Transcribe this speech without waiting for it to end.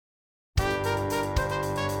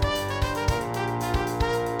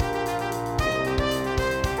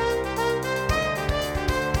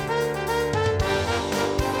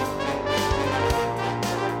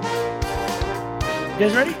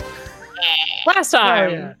guys ready? Last time.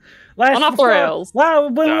 Oh, yeah. Last Off the rails. Wow,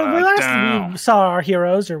 when last we saw our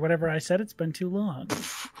heroes, or whatever I said, it's been too long.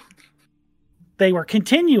 They were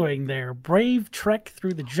continuing their brave trek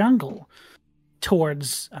through the jungle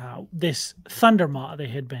towards this thundermaw they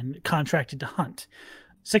had been contracted to hunt.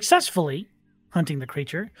 Successfully hunting the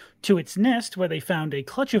creature to its nest, where they found a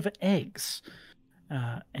clutch of eggs.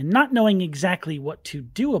 And not knowing exactly what to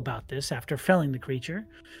do about this after felling the creature,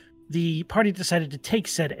 the party decided to take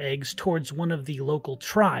said eggs towards one of the local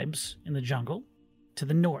tribes in the jungle to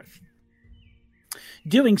the north.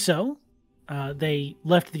 Doing so, they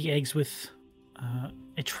left the eggs with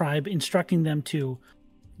a tribe, instructing them to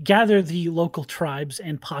gather the local tribes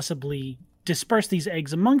and possibly disperse these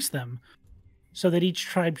eggs amongst them, so that each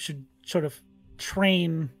tribe should sort of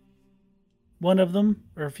train one of them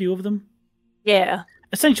or a few of them. Yeah.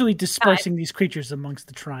 Essentially dispersing these creatures amongst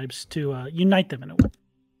the tribes to unite them in a way.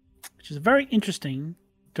 Which is a very interesting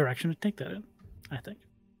direction to take that in, I think.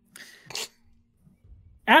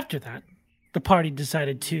 After that, the party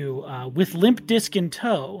decided to, with Limp Disc in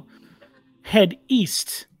tow, head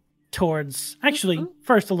east towards... Actually,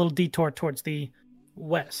 first a little detour towards the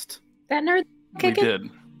west. That nerd kicking? We did.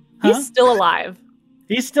 He's still alive.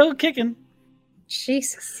 He's still kicking.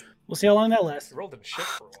 Jesus. We'll see how long that lasts. He rolled him shit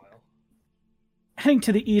for a while. Heading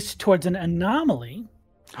to the east towards an anomaly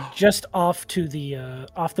just off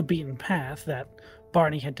the beaten path that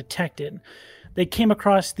Barney had detected, they came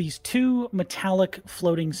across these two metallic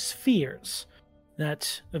floating spheres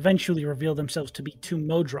that eventually revealed themselves to be two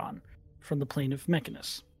Modron from the plane of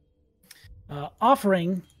Mechanus,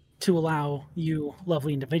 offering to allow you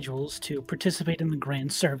lovely individuals to participate in the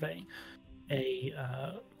Grand Survey, a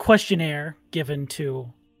questionnaire given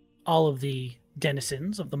to all of the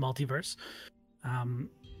denizens of the multiverse.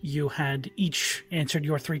 You had each answered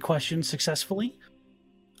your 3 questions successfully,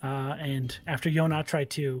 and after Yona tried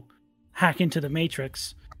to hack into the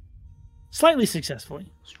Matrix, slightly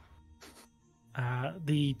successfully,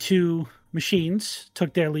 the 2 machines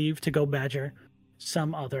took their leave to go badger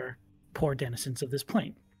some other poor denizens of this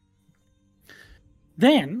plane.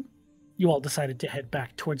 Then, you all decided to head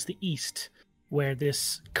back towards the east, where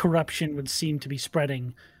this corruption would seem to be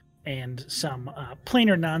spreading, and some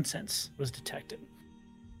planar nonsense was detected.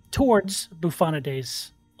 Towards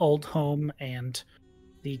Bufonidae's old home and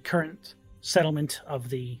the current settlement of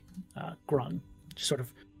the Grung, sort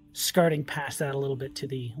of skirting past that a little bit to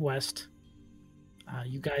the west.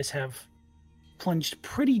 You guys have plunged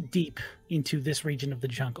pretty deep into this region of the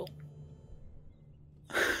jungle.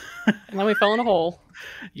 And then we fell in a hole.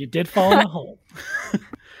 You did fall in a hole.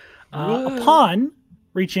 Upon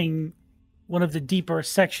reaching one of the deeper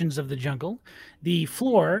sections of the jungle, the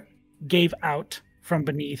floor gave out from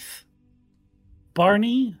beneath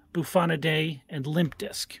Barney, Bufonidae, and Limp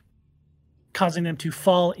Disc, causing them to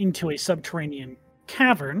fall into a subterranean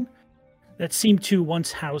cavern that seemed to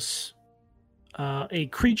once house a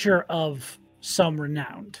creature of some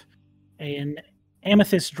renown. An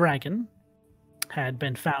amethyst dragon had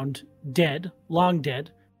been found dead, long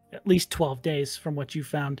dead, at least 12 days from what you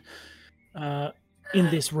found in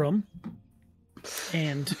this room,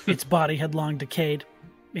 and its body had long decayed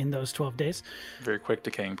in those 12 days. Very quick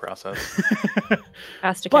decaying process.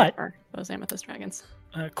 Fast to capture those amethyst dragons.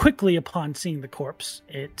 Quickly upon seeing the corpse,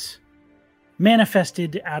 it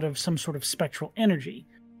manifested out of some sort of spectral energy,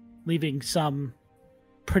 leaving some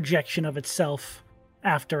projection of itself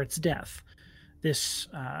after its death. This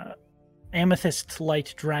amethyst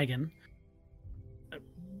light dragon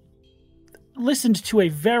listened to a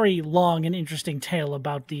very long and interesting tale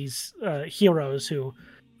about these heroes who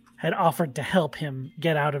had offered to help him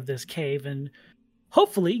get out of this cave and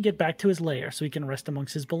hopefully get back to his lair so he can rest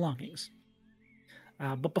amongst his belongings.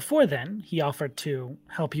 But before then, he offered to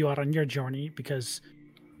help you out on your journey because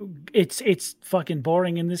it's fucking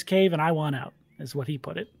boring in this cave and I want out, is what he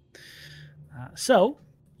put it. So,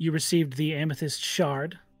 you received the amethyst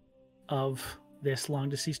shard of this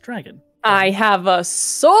long-deceased dragon. I have a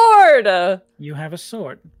sword! You have a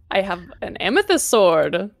sword. I have an amethyst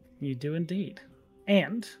sword. You do indeed.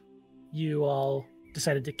 And you all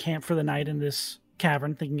decided to camp for the night in this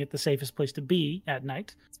cavern, thinking it the safest place to be at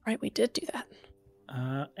night. That's right, we did do that.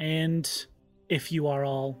 And if you are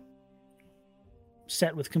all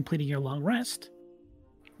set with completing your long rest,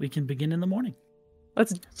 we can begin in the morning.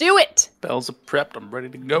 Let's do it! Bells are prepped. I'm ready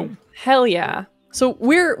to go. Hell yeah. So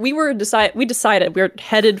we decided we're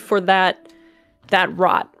headed for that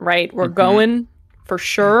rot, right? We're going for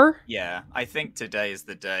sure. Yeah, I think today is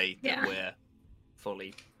the day that we're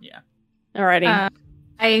fully, Alrighty.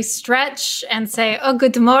 I stretch and say, "Oh,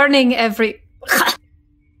 good morning,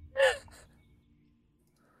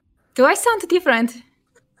 Do I sound different?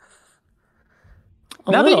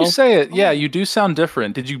 Now that you say it, yeah, you do sound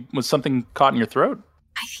different. Was something caught in your throat?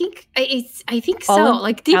 I think so. Pollen?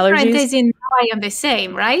 Like different Allergies? as in now I am the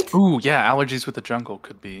same, right? Ooh, yeah, allergies with the jungle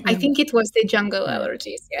could be. I think it was the jungle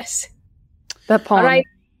allergies. Yes. That pollen. All right,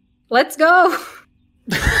 let's go.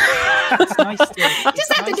 It's nice to,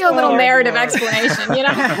 Just have to do a little narrative explanation, you know.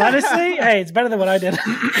 Honestly, hey, it's better than what I did.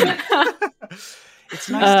 It's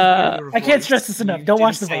nice to hear your I can't voice. stress this enough. You Don't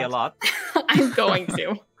watch didn't the say a vlog. lot. I'm going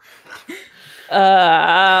to.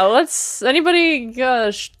 Let's anybody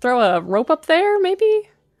throw a rope up there, maybe?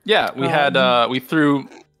 Yeah, we threw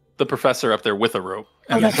the professor up there with a rope.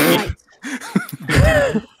 Oh, And that's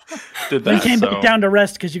right. did We that. came so. back down to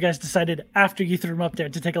rest because you guys decided after you threw him up there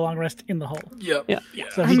to take a long rest in the hole. Yep. Yeah.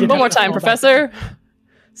 So he did One have more to time, fall back. Professor.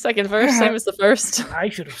 Second verse, same as the first. I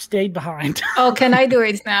should have stayed behind. Oh, can I do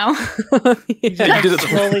it now? Yeah, you did it the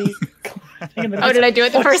Slowly. Oh, did I do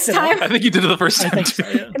it the first time? I think you did it the first I time. think so,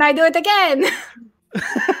 too. yeah. Can I do it again?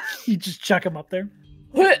 You just chuck him up there.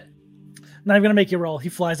 Now I'm gonna make you roll. He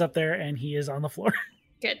flies up there and he is on the floor.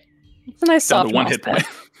 Good. It's a nice Down soft to one mouse hit point.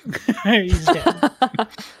 pad. He's dead.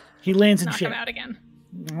 He lands in Knock shit. him out again.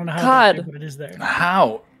 I don't know how, God. that did, but it is there.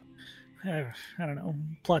 How? I don't know.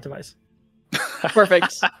 Plot device.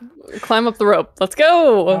 Perfect. Climb up the rope. Let's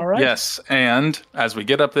go. All right. Yes, and as we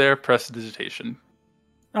get up there, press digitation.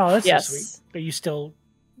 Oh, that's Yes. so sweet. But you still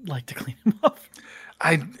like to clean him up.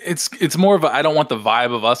 It's more of a I don't want the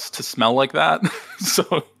vibe of us to smell like that,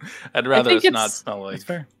 so I'd rather think us not it's- smell like. That's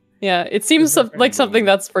fair. Yeah, it seems Is that like something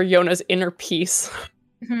that's for Yona's inner peace.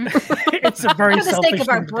 It's a very For the selfish sake of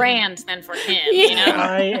our thing to do. brand, than for him, you know?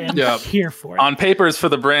 I am Yeah. here for it. On paper, it's for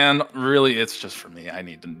the brand. Really, it's just for me. I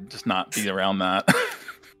need to just not be around that.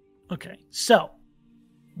 Okay, so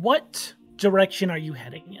what direction are you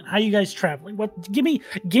heading in? How are you guys traveling? What? Give me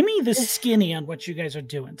the skinny on what you guys are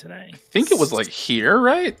doing today. I think it was like here,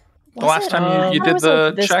 right? The last time you I did was the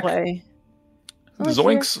like this check. way. Was it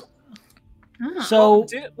Zoinks. Oh. So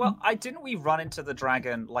Didn't we run into the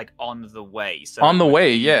dragon like on the way? So On the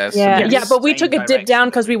way, yes. Yeah, Yes. yeah, but we Same took a dip down direction.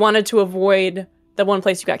 because we wanted to avoid the one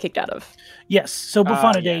place you got kicked out of. yes, so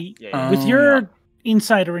Bufonidae, yeah. with Oh, your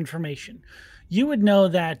insider information, you would know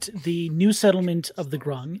that the new settlement of the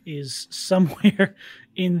Grung is somewhere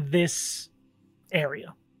in this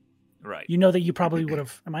area. Right. You know that you probably would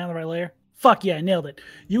have. Am I on the right layer? Fuck yeah, I nailed it.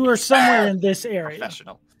 You are somewhere in this area.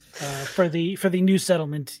 Professional. For the new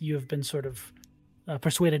settlement, you have been sort of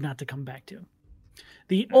persuaded not to come back to.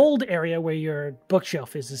 The old area where your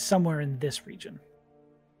bookshelf is somewhere in this region,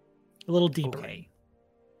 a little deeper. Okay.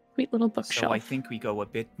 Sweet little So bookshelf. I think we go a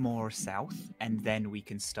bit more south, and then we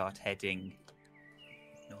can start heading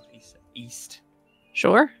northeast, east.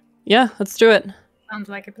 Sure. Yeah, let's do it. Sounds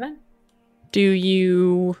like a plan.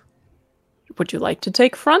 Would you like to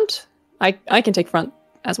take front? I can take front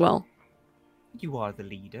as well. You are the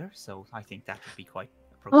leader, so I think that would be quite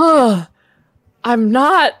appropriate. Oh, I'm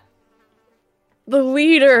not the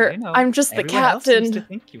leader. I know. I'm just the Everyone else seems to captain.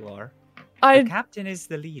 think you are. The I captain is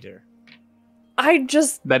the leader.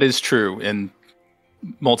 just That is true. In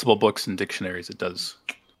multiple books and dictionaries, it does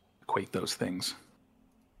equate those things.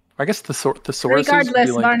 I guess the sources would Regardless,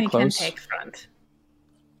 be, like, Barney can close. take front.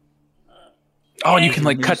 Oh, and you can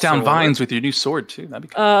like New cut down sword. vines with your new sword too. That'd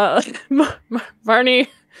be cool. Barney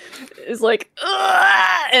is like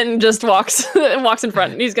 "Ugh," and just walks in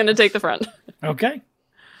front. He's gonna take the front. Okay,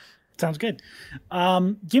 sounds good.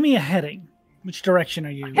 Give me a heading. Which direction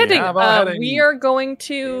are you? Heading. how about heading? We are going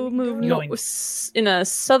to move Going. in a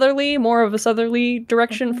southerly, more of a southerly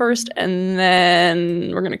direction first, and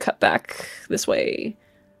then we're gonna cut back this way.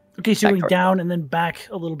 Okay, so Back you're going toward- down and then back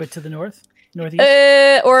a little bit to the northeast.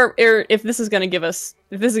 Or if this is gonna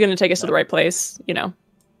take us to the right place,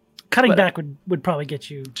 Cutting but- back would probably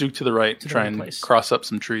get you. Juke to the right. To the Try right and place. cross up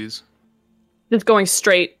some trees. just going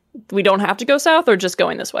straight. We don't have to go south, or just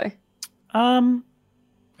going this way.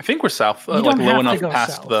 I think we're south, You like don't have low to enough go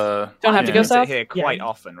past south. the. Don't have to We go visit south? here Yeah. quite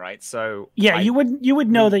often, right? So Yeah, I- you would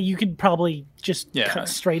know that you could probably just Yeah. cut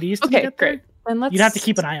straight east. to Okay, get there. great. Then let's. You'd have to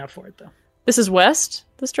keep an eye out for it though. This is west.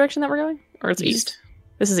 This direction that we're going, or it's east.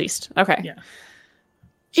 This is east. Okay. Yeah.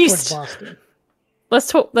 East. Towards Boston.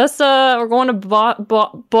 Let's we're going to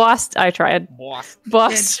Boston. I tried.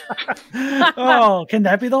 Boston. Oh, can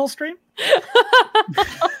that be the whole stream?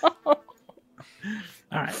 All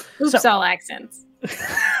right. Oops, So, all accents.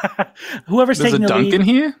 whoever's There's a taking the Duncan lead,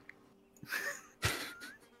 here.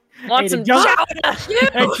 Want Hey, some the junk-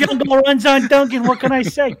 chowder? a jungle runs on Duncan. What can I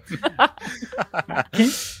say?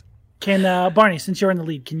 Can Barney, since you're in the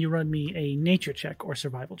lead, can you run me a nature check or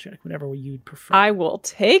survival check, whatever you'd prefer? I will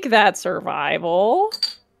take that survival.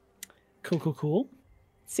 Cool.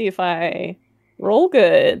 See if I roll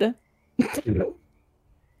good.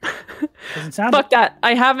 Doesn't sound. Fuck that.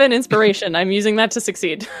 I have an inspiration. I'm using that to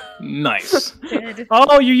succeed. Nice. Good.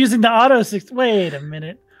 Oh, you're using the auto six. Wait a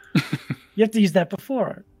minute. You have to use that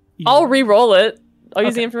before. I'll re-roll it. I'll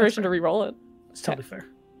use Okay, the information to re-roll it. It's totally fair.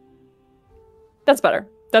 That's better.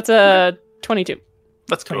 That's a 22.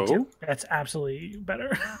 Let's go. 22. That's absolutely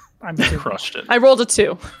better. I'm Crushed it. I rolled a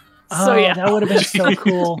 2. Oh, So yeah. that would have been so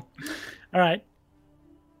cool. All right.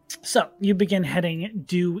 So you begin heading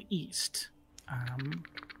due east.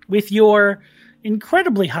 With your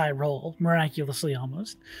incredibly high roll, miraculously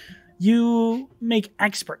almost, you make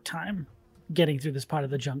expert time getting through this part of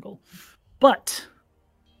the jungle. But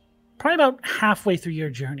probably about halfway through your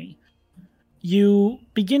journey, you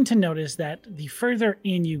begin to notice that the further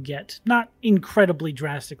in you get, not incredibly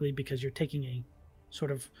drastically because you're taking a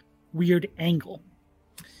sort of weird angle,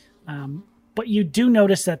 but you do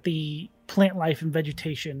notice that the plant life and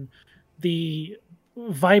vegetation, the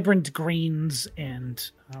vibrant greens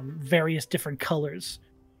and various different colors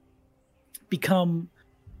become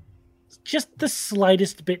just the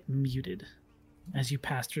slightest bit muted as you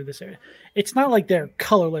pass through this area. It's not like they're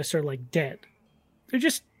colorless or like dead. They're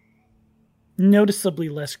just noticeably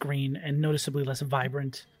less green and noticeably less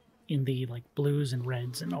vibrant in the like blues and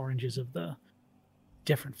reds and oranges of the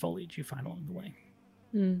different foliage you find along the way.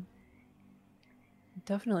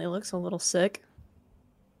 Definitely looks a little sick.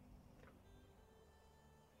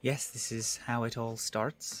 Yes, this is how it all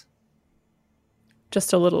starts.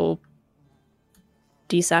 Just a little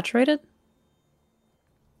desaturated?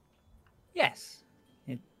 Yes.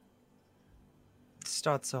 It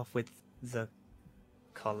starts off with the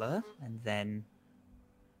color and then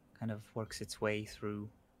kind of works its way through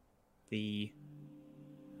the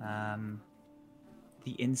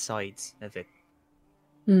insides of it.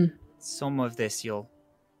 Some of this you'll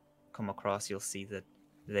come across, you'll see that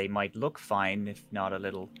they might look fine, if not a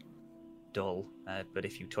little dull, but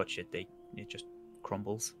if you touch it, it just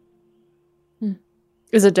crumbles.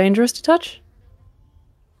 Is it dangerous to touch?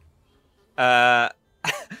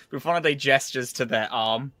 Bufonade gestures to their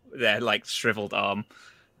arm, their like shriveled arm.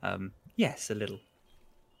 Yes, a little.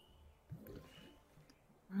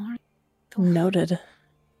 Noted.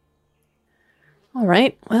 All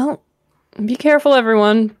right. Well, be careful,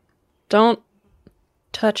 everyone. Don't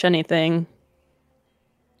touch anything.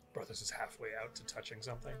 Brothers is halfway out to touching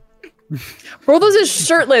something. Brothos is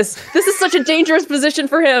shirtless. This is such a dangerous position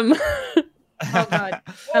for him. Oh god.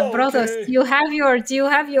 Brothos, do you have your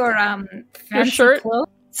fancy shirt? clothes?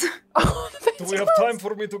 Do we have time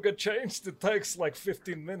for me to get changed? It takes like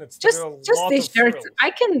 15 minutes. Just There are a this lot of shirt. frills.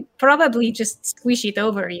 I can probably just squish it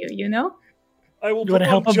over you, you know? I will You wanna put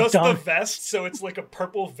help on him just the dunk? vest, so it's like a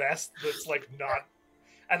purple vest that's like not,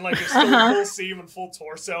 and like it's still full seam and full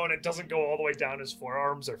torso, and it doesn't go all the way down his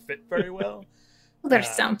forearms or fit very well. Well, there's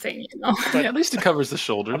something, you know. But At least it covers the a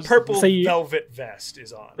shoulders. purple So you- velvet vest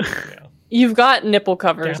is on. Yeah. You've got nipple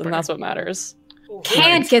covers, Dapper. and that's what matters. Oh,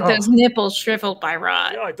 Can't right. get those nipples shriveled by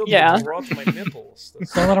Rod. Yeah, I don't Yeah. need to rot my nipples.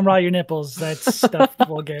 Don't let them raw your nipples. That's stuff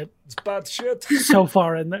will get It's bad shit. so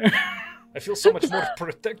far in there. I feel so much more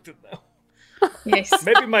protected now. Yes.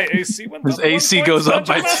 Maybe my AC went His up. at one AC point, goes up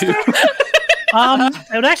by Dungeon 2. Master?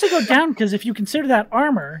 It would actually go down because if you consider that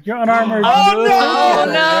armor, you're unarmored. Oh, no! Oh,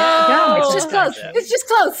 no! Down. It's just close. It's just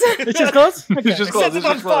close. It's just close. Okay. It's just It close. sets It's it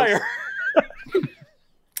on just close. fire.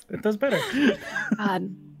 It does better.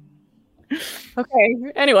 God. Okay.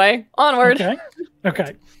 Anyway, onward.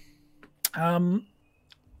 Okay.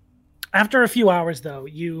 After a few hours, though,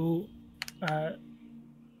 you,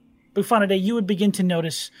 Bufonade, you would begin to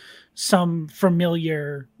notice some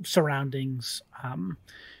familiar surroundings.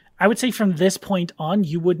 I would say from this point on,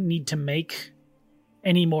 you wouldn't need to make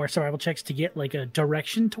any more survival checks to get like a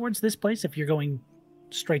direction towards this place. If you're going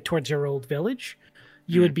straight towards your old village,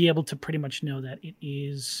 you would be able to pretty much know that it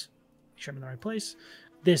is, make sure I'm in the right place,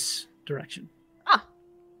 this direction.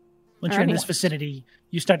 Once you're in this Alrighty. vicinity,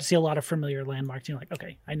 you start to see a lot of familiar landmarks. You're like,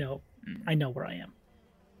 okay, I know where I am.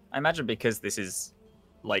 I imagine because this is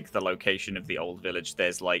like the location of the old village,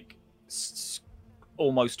 there's like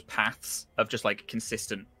almost paths of just like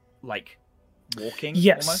consistent like walking.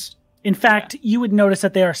 Yes. Almost. In fact, you would notice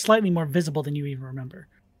that they are slightly more visible than you even remember.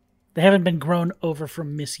 They haven't been grown over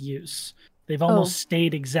from misuse. They've almost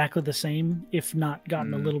stayed exactly the same, if not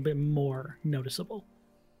gotten a little bit more noticeable.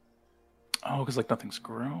 Oh, because like nothing's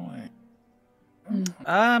growing.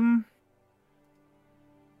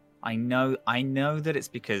 I know that it's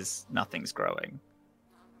because nothing's growing,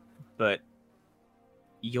 but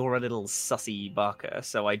you're a little sussy Barker,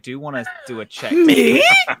 so I do want to do a check. Me?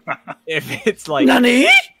 If it's like Nani?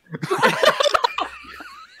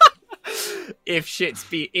 if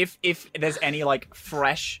there's any like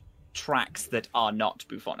fresh tracks that are not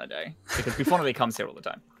Bufonidae? Because Bufonidae comes here all the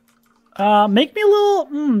time. Make me a little.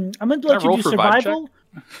 I'm going to let you do survival.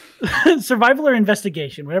 Survival or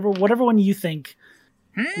investigation, whatever one you think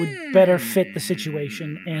would better fit the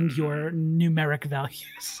situation and your numeric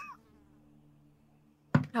values.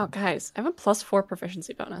 Oh, guys, I have a +4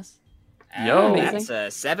 proficiency bonus. Yo, that's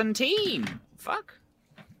a 17. Fuck.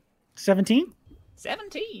 17?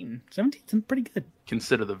 17. 17's pretty good.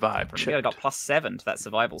 Consider the vibe. Yeah, I got +7 to that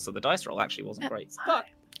survival, so the dice roll actually wasn't great. But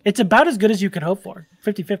it's about as good as you could hope for.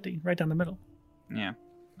 50-50, right down the middle. yeah,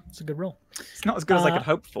 it's a good roll. it's not as good as I could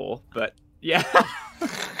hope for, but yeah.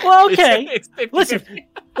 Well, okay. It's 50-50.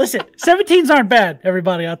 Listen. 17s aren't bad,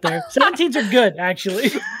 everybody out there. 17s are good, actually.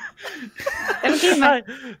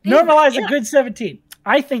 Normalize a good 17.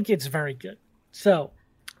 I think it's very good. So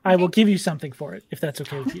I will give you something for it, if that's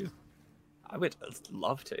okay with you. I would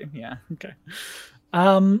love to, yeah. Okay.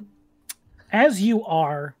 As you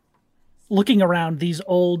are looking around these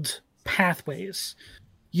old pathways,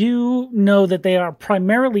 you know that they are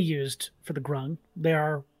primarily used for the grung. They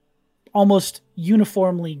are almost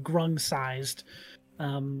uniformly grung-sized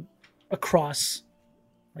across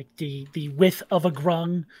like the width of a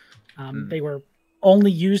grung. They were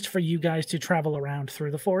only used for you guys to travel around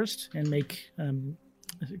through the forest and make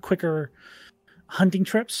quicker hunting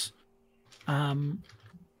trips. And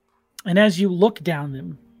as you look down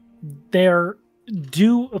them, there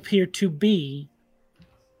do appear to be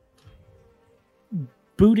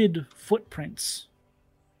booted footprints.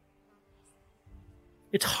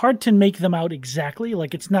 It's hard to make them out exactly,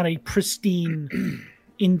 like it's not a pristine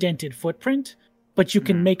indented footprint, but you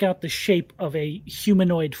can make out the shape of a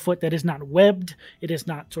humanoid foot that is not webbed. It is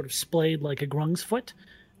not sort of splayed like a grung's foot.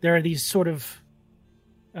 There are these sort of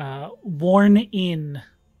worn-in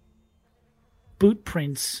boot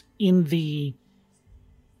prints in the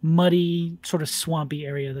muddy, sort of swampy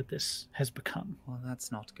area that this has become. Well,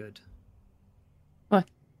 that's not good. What?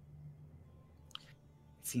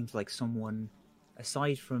 It seems like someone,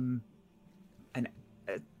 aside from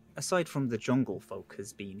the jungle folk,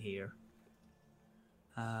 has been here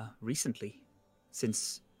recently,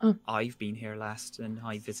 since I've been here last, and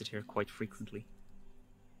I visit here quite frequently.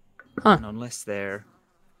 And unless they're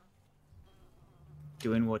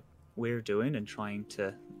doing what we're doing and trying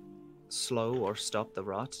to slow or stop the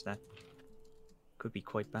rot, that could be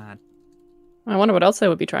quite bad. I wonder what else they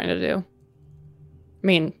would be trying to do. I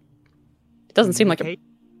mean, it doesn't seem like a...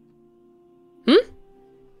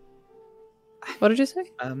 What did you say?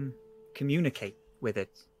 Communicate with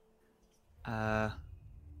it. The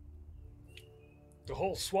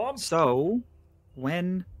whole swamp? So,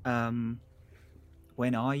 when I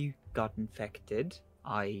got infected,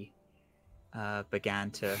 I began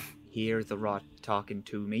to hear the rot talking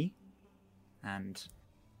to me, and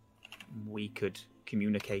we could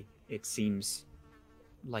communicate. It seems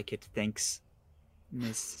like it thinks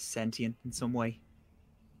is sentient in some way.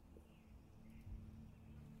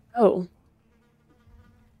 Oh.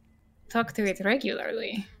 Talk to it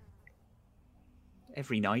regularly.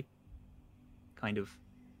 Every night. Kind of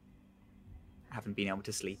haven't been able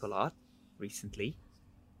to sleep a lot recently.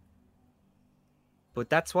 But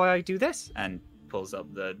that's why I do this. And pulls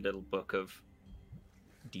up the little book of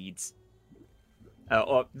deeds.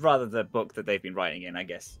 Or rather the book that they've been writing in, I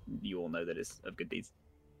guess. You all know that is of good deeds.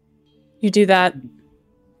 You do that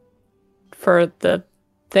for the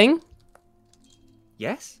thing?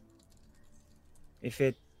 Yes. If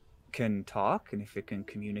it can talk and if it can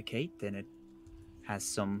communicate, then it has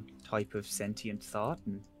some type of sentient thought,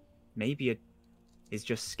 and maybe it is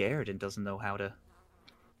just scared and doesn't know how to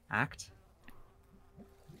act.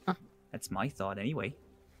 That's my thought anyway.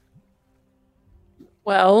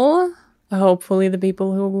 Well, hopefully the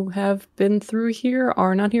people who have been through here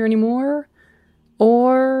are not here anymore,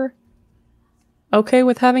 or okay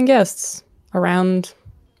with having guests around.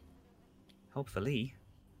 Hopefully.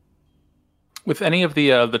 With any of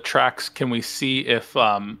the tracks, can we see if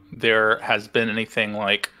there has been anything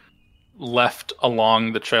like left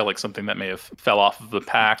along the trail, like something that may have fell off of the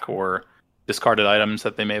pack or discarded items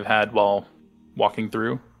that they may have had while walking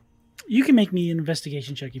through? You can make me an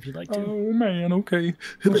investigation check if you'd like to. Oh man, okay.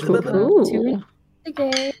 Ooh.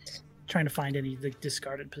 Trying to find any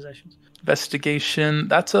discarded possessions. Investigation,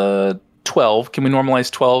 that's a 12. Can we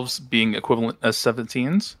normalize 12s being equivalent as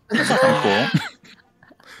 17s? That's kind of cool.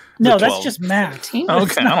 No, that's just math. Okay,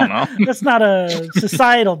 I don't know. That's not a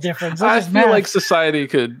societal difference. That's I feel math. like society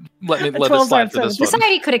could let it slide for this one.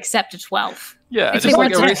 Society could accept a 12. Yeah, If just it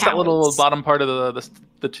like were erase that 10 little pounds. bottom part of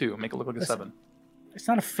the 2. Make it look like a 7. It's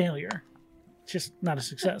not a failure. It's just not a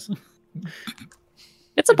success.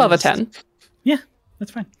 It's above a 10. Yeah,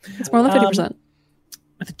 that's fine. It's more than 50%.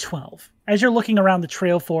 with a 12. As you're looking around the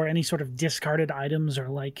trail for any sort of discarded items or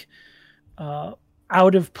like out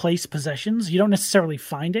of place possessions, you don't necessarily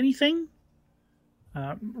find anything.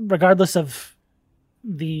 Regardless of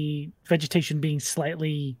the vegetation being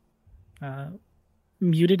slightly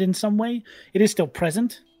muted in some way, it is still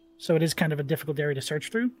present, so it is kind of a difficult area to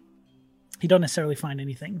search through. You don't necessarily find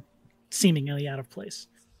anything seemingly out of place.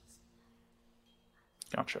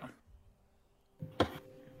 Gotcha.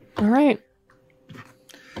 All right.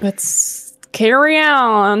 Let's carry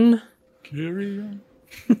on. Carry on.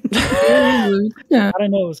 I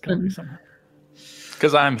don't know it was coming somehow.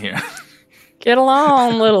 Because I'm here. Get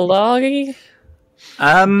along, little doggy.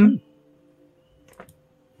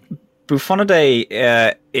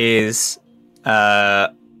 Bufonade is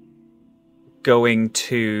going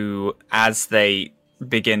to, as they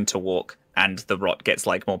begin to walk and the rot gets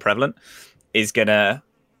like more prevalent, is gonna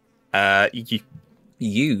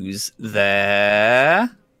use their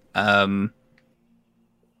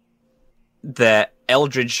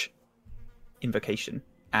Eldritch Invocation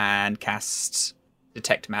and cast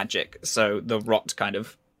Detect Magic. So the rot kind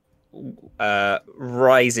of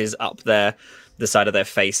rises up the side of their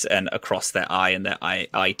face and across their eye, and their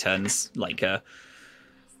eye turns like a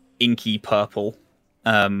inky purple.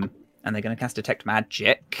 And they're going to cast Detect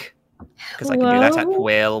Magic because I can do that at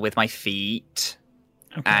will with my feet.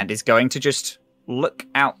 Okay. And is going to just look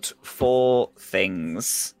out for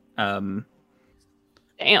things. Damn.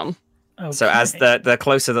 Okay. So as the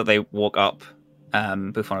closer that they walk up,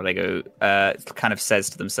 Bufonade kind of says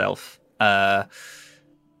to themselves, "We're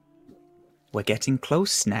getting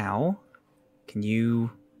close now. Can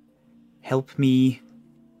you help me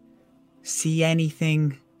see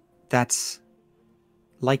anything that's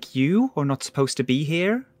like you or not supposed to be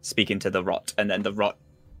here?" Speaking to the rot, and then the rot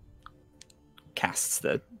casts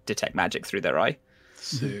the Detect Magic through their eye.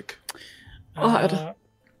 Sick.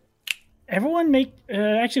 Everyone make...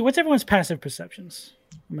 actually, what's everyone's passive perceptions?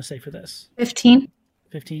 I'm going to say for this. 15.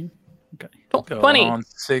 15? Okay. 20. On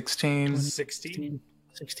 16. 16.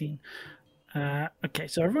 16. Okay,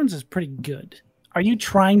 so everyone's is pretty good. Are you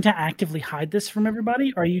trying to actively hide this from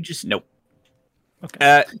everybody, or are you just... Nope.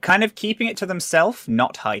 Okay. Kind of keeping it to themselves,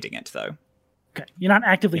 not hiding it, though. Okay, you're not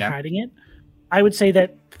actively hiding it. I would say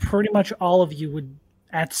that pretty much all of you would,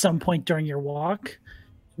 at some point during your walk,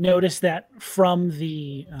 notice that from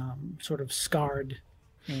the sort of scarred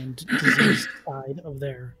and diseased side of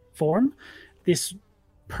their form, this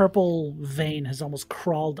purple vein has almost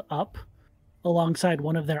crawled up alongside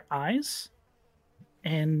one of their eyes,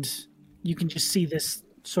 and you can just see this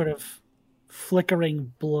sort of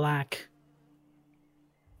flickering black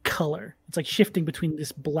color. It's like shifting between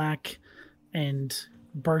this black and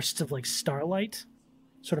bursts of like starlight,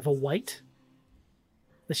 sort of a white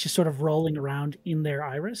that's just sort of rolling around in their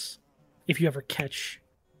iris, if you ever catch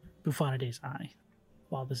Buffonade's eye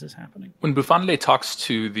while this is happening. When Buffonade talks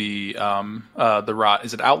to the rot,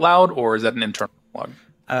 is it out loud or is that an internal log?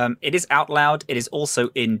 It is out loud. It is also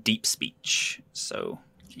in deep speech. So,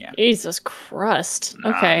 yeah. Jesus Christ. Nah,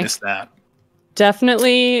 Okay. I missed that.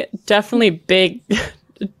 Definitely big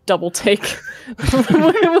double take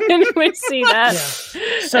when we see that.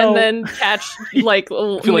 Yeah. So, and then catch, like,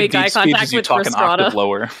 make eye contact with Restrada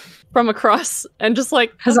lower from across and just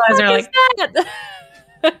like, his eyes are like,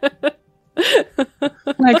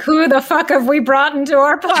 like, who the fuck have we brought into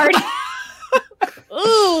our party?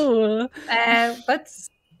 Ooh. What's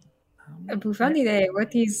Buffonade?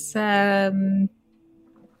 What is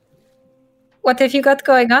what have you got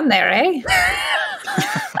going on there, eh?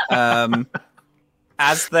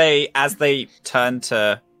 As they turn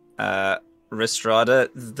to Restrada,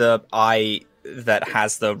 the eye that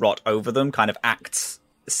has the rot over them kind of acts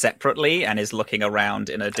separately and is looking around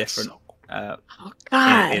in a different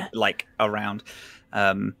like around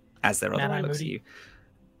as their other eye looks at you.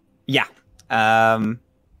 Yeah. I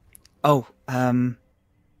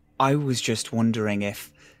was just wondering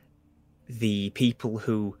if the people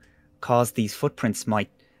who caused these footprints might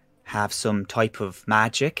have some type of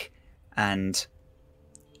magic, and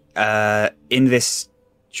in this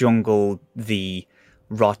jungle the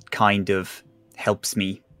rot kind of helps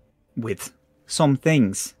me with some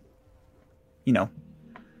things. You know,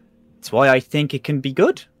 that's why I think it can be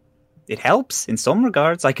good. It helps in some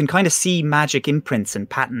regards. I can kind of see magic imprints and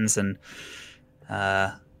patterns and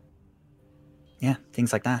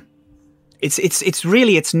things like that. It's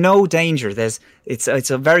really no danger. It's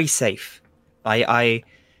a very safe. I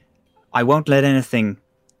won't let anything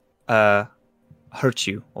hurt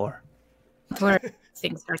you or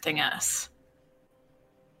things hurting us.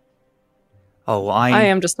 Oh, I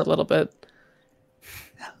am just a little bit.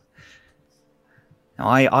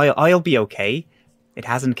 I'll be okay. It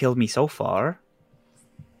hasn't killed me so far.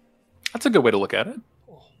 That's a good way to look at it.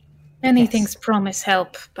 Many things promise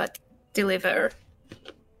help, but deliver,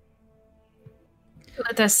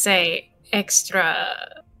 let us say,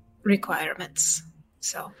 extra requirements.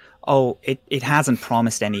 So. Oh, it hasn't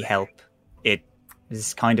promised any help. It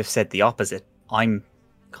has kind of said the opposite. I'm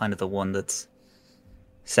kind of the one that's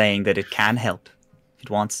saying that it can help if it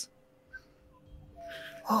wants.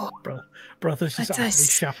 Oh, Brothos is awfully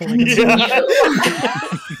shuffling.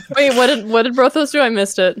 Wait, what did Brothos do? I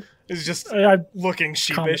missed it. He's just looking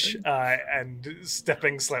sheepish and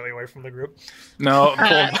stepping slightly away from the group. No,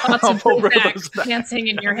 pull Brothos back. Dancing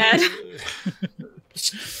in your head.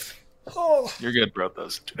 You're good,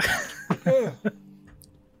 Brothos.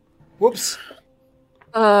 Whoops.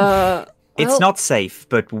 It's not safe,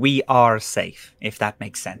 but we are safe, if that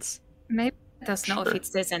makes sense. Maybe let us know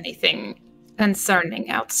if there's anything concerning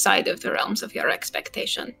outside of the realms of your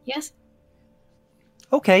expectation. Yes?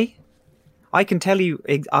 Okay. I can tell you,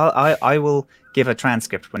 I will give a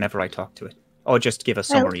transcript whenever I talk to it. Or just give a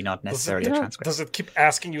summary, not necessarily a transcript. Does it keep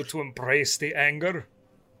asking you to embrace the anger?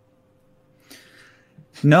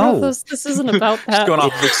 No. Brothos, this isn't about that. Just going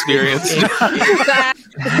off of experience.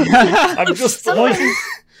 I'm just...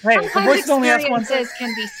 Hey, the voice only asks one thing.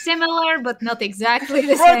 Can be similar, but not exactly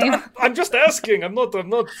the same. I'm just asking. I'm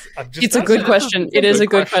just It's a good question. It is a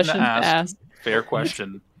good question to ask. Fair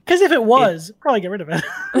question. Because if it was, probably get rid of it.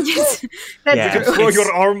 That's true. Throw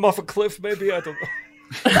your arm off a cliff, maybe? I don't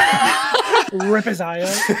know. Rip his eye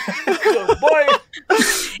out. Oh, boy.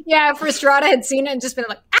 Yeah, if Restrada had seen it and just been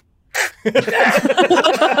like...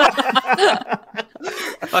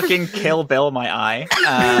 Fucking Kill Bill my eye.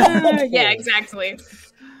 Yeah, exactly.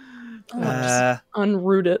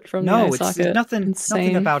 Unroot it from the eye socket. It's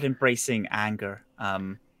nothing about embracing anger.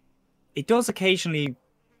 It does occasionally...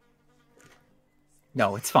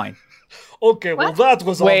 No, it's fine. Okay, well that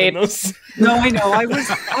was ominous. No, I know. I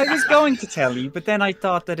was going to tell you, but then I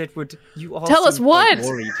thought that it would. You all tell us what?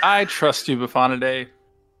 Worried. I trust you, Bufonidae.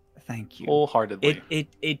 Thank you. Wholeheartedly.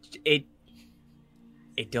 It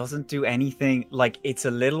doesn't do anything. Like, it's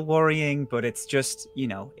a little worrying, but it's just,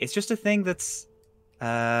 it's just a thing that's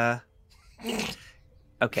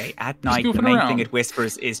okay, at night the main thing it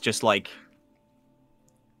whispers is just like,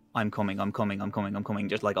 I'm coming,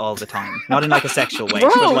 just like all the time. Not in like a sexual way,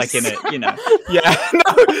 but like in a,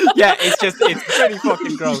 it's pretty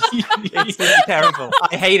fucking gross. It's really terrible.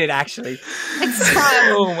 I hate it, actually.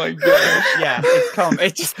 Oh my god. Yeah,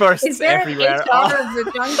 it just bursts everywhere. Is there an HR of the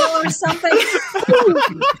jungle or something?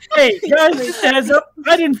 Hey, guys, heads up.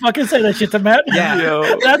 I didn't fucking say that shit to Matt.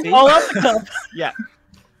 Yeah. That's all off the cuff. Yeah.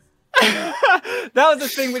 That was the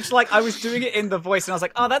thing which, like, I was doing it in the voice and I was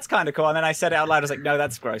like, oh, that's kind of cool. And then I said it out loud. I was like, no,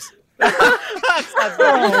 that's gross. That's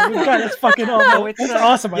fucking awful. It's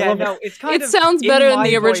awesome. I love it. It's kind it sounds better than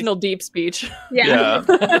the original deep speech. Yeah.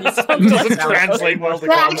 It doesn't translate well to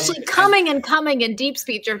common. Actually, coming and deep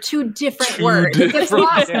speech are two different words. It gets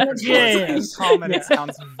lost in the In common, it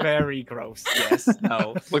sounds very gross. Yes.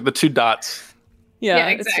 No. Like the two dots. Yeah,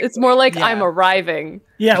 exactly. It's more like I'm arriving.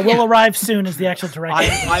 Yeah, we'll arrive soon is the actual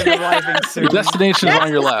direction. I'm arriving soon. Your destination is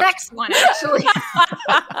on your left. Next one, actually.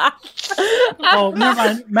 Oh, never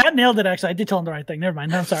mind. Matt nailed it, actually. I did tell him the right thing. Never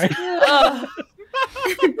mind. No, I'm sorry.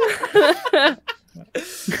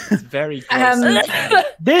 It's very gross.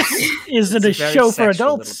 This isn't a show for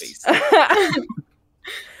adults.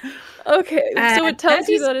 Okay, so it tells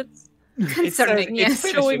you that it's concerning. Yes,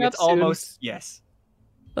 it's showing up almost. Yes.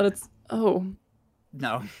 But it's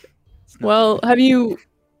no. Well, have you?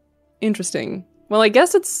 Interesting. Well, I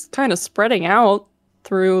guess it's kind of spreading out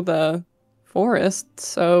through the forest,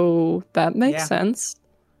 so that makes sense.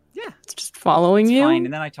 Yeah, it's just following you. Fine,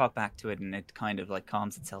 and then I talk back to it, and it kind of like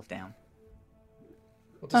calms itself down.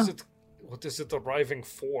 What is it arriving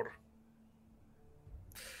for?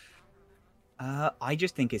 I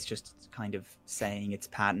just think it's just kind of saying its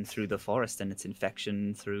pattern through the forest and its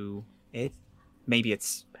infection through it. Maybe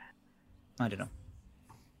it's, I don't know.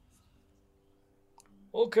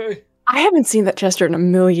 Okay. I haven't seen that gesture in a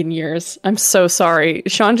million years. I'm so sorry.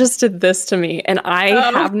 Sean just did this to me, and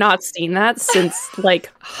I have not seen that since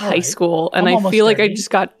like high school, and I feel like I just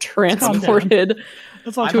got transported.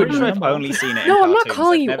 That's all I'm pretty sure I've only seen it. No, I'm not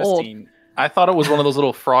calling you old. I thought it was one of those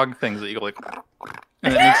little frog things that you go like,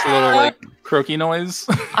 and it makes a little like croaky noise.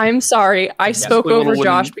 I'm sorry. I spoke over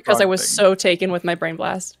Josh because I was so taken with my brain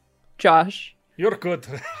blast. Josh. You're good.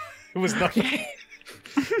 It was nothing.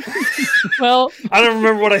 Well, I don't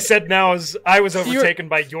remember what I said now. As I was overtaken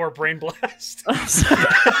by your brain blast.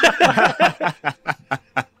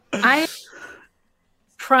 I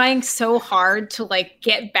trying so hard to like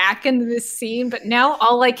get back into this scene, but now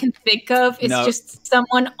all I can think of is just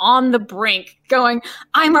someone on the brink going,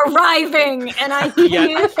 "I'm arriving," and I can't.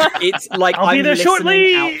 Yeah, it's like I'll be there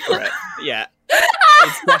shortly. Out for it. Yeah,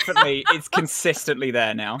 it's consistently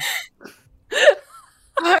there now.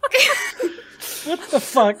 What the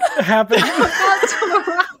fuck happened?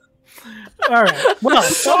 All right. Well,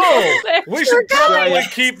 we should probably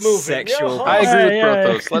keep moving. Sexual. I agree with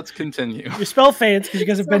Brothos. Let's continue. Your spell fades because you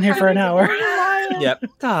guys have been here for an hour. Yep.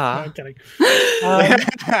 No, I'm kidding.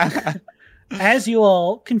 As you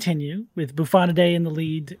all continue with Buffonidae in the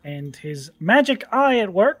lead and his magic eye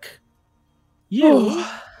at work, you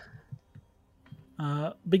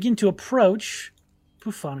begin to approach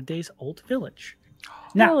Buffonidai's old village.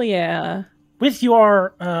 Now, hell yeah. With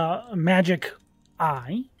your magic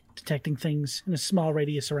eye, detecting things in a small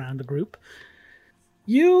radius around the group,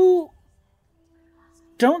 you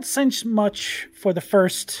don't sense much for the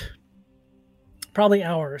first probably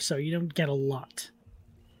hour or so. You don't get a lot.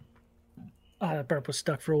 That burp was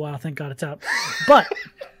stuck for a while. Thank God it's out. But,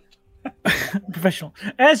 professional,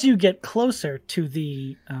 as you get closer to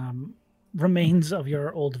the remains of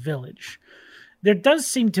your old village, there does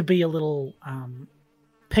seem to be a little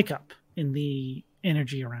pickup in the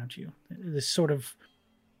energy around you. This sort of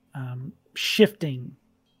shifting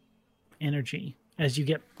energy as you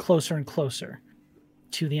get closer and closer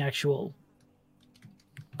to the actual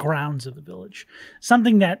grounds of the village.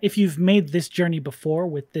 Something that if you've made this journey before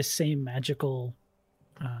with this same magical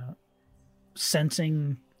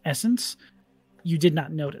sensing essence, you did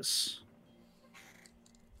not notice.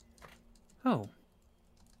 Oh.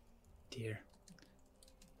 Dear.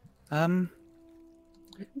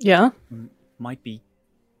 Yeah? Might be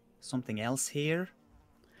something else here.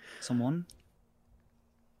 Someone.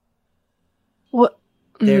 What?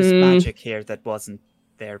 There's magic here that wasn't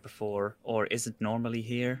there before, or isn't normally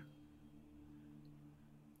here.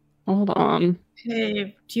 Hold on.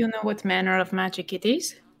 Hey, do you know what manner of magic it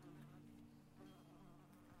is?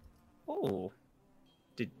 Oh.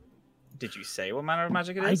 Did you say what manner of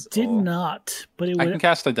magic it is? I did not, but it I can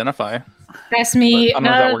cast Identify. That's me.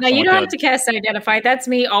 No, you don't have to cast Identify. That's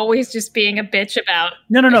me always just being a bitch about...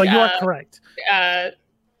 No, you are correct.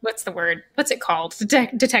 What's the word? What's it called?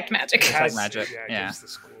 Detect magic. Detect magic, yeah.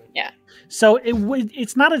 Yeah. So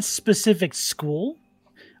it's not a specific school,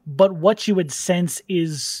 but what you would sense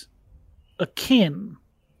is akin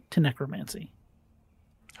to necromancy.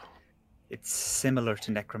 It's similar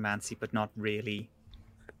to necromancy, but not really.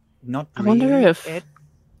 I wonder if...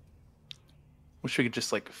 Wish we could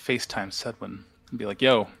just like FaceTime Sedwin and be like,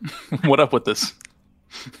 "Yo, what up with this?"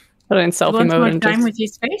 Put it in selfie mode. More and time with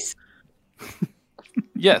his face?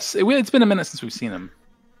 Yes, it's been a minute since we've seen him.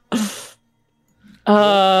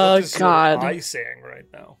 What is God. your eye saying right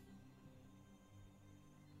now?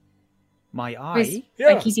 My eye?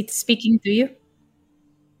 Like, is it speaking to you?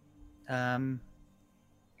 I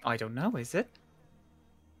don't know, is it?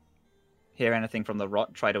 Hear anything from the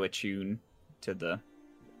rot? Try to attune to the...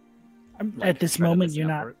 At this moment, you're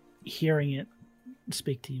not hearing it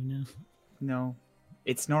speak to you now. No.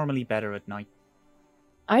 It's normally better at night.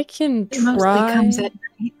 I can try...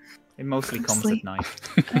 It mostly comes at night.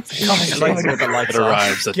 It mostly comes at night. It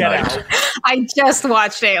arrives at night. I just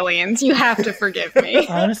watched Aliens. You have to forgive me.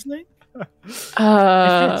 Honestly? Is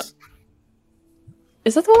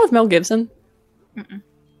that the one with Mel Gibson?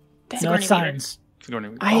 No, it's Signs.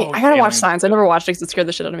 I gotta watch Signs. I never watched it because it scared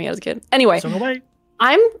the shit out of me as a kid. Anyway, so wait.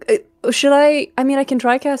 I can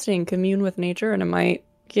try casting Commune with Nature and it might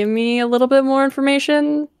give me a little bit more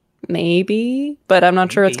information. Maybe. But I'm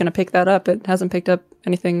not sure it's going to pick that up. It hasn't picked up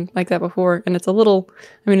anything like that before. And it's a little,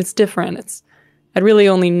 it's different. I'd really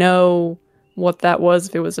only know what that was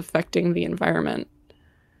if it was affecting the environment.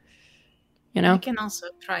 You know? I can also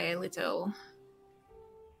try a little...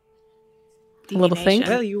 A little thing?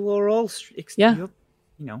 Well, you are all... You're,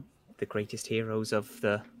 the greatest heroes of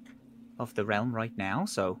the realm right now,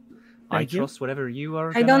 so... I trust whatever you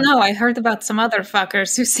are. I don't know. I heard about some other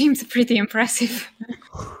fuckers who seemed pretty impressive.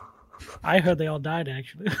 I heard they all died,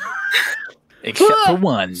 actually. Except for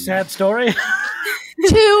one. Sad story.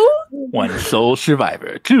 2? One sole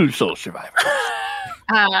survivor. 2 sole survivors.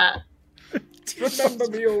 Remember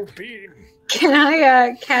me, old bean. Can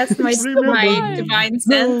I cast my divine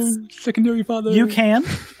sense? Secondary father. You can,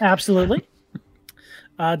 absolutely.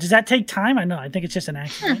 Does that take time? I think it's just an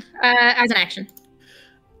action. Right? As an action.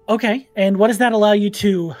 Okay, and what does that allow you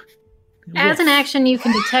to... As an action, you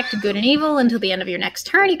can detect good and evil until the end of your next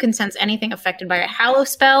turn. You can sense anything affected by a hallow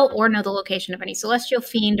spell or know the location of any celestial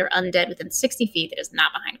fiend or undead within 60 feet that is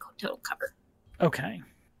not behind total cover. Okay.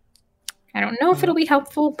 I don't know if it'll be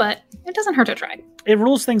helpful, but it doesn't hurt to try. It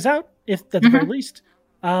rules things out, if at the very least.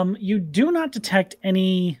 You do not detect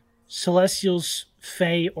any Celestials,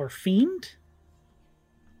 Fae, or Fiend.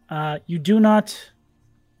 You do not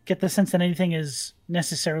get the sense that anything is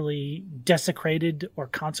necessarily desecrated or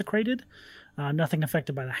consecrated. Nothing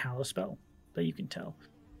affected by the Hallow spell that you can tell.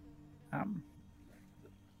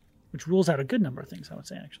 Which rules out a good number of things, I would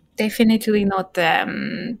say, actually. Definitely not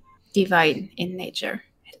divine in nature,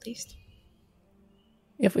 at least.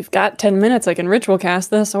 If we've got 10 minutes, I can ritual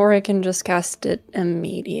cast this, or I can just cast it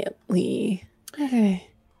immediately. Okay.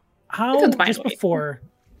 How, just before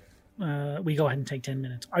we go ahead and take 10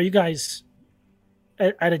 minutes, are you guys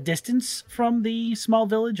at a distance from the small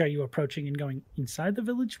village? Are you approaching and going inside the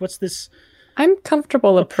village? What's this? I'm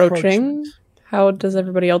comfortable approaching. How does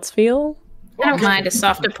everybody else feel? I don't mind a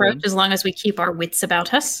soft approach as long as we keep our wits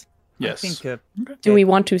about us. Yes. I think, do we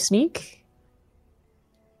want to sneak?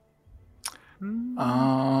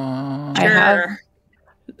 Sure.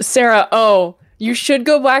 Sarah, you should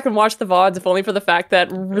go back and watch the VODs, if only for the fact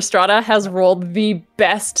that Restrada has rolled the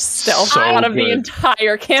best stealth out of the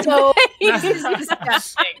entire campaign.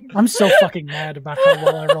 I'm so fucking mad about how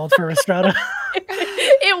well I rolled for Restrada.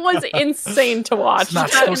 It was insane to watch. It's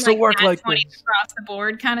not supposed to work like this. Across the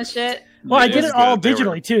board kind of shit. Well, I did it all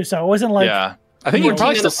digitally too, so it wasn't like... Yeah. I think you can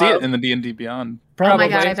probably still see it in the D&D Beyond. Probably. Oh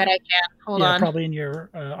my god, I bet I can. Hold on. Probably in your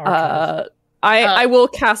archive. I will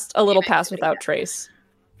cast a little pass without trace,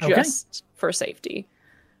 just for safety.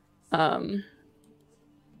 I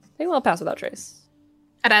think I'll pass without trace.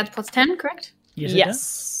 That adds +10, correct?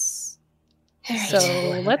 Yes. So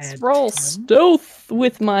Right. let's roll stealth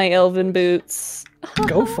with my elven boots.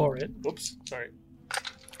 Go for it. Oops, sorry.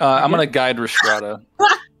 I'm gonna guide Restrada.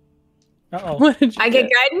 Uh-oh. I get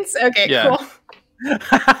guidance? Okay, Yeah. cool.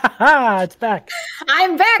 It's back.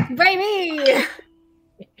 I'm back, baby!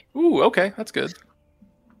 Ooh, okay, that's good.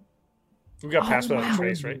 We got passed without a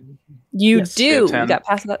trace, right? You Yes. do. Yeah, 10. You got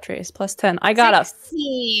pass without trace. +10. I got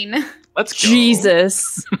 16. Let's go.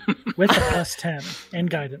 Jesus. With a +10 and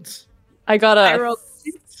guidance. I got I rolled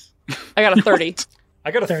I got a 30.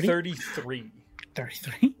 I got a 30? 33.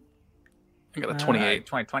 33? I got a 28.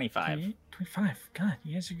 25. 25. God,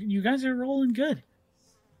 you guys are rolling good.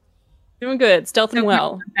 Doing good. Stealthing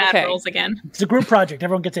well. bad Okay. rolls again. It's a group project.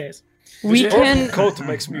 Everyone gets A's. We This can. coat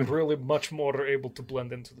makes me really much more able to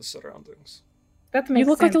blend into the surroundings. That You makes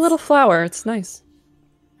look sense. like a little flower. It's nice.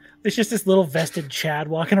 It's just this little vested Chad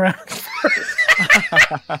walking around.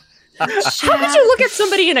 How could you look at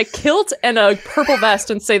somebody in a kilt and a purple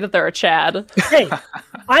vest and say that they're a Chad? Hey,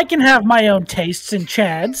 I can have my own tastes in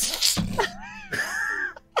Chads.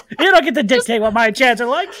 You don't get to dictate what my Chads are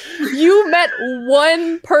like. You met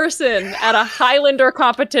one person at a Highlander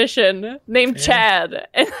competition named Chad,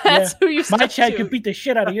 and that's who you My stuck Chad to. could beat the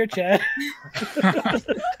shit out of your Chad.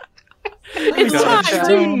 It's Got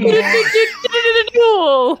time it, to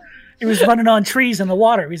duel. He was running on trees in the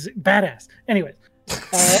water. He's badass. Anyways.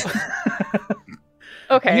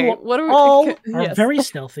 Okay, You what are we? all are yes. very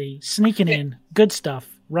stealthy, sneaking in, good stuff,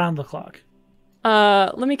 round the clock.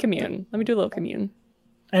 Let me commune. Let me do a little commune.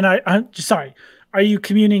 And I'm just sorry. Are you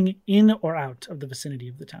communing in or out of the vicinity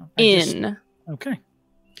of the town? Okay,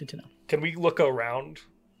 good to know. Can we look around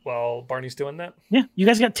while Barney's doing that? Yeah, you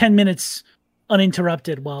guys got 10 minutes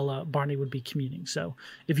uninterrupted while Barney would be communing. So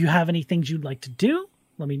if you have any things you'd like to do,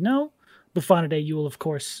 let me know. Bufonidae, you will, of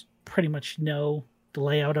course, pretty much know the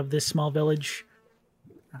layout of this small village.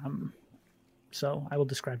 So I will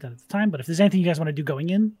describe that at the time. But if there's anything you guys want to do going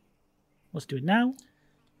in, let's do it now.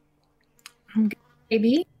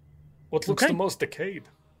 Maybe. What looks the most decayed?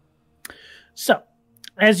 So,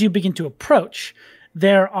 as you begin to approach,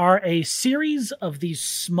 there are a series of these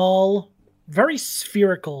small, very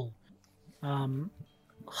spherical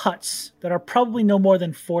huts that are probably no more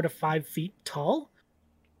than 4 to 5 feet tall.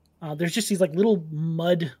 There's just these like little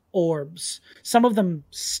mud orbs, some of them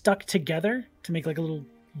stuck together to make like a little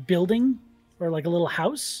building or like a little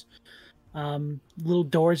house. Little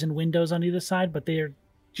doors and windows on either side, but they are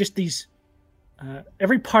just these.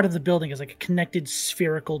 Every part of the building is like a connected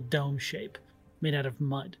spherical dome shape made out of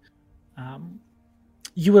mud.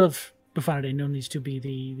 You would have, Bufonidae, known these to be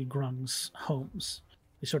the Grung's homes.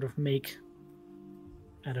 They sort of make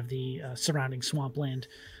out of the surrounding swampland.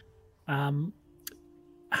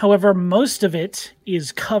 However, most of it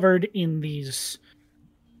is covered in these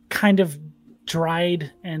kind of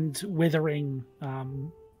dried and withering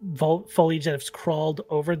foliage that has crawled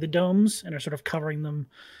over the domes and are sort of covering them,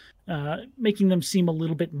 making them seem a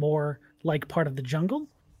little bit more like part of the jungle.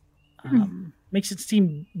 Makes it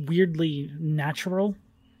seem weirdly natural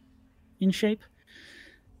in shape.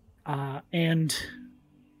 And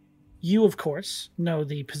you, of course, know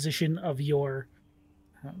the position of your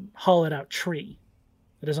hollowed-out tree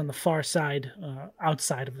that is on the far side,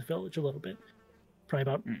 outside of the village a little bit. Probably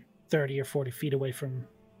about 30 or 40 feet away from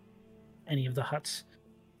any of the huts.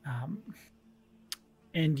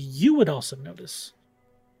 And you would also notice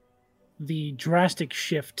the drastic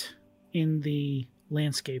shift in the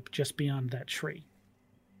landscape just beyond that tree.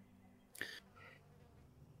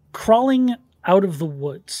 Crawling out of the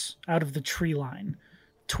woods, out of the tree line,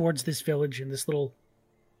 towards this village in this little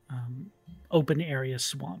open area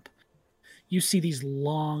swamp, you see these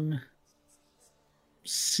long,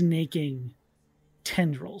 snaking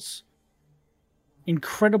tendrils.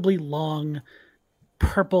 Incredibly long,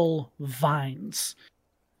 purple vines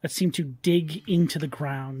that seem to dig into the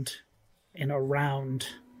ground and around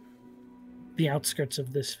the outskirts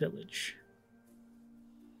of this village.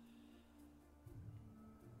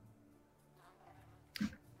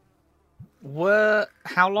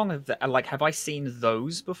 How long have I seen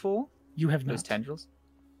those before? You have not. Those tendrils?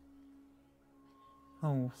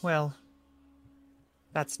 Oh, well,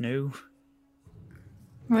 that's new.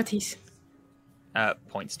 What is?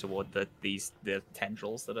 Points toward the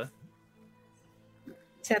tendrils that are...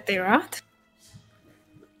 Is that they rot?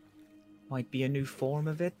 Might be a new form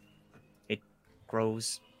of it. It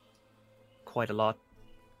grows quite a lot.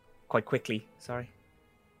 Quite quickly, sorry.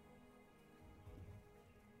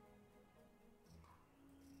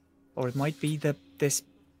 Or it might be this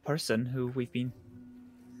person who's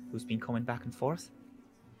been coming back and forth.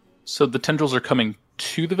 So the tendrils are coming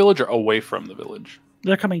to the village or away from the village?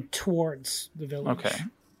 They're coming towards the village. Okay.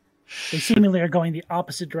 They seemingly are going the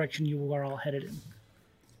opposite direction you are all headed in.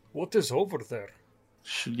 What is over there?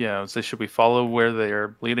 Should we follow where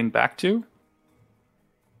they're leading back to?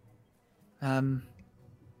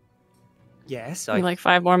 Yes. Like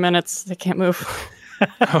 5 more minutes. They can't move.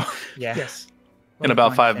 Oh, yeah. Yes. In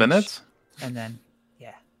about 5 minutes? And then,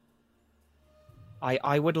 yeah.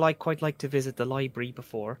 I would quite like to visit the library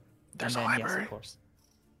before. There's and a then, library? Yes, of course.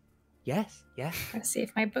 Yes. Gotta see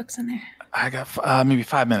if my book's in there. I got maybe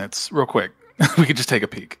 5 minutes, real quick. We could just take a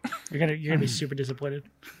peek. You're gonna be super disappointed.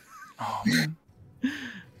 Oh man.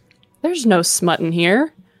 There's no smut in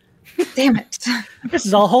here. Damn it. This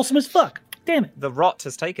is all wholesome as fuck. Damn it. The rot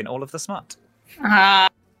has taken all of the smut.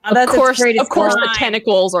 Of course, the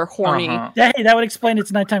tentacles are horny. Hey, that would explain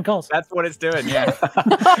its nighttime calls. That's what it's doing, yeah.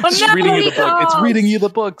 It's reading you the book. It's reading you the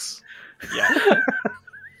books. Yeah.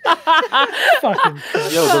 Fucking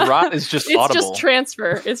Yo, the rot is just audible. It's just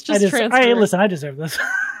transfer. It's just transfer. Hey, listen, I deserve this.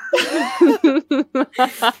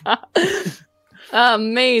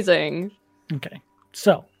 Amazing. Okay,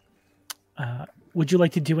 so would you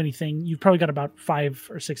like to do anything? You've probably got about 5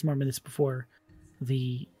 or 6 more minutes before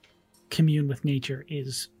the commune with nature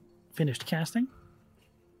is finished casting.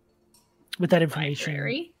 With that information,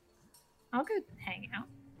 Library. I'll go hang out.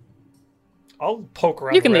 I'll poke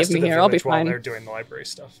around You can the rest leave of me the here, I'll be village while fine. they're doing the library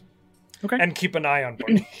stuff. Okay. And keep an eye on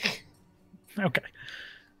Barney. Okay.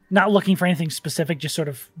 Not looking for anything specific, just sort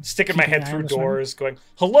of Sticking my keeping head an eye on through this one. doors, going,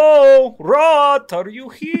 "Hello, Rot, are you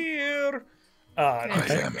here?" I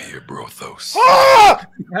am here, Brothos. Ah!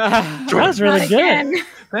 That was really Not good. again.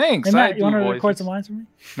 Thanks. Hey, I Matt, do you want to voices. record some lines for me?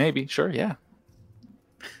 Maybe. Sure. Yeah.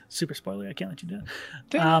 Super spoiler. I can't let you do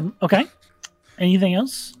it. Okay. Anything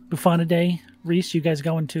else? Bufonidae, Reese, you guys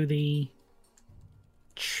going to the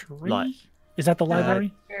tree? Is that the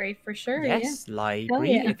library? Very for sure. Yes,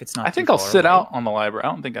 library. yeah. If it's not. I think too I'll far sit away. out on the library. I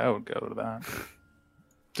don't think I would go to that.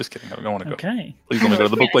 Just kidding. I don't want to go. Okay. Please let me go to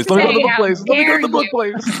the book place. Let me go to the book place. Let me go to the book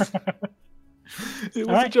place. It was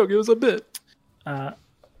a right. joke. It was a bit.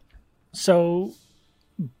 So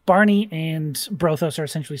Barney and Brothos are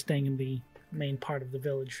essentially staying in the main part of the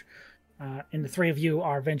village. And the 3 of you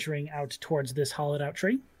are venturing out towards this hollowed out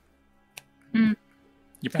tree. Yep.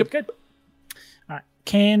 Sounds good. All right.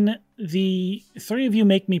 Can the 3 of you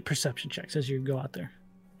make me perception checks as you go out there?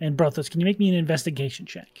 And Brothos, can you make me an investigation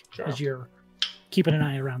check as you're keeping an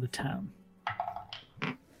eye around the town?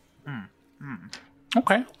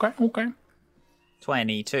 Okay.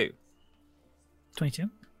 22. 22?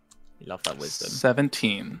 We love that wisdom.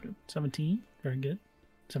 17. 17? Very good.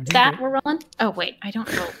 17. That great. we're rolling? Oh wait, I don't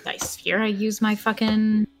roll dice sphere. I use my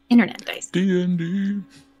fucking internet dice. D&D.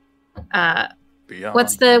 Beyond.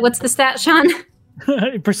 What's the stat, Sean?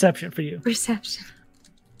 Perception for you. Perception.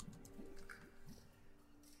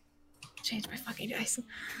 Change my fucking dice.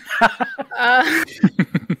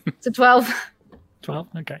 It's a 12. 12?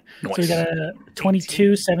 Okay. Nice. So we got a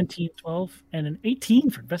 22, 17, 12, and an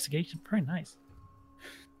 18 for investigation. Very nice.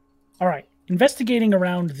 All right. Investigating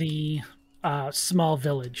around the small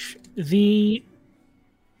village.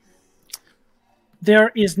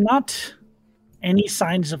 There is not any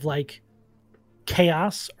signs of like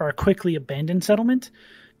chaos or a quickly abandoned settlement.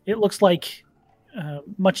 It looks like,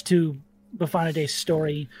 much to Bufonaday's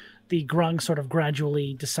story, the Grung sort of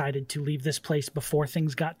gradually decided to leave this place before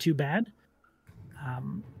things got too bad.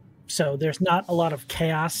 So there's not a lot of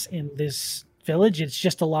chaos in this village. It's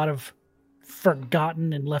just a lot of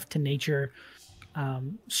forgotten and left to nature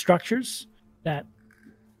structures that,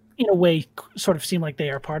 in a way, sort of seem like they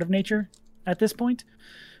are part of nature at this point.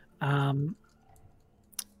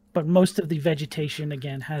 But most of the vegetation,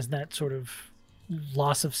 again, has that sort of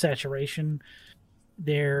loss of saturation.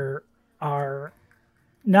 There are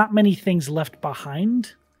not many things left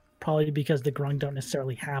behind, probably because the Grung don't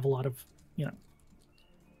necessarily have a lot of,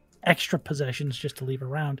 extra possessions just to leave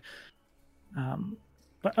around.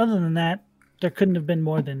 But other than that, there couldn't have been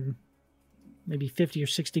more than maybe 50 or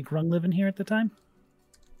 60 Grung living here at the time.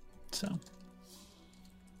 So,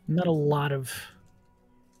 not a lot of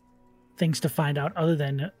things to find out other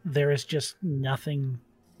than there is just nothing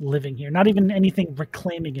living here. Not even anything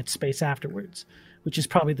reclaiming its space afterwards, which is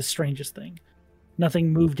probably the strangest thing.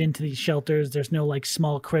 Nothing moved into these shelters. There's no like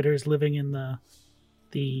small critters living in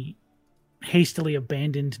the hastily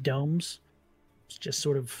abandoned domes. It's just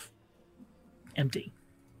sort of empty.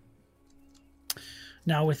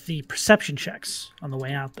 Now with the perception checks on the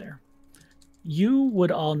way out there, you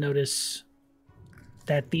would all notice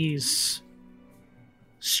that these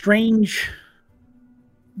strange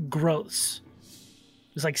growths,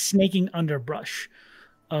 it's like snaking underbrush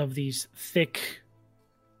of these thick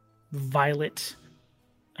violet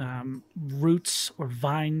roots or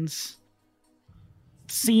vines,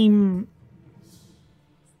 seem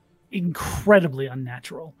incredibly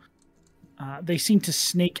unnatural. They seem to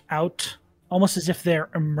snake out almost as if they're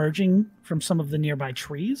emerging from some of the nearby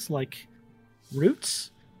trees, like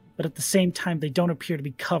roots, but at the same time they don't appear to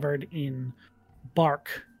be covered in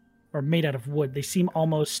bark or made out of wood. They seem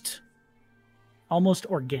almost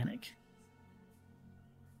organic.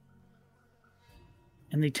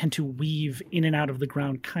 And they tend to weave in and out of the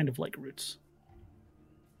ground kind of like roots.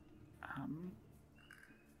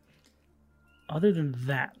 Other than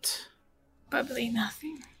that... Probably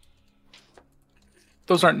nothing.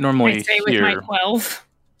 Those aren't normally I say here. With my 12.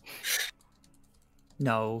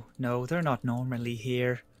 No, they're not normally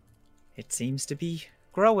here. It seems to be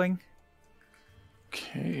growing.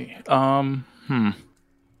 Okay. I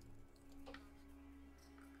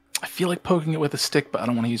feel like poking it with a stick, but I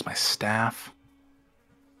don't want to use my staff.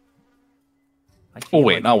 Oh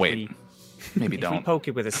wait, I'll wait. Maybe if don't. we poke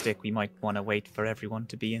it with a stick, we might want to wait for everyone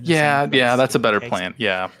to be in. Yeah, that's a better plan.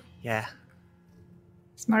 Yeah.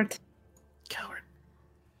 Smart. Coward.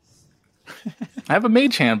 I have a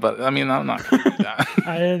mage hand, but I mean, I'm not going to do that.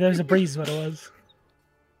 There's a breeze, what it was.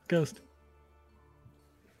 Ghost.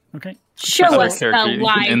 Okay. Show us the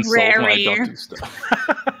library.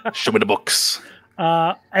 Show me the books.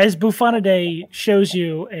 As Bufoniday shows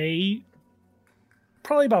you a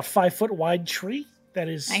probably about 5 foot wide tree that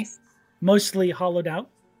is nice. Mostly hollowed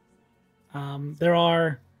out. There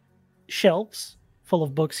are shelves full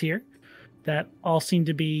of books here that all seem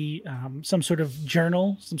to be some sort of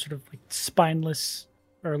journal, some sort of like spineless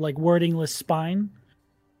or like wordingless spine.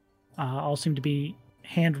 All seem to be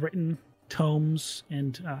handwritten tomes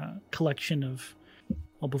and collection of...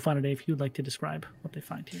 Well, Bufoniday, if you'd like to describe what they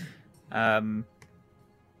find here.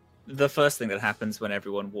 The first thing that happens when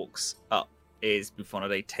everyone walks up is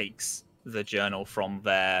Bufoniday takes the journal from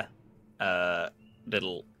their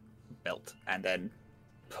little belt and then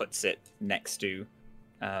puts it next to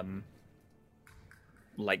on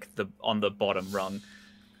the bottom rung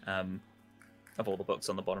of all the books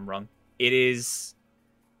on the bottom rung. It is,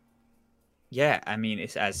 I mean,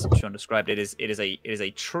 it's as Sean described. It is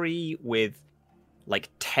a tree with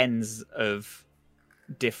like tens of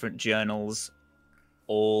different journals,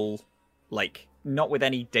 all like not with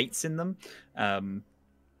any dates in them,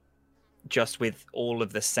 just with all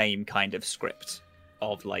of the same kind of script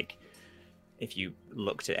of like, if you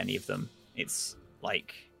looked at any of them, it's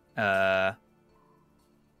like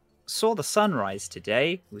saw the sunrise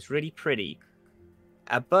today. It was really pretty.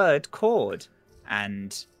 A bird cawed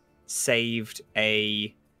and saved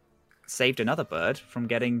another bird from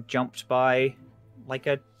getting jumped by like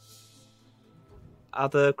a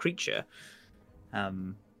other creature.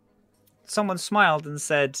 Someone smiled and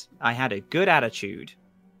said, "I had a good attitude."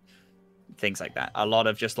 Things like that. A lot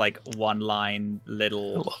of just like one line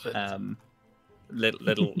little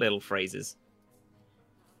little phrases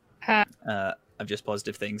of just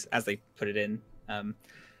positive things as they put it in.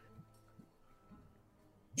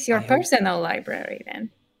 It's your personal library then.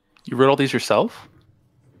 You wrote all these yourself?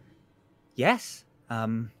 Yes.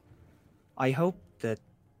 I hope that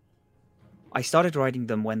I started riding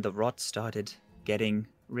them when the rot started getting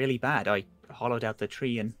really bad. I hollowed out the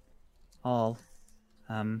tree and all.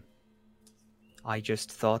 I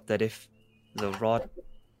just thought that if the rot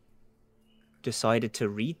decided to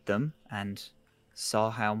read them and saw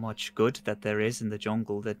how much good that there is in the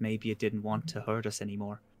jungle, that maybe it didn't want to hurt us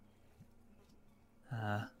anymore.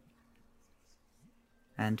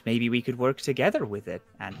 And maybe we could work together with it,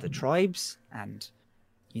 and the tribes, and,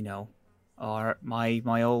 you know,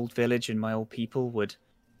 my old village and my old people would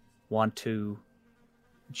want to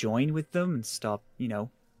join with them and stop, you know,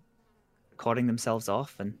 cutting themselves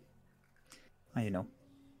off, and I don't know.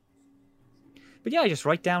 But yeah, I just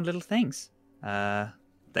write down little things.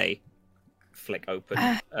 They flick open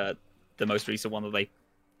the most recent one that they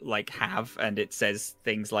have, and it says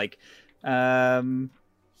things like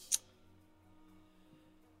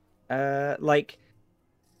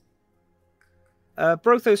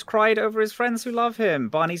Brothos cried over his friends who love him.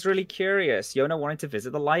 Barney's really curious. Yona wanted to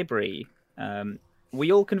visit the library.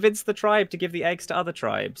 We all convinced the tribe to give the eggs to other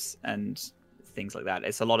tribes, and things like that.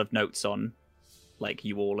 It's a lot of notes on, like,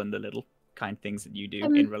 you all and the little kind things that you do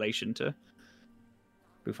in relation to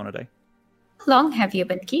Bouffonaday. How long have you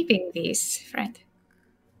been keeping these, friend?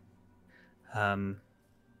 How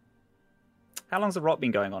long's the rot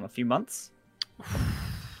been going on? A few months?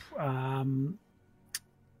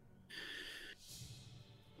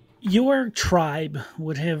 Your tribe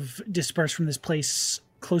would have dispersed from this place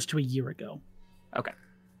close to a year ago. Okay.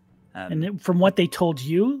 And from what they told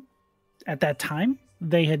you at that time,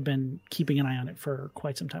 they had been keeping an eye on it for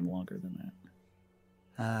quite some time longer than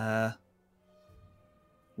that.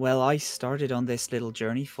 Well, I started on this little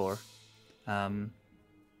journey for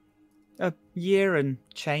a year and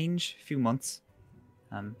change, a few months.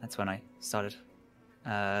 That's when I started.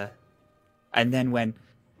 And then when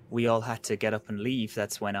we all had to get up and leave,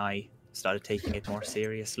 that's when I started taking it more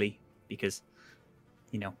seriously, because,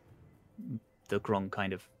 you know, the Grung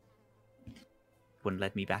kind of wouldn't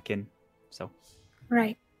let me back in, so.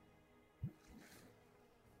 Right.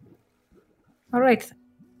 All right.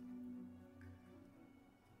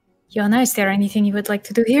 Yona, is there anything you would like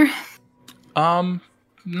to do here?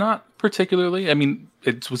 Not particularly. I mean,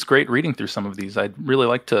 it was great reading through some of these. I'd really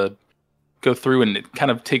like to go through, and it kind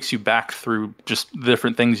of takes you back through just the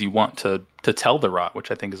different things you want to tell the rot,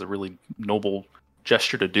 which I think is a really noble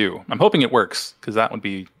gesture to do. I'm hoping it works, because that would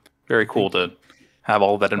be very cool to have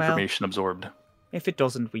all that information absorbed. If it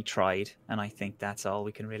doesn't, we tried, and I think that's all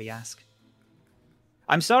we can really ask.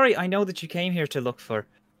 I'm sorry, I know that you came here to look for,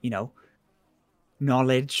 you know,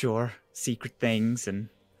 knowledge or secret things, and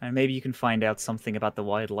maybe you can find out something about the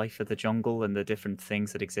wildlife of the jungle and the different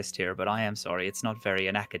things that exist here, but I am sorry, it's not very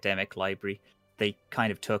an academic library. They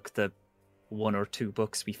kind of took the 1 or 2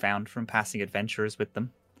 books we found from passing adventurers with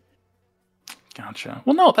them. Gotcha.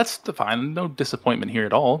 Well, no, that's fine. No disappointment here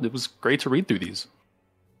at all. It was great to read through these.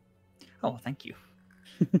 Oh, thank you.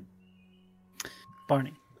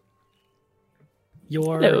 Barney,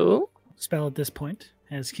 your spell at this point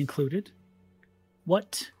has concluded.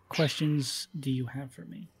 What questions do you have for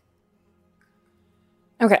me?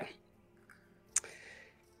 Okay.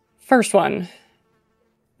 First one.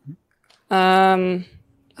 Oh,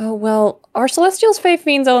 well, are Celestials, Fae,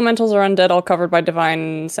 Fiends, Elementals, or Undead all covered by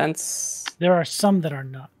Divine Sense? There are some that are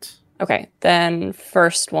not. Okay, then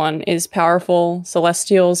first one is powerful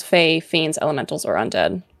Celestials, Fae, Fiends, Elementals, or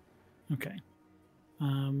Undead. Okay.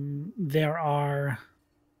 There are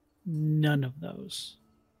none of those.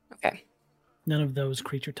 Okay. None of those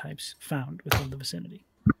creature types found within the vicinity.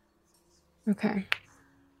 Okay.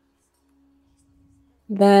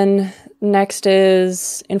 Then next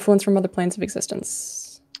is influence from other planes of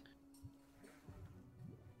existence.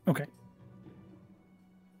 Okay.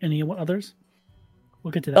 Any others?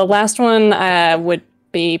 We'll get to that. The last one would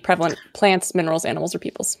be prevalent plants, minerals, animals, or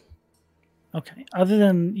peoples. Okay. Other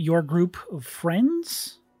than your group of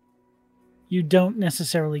friends, you don't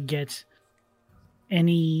necessarily get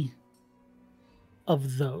any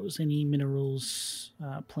of those. Any minerals,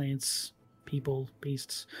 plants, people,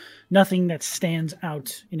 beasts. Nothing that stands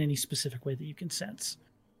out in any specific way that you can sense.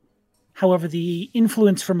 However, the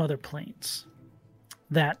influence from other planes,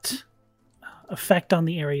 that effect on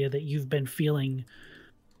the area that you've been feeling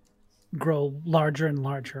grow larger and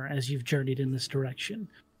larger as you've journeyed in this direction,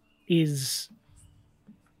 is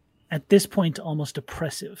at this point almost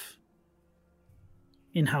oppressive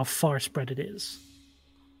in how far spread it is.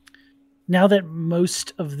 Now that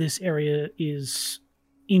most of this area is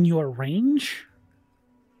in your range,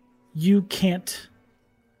 you can't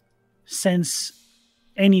sense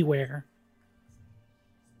anywhere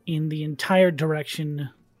in the entire direction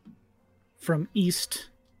from east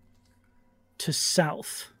to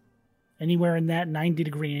south anywhere in that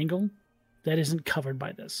 90-degree angle that isn't covered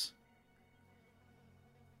by this.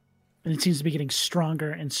 And it seems to be getting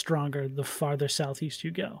stronger and stronger the farther southeast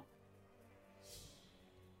you go.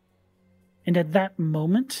 And at that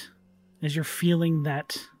moment, as you're feeling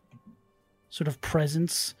that sort of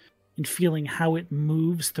presence and feeling how it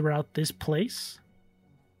moves throughout this place,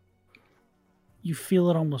 you feel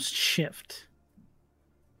it almost shift.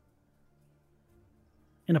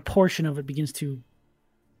 And a portion of it begins to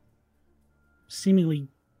seemingly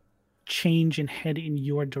change and head in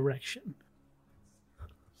your direction.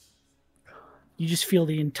 You just feel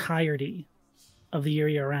the entirety of the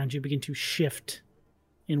area around you begin to shift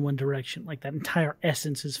in one direction, like that entire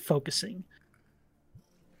essence is focusing.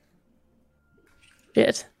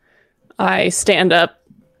 Shit. I stand up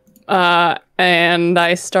and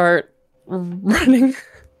I start running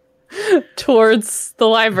towards the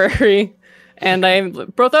library. And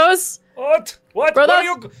Brothos? What? Brothos? What are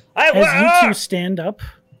you... As you two stand up,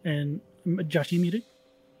 and Josh, you muted?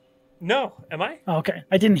 No, am I? Oh, okay,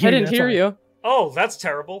 I didn't hear you. Oh, that's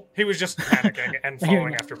terrible. He was just panicking and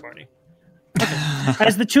following after Barney.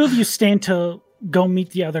 As the two of you stand to go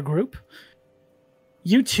meet the other group,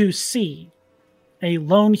 you two see a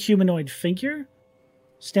lone humanoid figure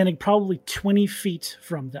standing probably 20 feet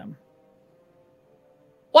from them.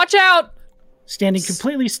 Watch out! Standing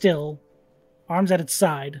completely still, arms at its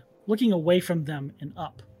side, looking away from them and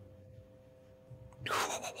up.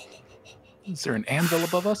 Is there an anvil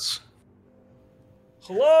above us?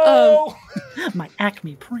 Hello? My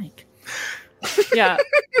Acme prank. Yeah.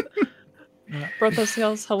 Brothos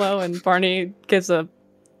yells hello, and Barney gives a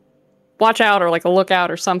watch out or like a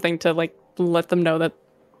lookout or something to like let them know that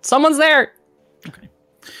someone's there. Okay.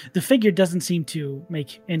 The figure doesn't seem to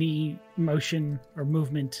make any motion or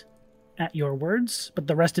movement at your words, but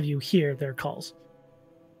the rest of you hear their calls.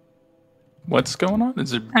 What's going on?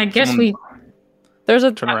 Is it? I guess There's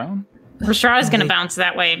a turn around. Rashara's going to bounce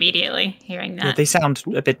that way immediately, hearing that. Yeah, they sound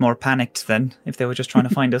a bit more panicked than if they were just trying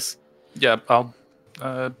to find us. Yeah, I'll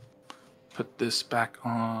put this back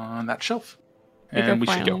on that shelf, and we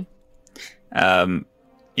should go.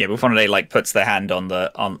 Yeah, Bufonade like puts their hand on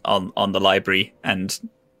the library and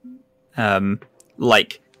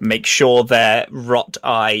like make sure their rot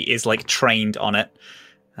eye is like trained on it.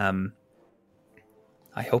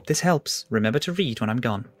 I hope this helps. Remember to read when I'm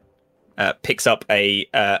gone. Picks up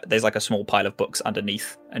there's like a small pile of books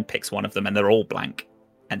underneath and picks one of them, and they're all blank,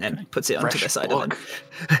 and then puts it onto their side of it.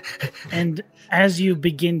 And as you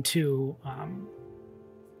begin to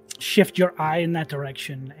shift your eye in that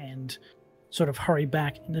direction and sort of hurry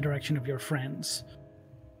back in the direction of your friends,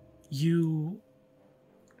 you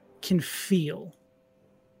can feel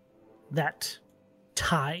that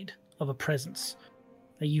tide of a presence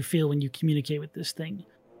that you feel when you communicate with this thing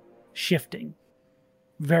shifting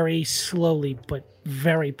very slowly but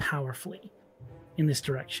very powerfully in this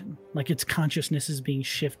direction, like its consciousness is being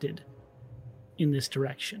shifted in this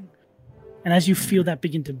direction. And as you feel that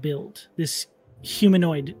begin to build, this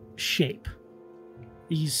humanoid shape,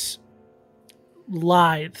 these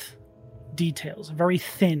lithe details, a very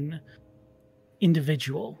thin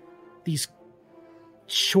individual, these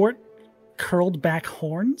short, curled back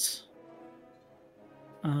horns,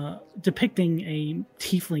 depicting a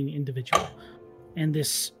tiefling individual, and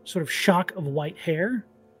this sort of shock of white hair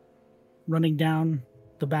running down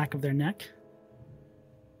the back of their neck.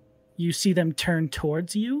 You see them turn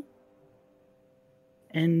towards you,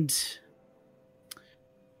 and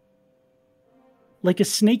like a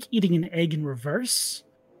snake eating an egg in reverse,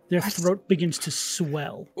 their throat begins to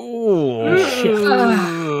swell. Ooh.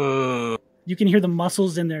 You can hear the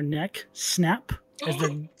muscles in their neck snap as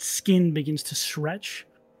their skin begins to stretch.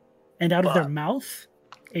 And out of their mouth,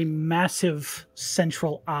 a massive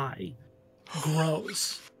central eye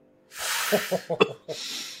grows.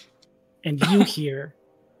 And you hear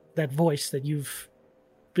that voice that you've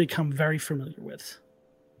become very familiar with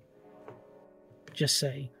just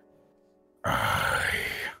say, I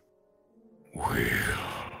will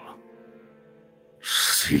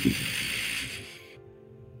see.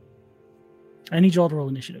 I need you all to roll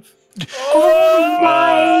initiative. Oh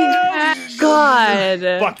my god.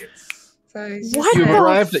 Buckets. So You've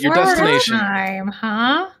arrived at your destination. Time,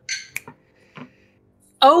 huh?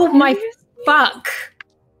 Oh my fuck.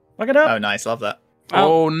 Look it up. Oh, nice. Love that.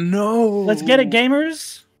 Oh no. Let's get it,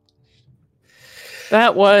 gamers.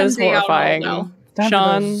 That was Someday I'll horrifying. roll,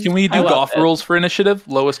 Sean, Can we do golf rules for initiative?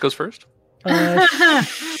 Lowest goes first.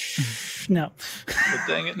 No. Oh,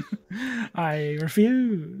 dang it. I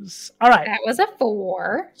refuse. All right. That was a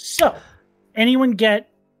 4. So, anyone get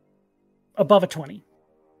above a 20?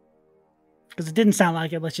 Because it didn't sound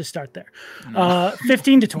like it. Let's just start there.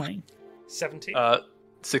 15 to 20. 17.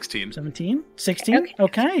 16. 17? 16?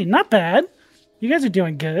 Okay, not bad. You guys are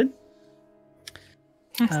doing good.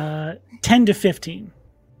 10 to 15.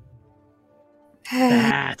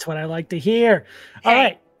 That's what I like to hear. All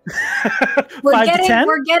right.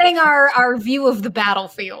 We're getting our view of the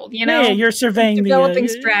battlefield, you know? Yeah, you're surveying developing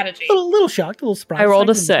strategy. A little shocked, a little surprised. I rolled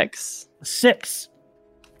a 6. A 6.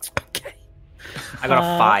 Okay. I got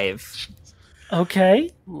a 5. Okay.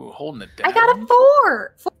 Ooh, holding it down. I got a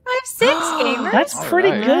 4. 4, 5, 6, gamer. That's pretty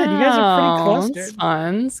good. You guys are pretty clustered.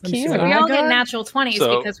 Fun. It's cute. We all get natural 20s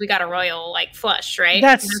because we got a royal flush, right?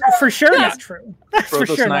 That's for sure not true. That's for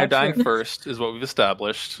sure and I not dying true. first is what we've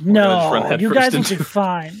established. No, you guys will be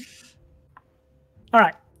fine. All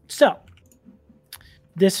right, so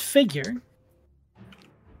this figure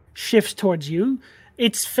shifts towards you.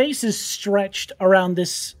 Its face is stretched around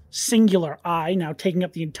this singular eye, now taking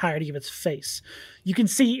up the entirety of its face. You can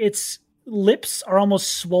see its lips are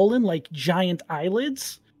almost swollen like giant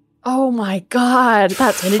eyelids. Oh my god,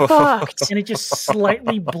 that's fucked. And it just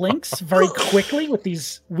slightly blinks very quickly with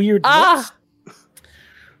these weird lips.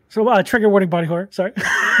 So, trigger warning, body horror. Sorry.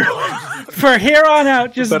 For here on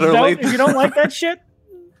out, just don't, if you don't like that shit,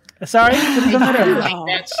 sorry. I don't like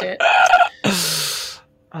that shit.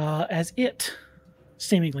 As it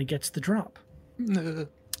seemingly gets the drop.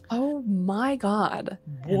 Oh my god.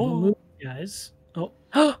 And we'll move, guys. Oh.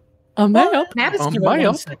 A map. Map is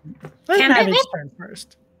Let's have his turn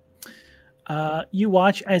first. You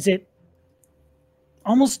watch as it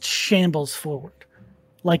almost shambles forward,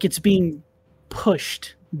 like it's being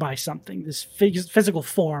pushed by something. This physical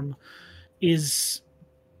form is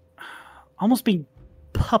almost being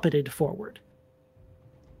puppeted forward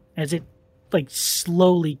as it like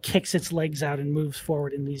slowly kicks its legs out and moves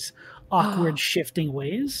forward in these awkward shifting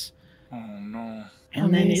ways. Oh no.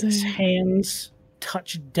 And then its hands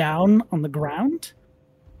touch down on the ground,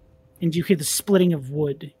 and you hear the splitting of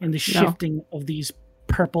wood and the shifting of these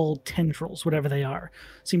purple tendrils, whatever they are,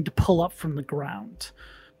 seem to pull up from the ground.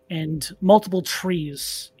 And multiple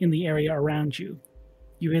trees in the area around you,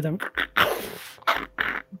 you hear them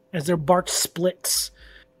as their bark splits,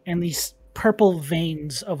 and these purple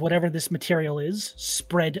veins of whatever this material is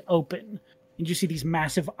spread open, and you see these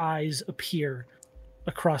massive eyes appear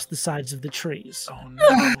across the sides of the trees. Oh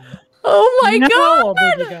no. Oh my god!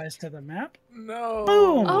 I'll move you guys to the map. No.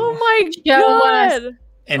 Boom. Oh my god!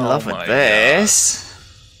 In love with this.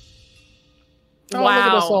 Oh, look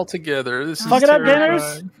at us all together. This Fuck is it up,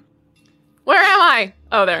 terrifying. gamers. Where am I?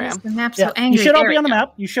 Oh, there I am. The map's so angry. You should all be on the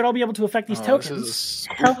map. You should all be able to affect these tokens.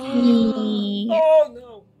 Help me.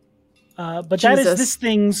 Oh no. But that is this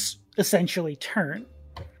thing's essentially turn.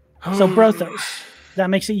 So Brothos, that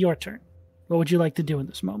makes it your turn. What would you like to do in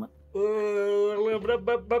this moment? My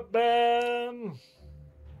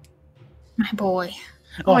boy.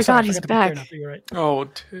 Oh my god, he's back. Right. Oh,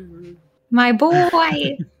 dude. My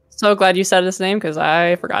boy. So glad you said his name because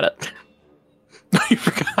I forgot it. You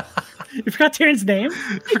forgot. You forgot Tyrion's name?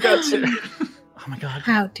 Forgot Tyrion. Oh my god.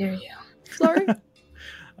 How dare you? Sorry.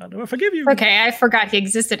 I don't forgive you. Okay, I forgot he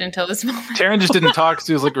existed until this moment. Tyrion just didn't talk because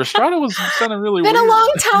he was like, Restrada was sounding really weird. Been a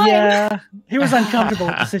long time. Yeah, he was uncomfortable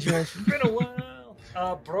with the situation. Been a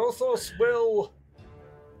while. Brothos will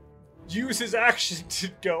use his action to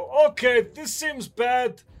go, okay, this seems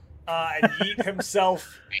bad, and yeet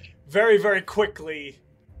himself very, very quickly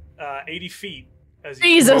 80 feet as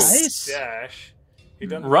he Jesus. dash. He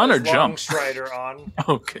doesn't run or long jump. Strider on.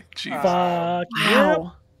 Okay, jeez.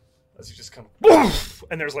 Wow. As he just kind of poof,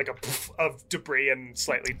 and there's like a poof of debris and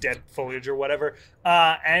slightly dead foliage or whatever.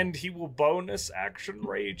 And he will bonus action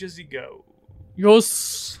rage as he goes.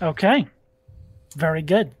 Yes. Okay. Very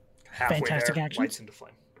good. Halfway Fantastic there, action. lights into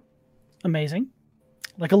flame. Amazing.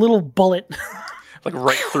 Like a little bullet. Like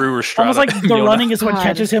right through Restrada. Almost like the Yona. running is what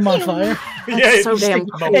catches him on fire. Yeah, so damn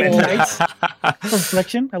cold. Ignites from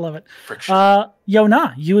friction. I love it. Friction.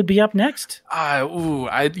 Yona, you would be up next. I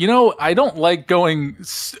don't like going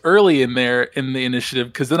early in there in the initiative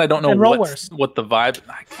because then I don't know what the vibe.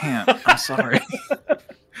 I can't. I'm sorry.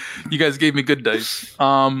 You guys gave me good dice.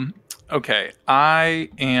 Okay, I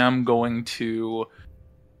am going to.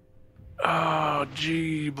 Oh,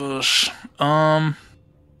 Jeebus.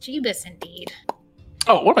 Jeebus, indeed.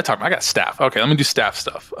 Oh, what am I talking about? I got staff. Okay, let me do staff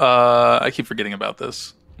stuff. I keep forgetting about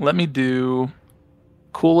this. Let me do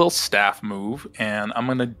cool little staff move, and I'm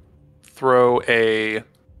gonna throw a.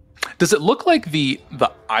 Does it look like the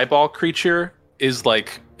eyeball creature is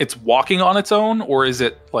like it's walking on its own, or is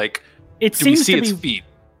it like? It do we seems see to its be. Feet?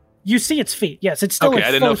 You see its feet. Yes, it's still Okay, I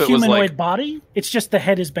a didn't know full if it was humanoid like- body. It's just the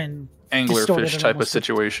head has been Anglerfish type of almost.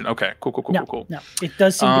 situation. Okay, cool. No, it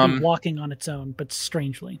does seem to be walking on its own, but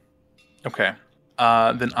strangely. Okay.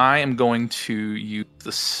 then I am going to use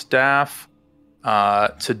the staff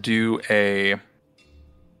to do a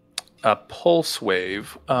pulse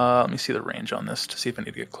wave. Let me see the range on this to see if I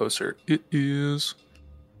need to get closer. It is...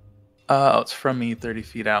 it's from me 30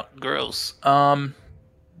 feet out. Gross.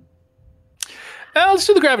 Let's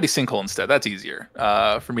do the gravity sinkhole instead. That's easier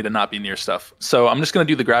for me to not be near stuff. So I'm just going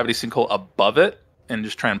to do the gravity sinkhole above it and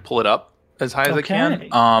just try and pull it up as high as I can.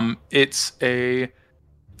 It's the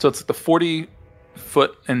 40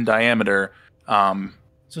 foot in diameter. So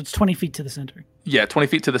it's 20 feet to the center. Yeah, 20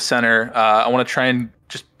 feet to the center. I want to try and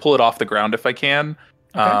just pull it off the ground if I can,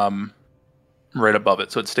 right above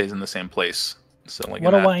it, so it stays in the same place. So like,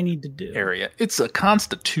 what do I need to do? Area. It's a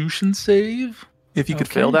Constitution save. If you could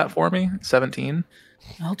fail that for me, 17.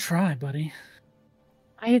 I'll try, buddy.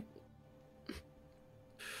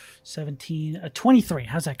 17, 23.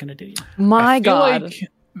 How's that going to do you? My God. Like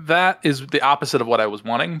that is the opposite of what I was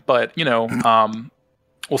wanting, but we'll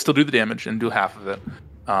still do the damage and do half of it.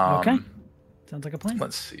 Okay. Sounds like a plan.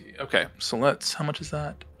 Let's see. Okay, so how much is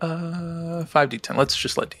that? 5d10. Let's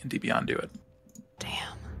just let D&D Beyond do it.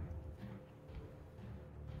 Damn.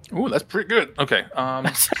 Ooh, that's pretty good. Okay.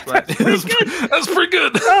 That's pretty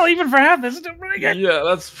good. Oh, even for half, that's still pretty good. Yeah,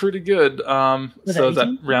 that's pretty good. So is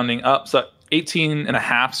that rounding up? So 18 and a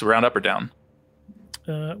half, so round up or down?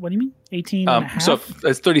 What do you mean? 18 and a half? So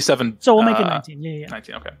it's 37. So we'll make it 19. Yeah.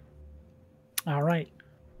 19, okay. All right.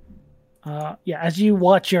 As you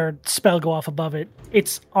watch your spell go off above it,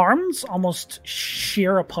 its arms almost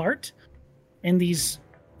shear apart, and these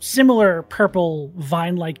similar purple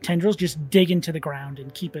vine-like tendrils just dig into the ground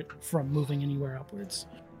and keep it from moving anywhere upwards.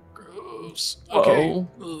 Gross. Okay.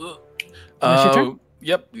 Your turn?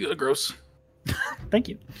 Yep. Gross. Thank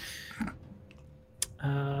you.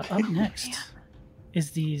 Up next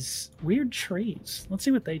is these weird trees. Let's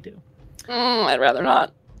see what they do. I'd rather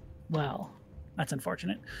not. Well, that's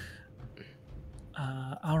unfortunate.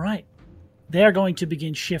 All right. They're going to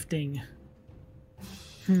begin shifting.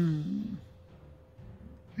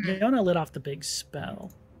 Leona lit off the big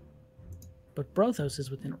spell, but Brothos is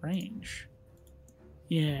within range.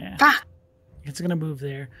 Yeah. It's going to move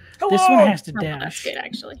there. Hello! This one has to dash. That's good,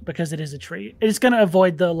 actually. Because it is a tree. It's going to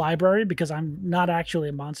avoid the library because I'm not actually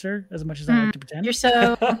a monster as much as I like to pretend. You're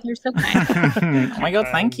so kind. Oh my God,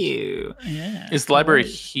 thank you. Yeah. Is the library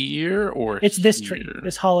here or it's this tree.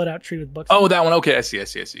 This hollowed out tree with books. Oh, that one. Okay, I see. You're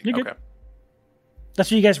okay. Good.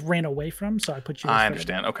 That's what you guys ran away from, so I put you. I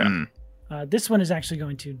understand. Okay. This one is actually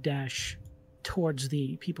going to dash towards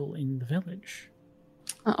the people in the village.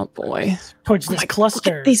 Oh boy! Towards this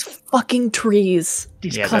cluster. Look at these fucking trees.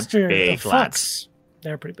 These cluster of flats.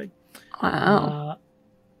 They're pretty big. Wow.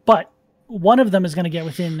 But one of them is going to get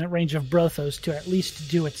within range of Brothos to at least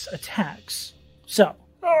do its attacks. So,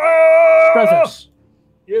 Brothos.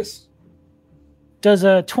 Yes. Does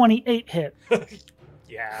a 28 hit?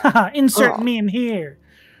 Yeah. Insert meme here.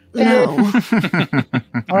 No.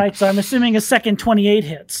 All right, so I'm assuming a second 28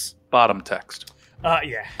 hits. Bottom text.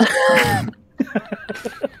 Yeah.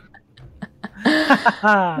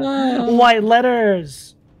 White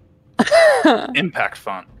letters. Impact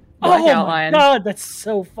font. Oh my God, that's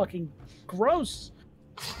so fucking gross.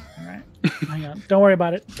 All right, hang on. Don't worry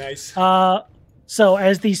about it. Nice. So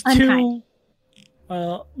as these two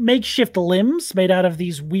makeshift limbs made out of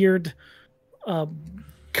these weird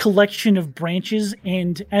collection of branches,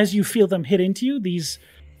 and as you feel them hit into you, these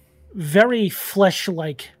very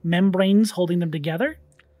flesh-like membranes holding them together,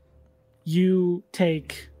 you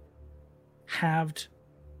take halved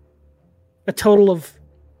a total of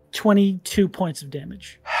 22 points of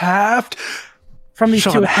damage. Halved? From these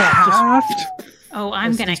two attacks. Halved? Oh,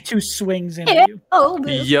 I'm gonna... These two swings into you. Oh,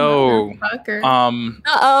 yo.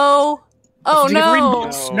 Uh-oh. Oh, no.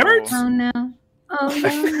 Nerds? Oh, no. Oh, no.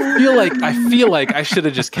 I feel like I should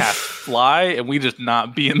have just cast Fly and we just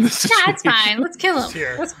not be in this situation. That's fine. Let's kill him.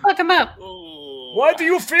 Here. Let's fuck him up. Why do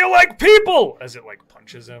you feel like people? As it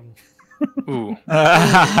punches him. Ooh.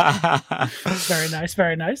 Very nice,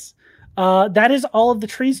 very nice. That is all of the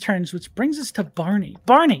trees' turns, which brings us to Barney.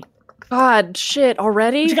 Barney! God, shit,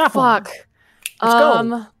 already? What you got for Fuck. Let's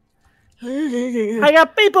go. I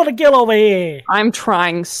got people to kill over here. I'm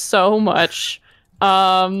trying so much.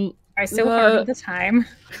 I so hard at the time.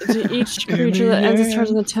 To each creature that ends its turn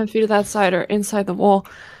within 10 feet of that side or inside the wall.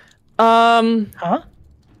 I'm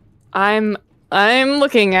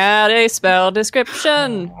looking at a spell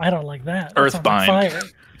description. Oh, I don't like that.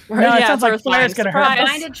 Earthbind. No, it sounds like fire's gonna hurt us.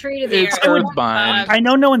 Bind a tree to the It's Earthbind. I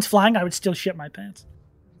know no one's flying. I would still shit my pants.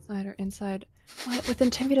 Side or inside. What? Within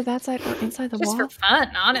 10 feet of that side or inside the wall? Just for fun,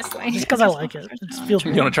 honestly. Just because I like it. It feels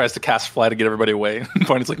Fiona tries to cast Fly to get everybody away.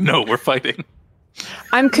 Barney's like, no, we're fighting.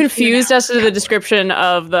 I'm confused as to the description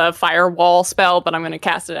of the firewall spell, but I'm going to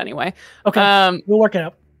cast it anyway. Okay, we'll work it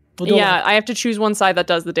out. I have to choose one side that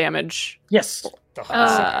does the damage. Yes.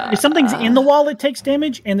 If something's in the wall, it takes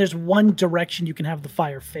damage, and there's one direction you can have the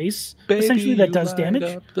fire face. Essentially, that does damage.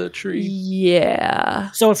 Up the tree.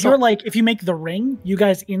 Yeah. So if you're if you make the ring, you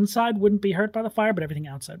guys inside wouldn't be hurt by the fire, but everything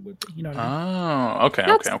outside would be. You know what I mean? Oh, okay.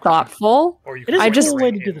 That's thoughtful. Or you it is a cool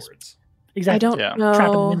way to do this. Exactly. I don't know.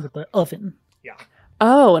 Trapping them in with the oven. Yeah.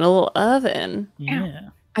 Oh, and a little oven. Yeah.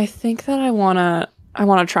 I think that I wanna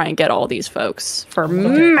try and get all these folks for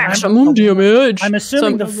maximum damage. I'm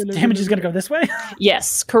assuming the damage is gonna go this way.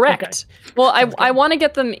 Yes, correct. Okay. Well, I want to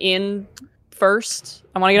get them in first.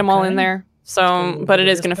 I want to get them all in there. So, but it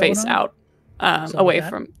is gonna face out, away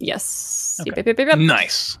from. Yes. Okay.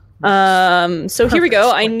 Nice. So here we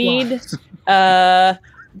go. I need.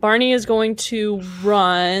 Barney is going to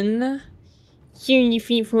run 30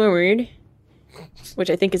 feet forward, which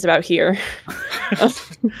I think is about here.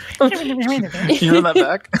 Can you run that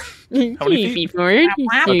back? How many feet forward?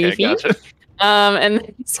 Okay, gotcha.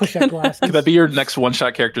 And could that be your next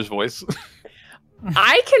one-shot character's voice?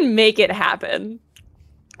 I can make it happen.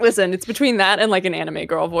 Listen, it's between that and like an anime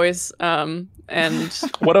girl voice. And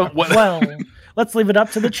well, let's leave it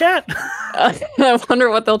up to the chat. I wonder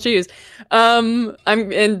what they'll choose.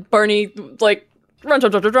 And Barney runs,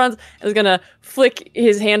 is gonna flick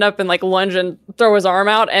his hand up and lunge and throw his arm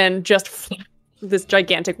out, and just this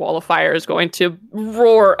gigantic wall of fire is going to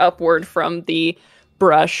roar upward from the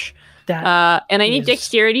brush. And I need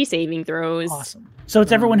dexterity saving throws. Awesome. So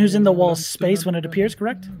it's everyone who's in the wall's space when it appears,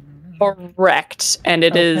 correct? Correct. And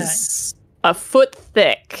it is a foot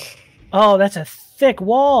thick. Oh, that's a thick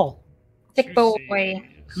wall. Thick boy.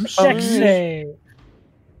 Sexy.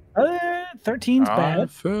 13's bad. I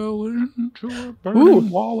fell into a burning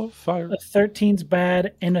wall of fire. A 13's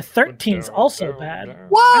bad, and a 13's also bad.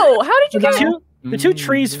 Whoa! How did you get the two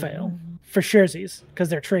trees fail for surezies because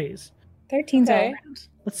they're trees. 13's all around.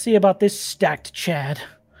 Let's see about this stacked Chad.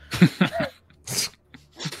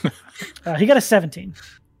 He got a 17.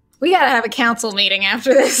 We gotta have a council meeting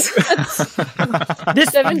after this.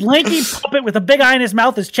 This lanky puppet with a big eye in his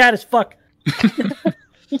mouth is Chad as fuck.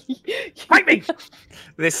 Fight me!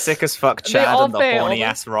 This sick as fuck Chad and the horny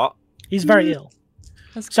ass rot. He's very ill.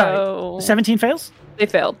 Let's go. 17 fails? They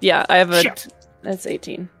failed. Yeah, I have a. That's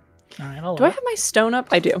 18. All right, do I have my stone up?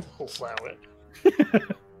 I do. We'll allow it.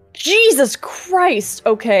 Jesus Christ!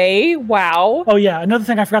 Okay, wow. Oh yeah, another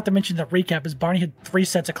thing I forgot to mention in the recap is Barney had 3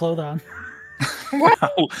 sets of clothes on.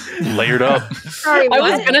 Layered up. I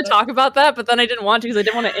was gonna talk about that, but then I didn't want to because I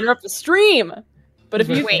didn't want to interrupt the stream. But if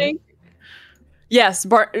you think, yes,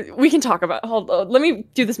 we can talk about. Hold on, let me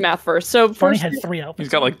do this math first. So Barney had 3 outfits.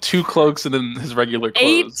 He's got 2 cloaks and then his regular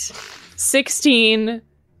clothes. 8, 16,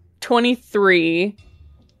 23,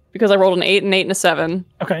 because I rolled an 8 and 8 and a 7.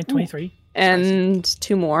 Okay, 23. And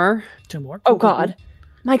 2 more. 2 more. Oh God,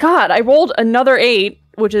 my God! I rolled another 8,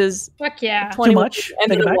 which is 21. Too much.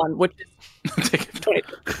 And then 1, which is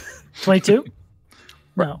 22?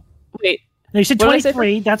 No. Wait. No, you said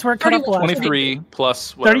 23. That's where it cut off last. 23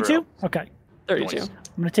 plus whatever. 32? Okay. 32. I'm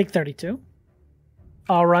going to take 32.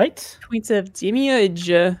 All right. Points of damage.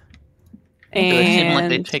 And do they seem like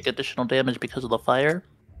they take additional damage because of the fire?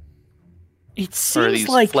 It seems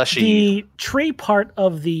like the tree part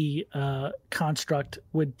of the construct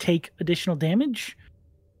would take additional damage.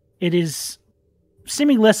 It is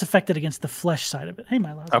seeming less affected against the flesh side of it. Hey,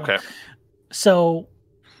 Milo. Okay. So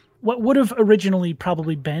what would have originally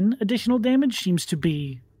probably been additional damage seems to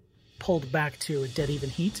be pulled back to a dead even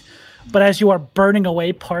heat. But as you are burning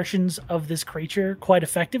away portions of this creature quite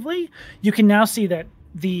effectively, you can now see that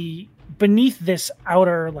beneath this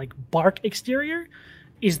outer bark exterior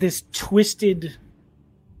is this twisted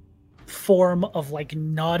form of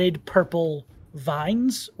knotted purple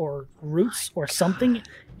vines or roots or something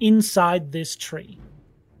inside this tree.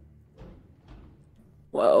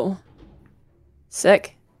 Whoa.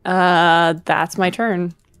 Sick. That's my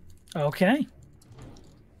turn. Okay.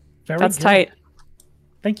 That's good. Tight.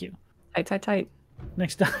 Thank you. Tight.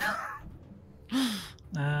 Next up.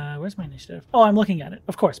 Where's my initiative? Oh, I'm looking at it.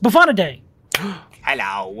 Of course. Bufana Day.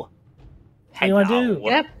 Hello. What do you want to do?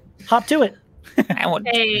 Yep. Hop to it. I want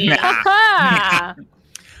It's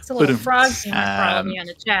a little frog following me on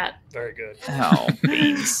the chat. Very good. Oh,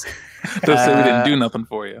 beans. Don't say we didn't do nothing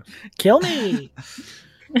for you. Kill me.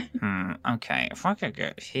 Okay, if I could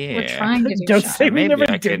get here. We're trying to do Don't say we never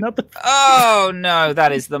did nothing. Oh, no,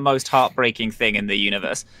 that is the most heartbreaking thing in the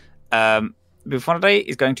universe. Bufonade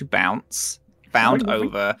is going to bound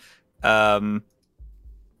over,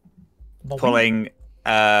 pulling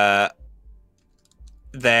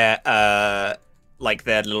their like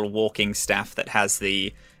their little walking staff that has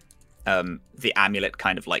the amulet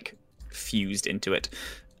kind of like fused into it.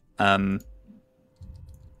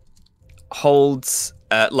 Holds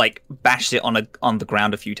like bashes it on the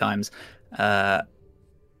ground a few times.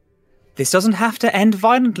 This doesn't have to end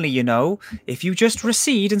violently, you know. If you just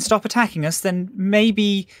recede and stop attacking us, then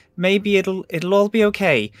maybe it'll all be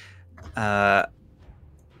okay.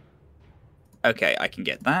 Okay, I can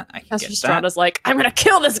get that. As Strahda's like, I'm gonna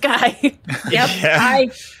kill this guy. Yep, yeah.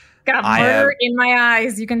 I got murder in my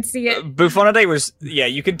eyes. You can see it. Buffonidae was,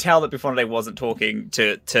 you can tell that Buffonidae wasn't talking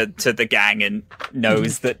to the gang and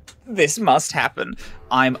knows that this must happen.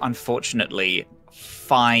 I'm unfortunately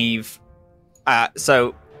 5,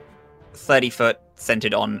 so 30 foot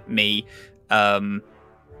centered on me. Buffonidae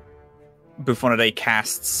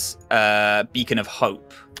casts Beacon of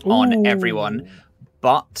Hope on everyone,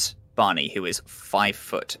 but Barney, who is 5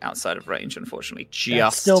 foot outside of range, unfortunately.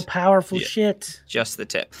 That's still powerful shit. Just the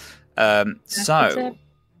tip. Beacon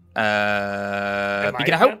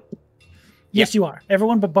of Hope? Yes, you are.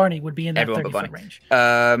 Everyone but Barney would be in that 30-foot range.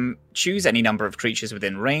 Choose any number of creatures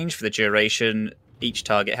within range for the duration. Each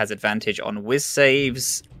target has advantage on whiz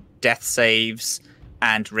saves, death saves,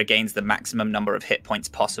 and regains the maximum number of hit points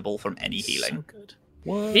possible from any healing. So good.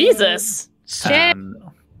 What? Jesus. Shit.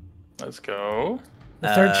 Let's go.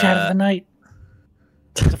 The third chat of the night.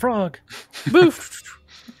 The frog. Boof.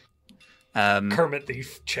 Kermit the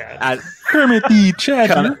Chad. Kermit the Chad.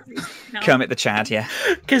 Kermit the Chad, yeah.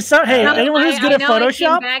 Because anyone who's good at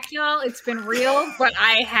Photoshop? Back, y'all. It's been real, but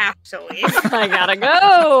I have to leave. I gotta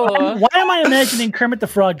go. Why am I imagining Kermit the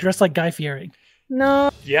Frog dressed like Guy Fieri? No.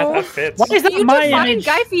 Yeah, that fits. Why is that you my define image?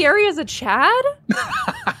 Guy Fieri as a Chad?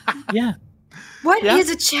 Yeah. What is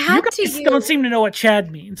a Chad to you? Don't seem to know what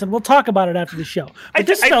Chad means, and we'll talk about it after the show. But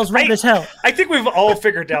this spells red as hell. I think we've all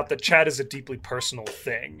figured out that Chad is a deeply personal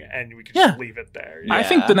thing, and we can just leave it there. Yeah. I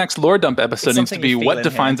think the next lore dump episode needs to be what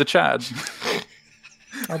defines a Chad.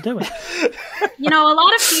 I'll do it. You know, a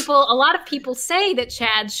lot of people say that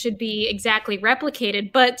Chads should be exactly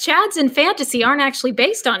replicated, but Chads in fantasy aren't actually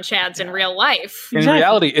based on Chads in real life. In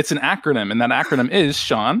reality, it's an acronym, and that acronym is,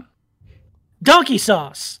 Sean? Donkey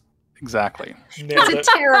Sauce. Exactly. It's a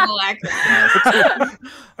terrible acronym.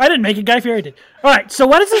 I didn't make it, Guy Fieri did. All right, so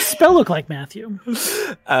what does this spell look like, Matthew?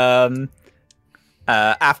 When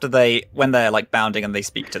they're like bounding and they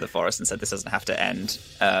speak to the forest and said this doesn't have to end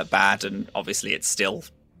bad, and obviously it's still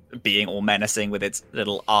being all menacing with its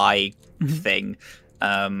little eye thing,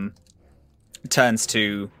 turns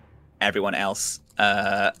to everyone else.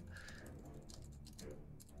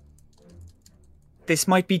 This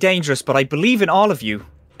might be dangerous, but I believe in all of you.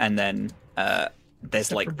 And then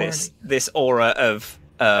there's Except like this aura of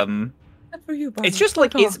it's just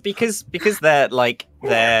like it's because they're like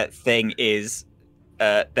their thing is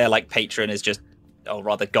their like patron is just, or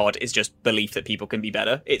rather God is just belief that people can be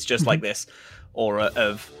better. It's just like this aura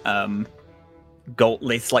of gold.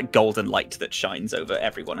 It's like golden light that shines over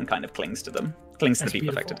everyone and kind of clings to them, clings to the people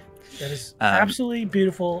affected. That is absolutely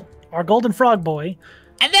beautiful. Our golden frog boy.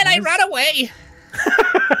 And then I ran away.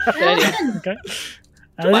 Okay.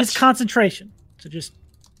 It is concentration. So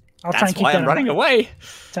I'll try and keep that. I'm running away.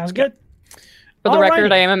 Sounds good. For the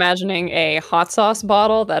record, I am imagining a hot sauce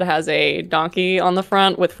bottle that has a donkey on the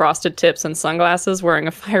front with frosted tips and sunglasses, wearing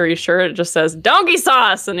a fiery shirt. It just says "Donkey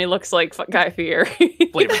Sauce," and he looks like Guy Fieri.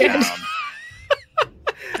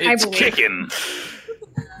 It's kicking.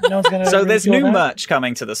 So there's new merch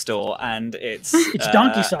coming to the store, and it's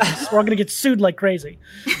Donkey Sauce. We're all gonna get sued like crazy.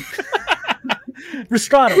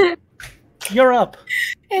 Restrada, you're up.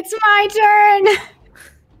 It's my turn.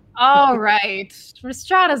 All right.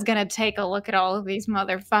 Restrada's gonna take a look at all of these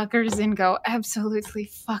motherfuckers and go, absolutely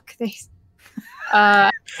fuck these.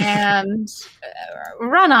 And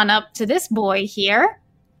run on up to this boy here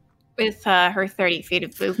with her 30 feet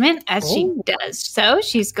of movement. As she does so,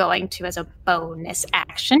 she's going to, as a bonus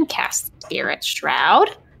action, cast Spirit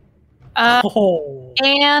Shroud.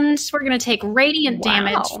 And we're going to take radiant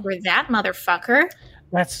damage for that motherfucker.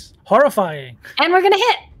 That's horrifying. And we're going to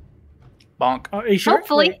hit. Bonk. Are you sure?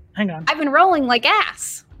 Hopefully. Wait, hang on. I've been rolling like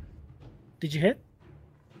ass. Did you hit?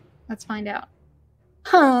 Let's find out.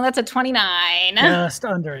 Oh, that's a 29. Just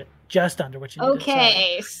under it. Just under what you needed.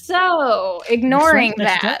 Okay, so ignoring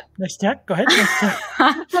that. Next attack. Go ahead.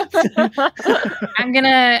 I'm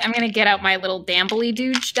gonna get out my little dambly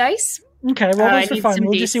douche dice. Okay, well, those are fine.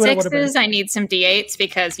 We'll just see what it would have been. I need some D8s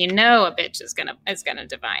because a bitch is gonna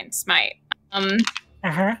divine smite.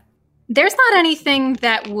 There's not anything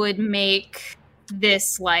that would make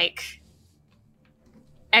this like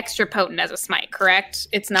extra potent as a smite, correct?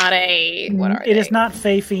 It's not a It is not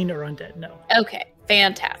Fey, Fiend, or Undead. No. Okay,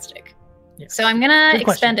 fantastic. Yes. So I'm gonna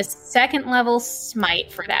expend a 2nd level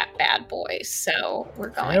smite for that bad boy. So we're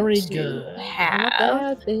going to have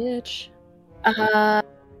bad bitch.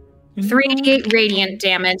 3 radiant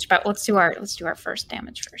damage, but let's do our first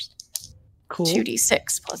damage first. Cool.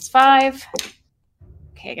 2d6 plus 5.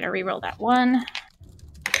 Okay, gonna reroll that 1.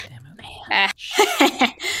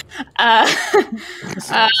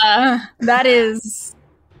 That is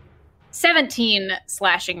 17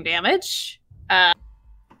 slashing damage.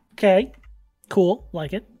 Okay, cool,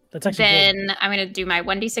 like it. That's actually then good. I'm going to do my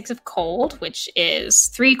 1d6 of cold, which is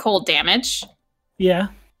 3 cold damage. Yeah.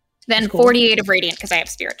 Then 48 of radiant because I have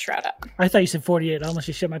Spirit Shroud up. I thought you said 48. I almost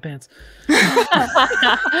just shit my pants.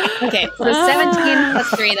 Okay, so 17 plus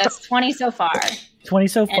 3, that's 20 so far. 20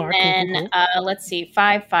 so far. And then, cool. Let's see,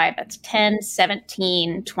 5, that's 10,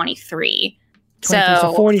 17, 23. 23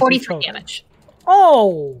 So 43 damage.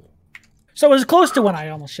 Oh! So it was close to when I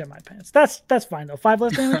almost shit my pants. That's fine, though. 5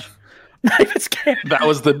 less damage? Not even scared. That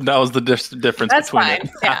was the difference That's between fine.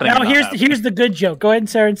 it Yeah. happening. Now here's the good joke. Go ahead, and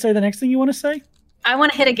Sarah, and say the next thing you want to say. I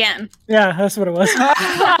want to hit again. Yeah, that's what it was.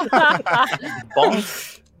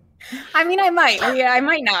 I mean, I might. Yeah, I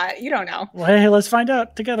might not. You don't know. Well, hey, let's find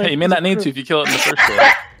out together. Hey, you may not need to if you kill it in the first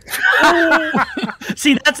round.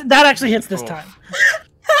 See, that actually hits this time.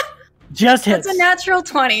 Just hits. That's a natural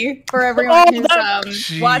 20 for everyone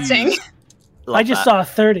who's watching. I just saw a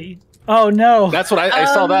 30. Oh no. That's what I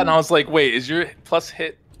saw that and I was like, wait, is your plus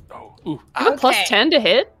hit? Oh, ooh. Okay. Plus 10 to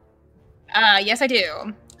hit? Yes, I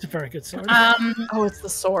do. It's a very good sword. Oh, it's the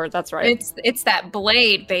sword. That's right. It's that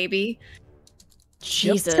blade, baby.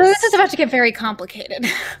 Jesus. So this is about to get very complicated.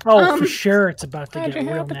 Oh, for sure, it's about to get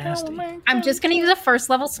real nasty. I'm just going to use a 1st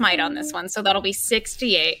level smite on this one, so that'll be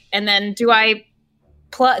 68. And then do I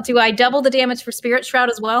double the damage for Spirit Shroud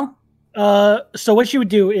as well? So what you would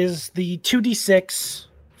do is the 2d6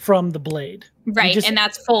 from the blade. Right, and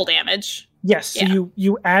that's full damage. Yes, yeah. So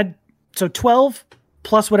you add 12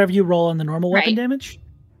 plus whatever you roll on the normal weapon Right. damage.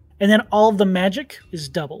 And then all of the magic is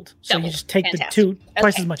doubled. So you just take the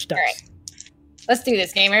twice as much dice. All right. Let's do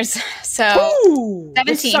this, gamers. So Ooh,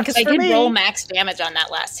 17, because I did roll max damage on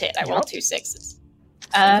that last hit. I rolled 2 6s.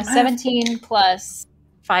 17 plus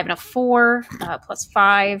 5 and a 4 plus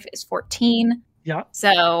 5 is 14. Yeah.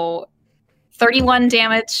 So 31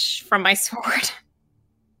 damage from my sword.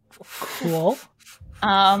 Cool.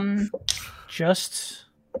 Just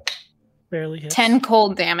barely hit. 10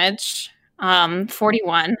 cold damage.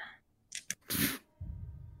 41.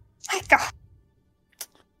 My God.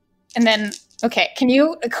 And then, okay, can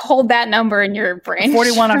you hold that number in your brain?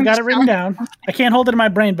 41, I've got it written down. I can't hold it in my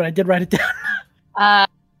brain, but I did write it down.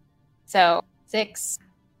 So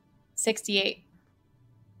 68.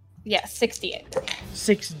 Yeah, 68.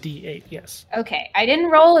 6d8, yes. Okay, I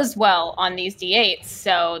didn't roll as well on these d8s,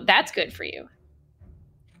 so that's good for you.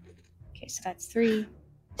 Okay, so that's 3,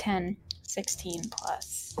 10, 16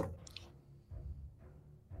 plus.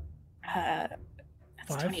 That's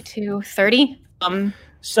 5. 22, 30.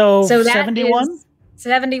 So that 71? is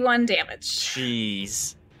 71 damage.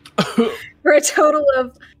 Jeez. For a total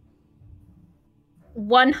of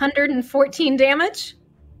 114 damage.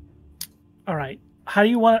 All right. How do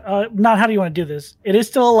you want not how do you want to do this? It is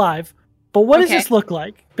still alive, but what does this look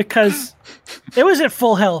like? Because it was at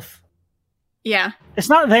full health. Yeah. It's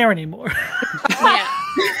not there anymore. Yeah.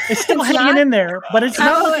 It's still hanging in there, but it's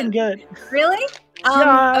not looking good. Really?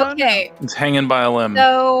 Okay. It's hanging by a limb.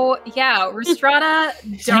 So, yeah, Restrada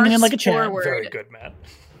hanging in like a chair. forward. Very good, Matt.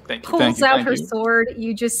 Pulls out her sword.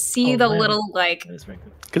 You just see the little, like,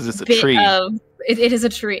 because it's a tree. It is a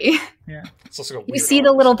tree. Yeah. It's also you see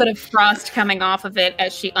the little bit of frost coming off of it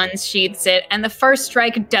as she unsheathes it, and the first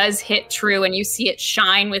strike does hit true, and you see it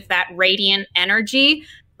shine with that radiant energy.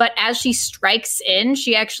 But as she strikes in,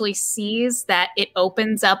 she actually sees that it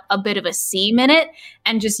opens up a bit of a seam in it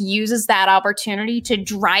and just uses that opportunity to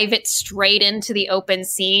drive it straight into the open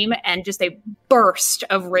seam, and just a burst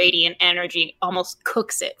of radiant energy almost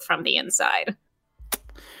cooks it from the inside.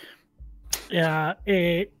 Yeah,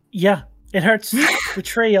 it hurts the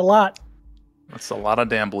tree a lot. That's a lot of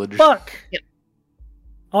damage. Fuck. Yep.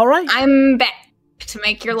 All right. I'm back to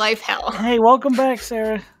make your life hell. Hey, welcome back,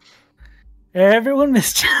 Sarah. Everyone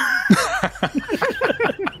missed you.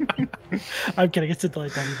 I'm kidding. It's a delay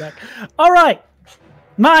coming back. All right.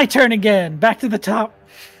 My turn again. Back to the top.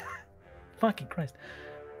 Fucking Christ.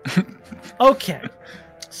 Okay.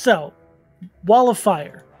 So, Wall of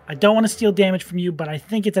Fire. I don't want to steal damage from you, but I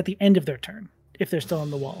think it's at the end of their turn. If they're still on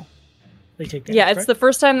the wall. They take damage. Yeah, it's the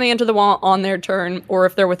first time they enter the wall on their turn, or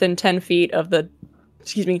if they're within 10 feet of the,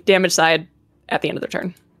 damage side at the end of their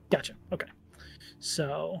turn. Gotcha. Okay.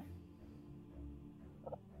 So...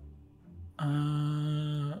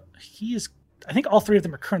 He is. I think all three of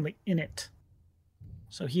them are currently in it.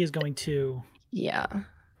 So he is going to. Yeah.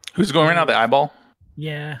 Who's going right now? The eyeball?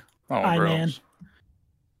 Yeah. Oh, man.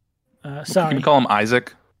 Sorry. Can we call him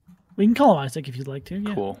Isaac? We can call him Isaac if you'd like to.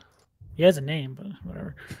 Yeah. Cool. He has a name, but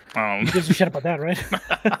whatever. Who gives a shit about that, right?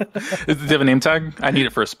 Do you have a name tag? I need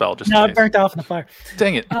it for a spell. Just no, it burnt off in the fire.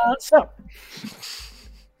 Dang it. So,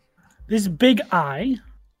 this big eye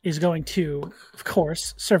is going to, of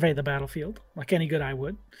course, survey the battlefield like any good eye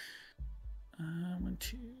would. 1,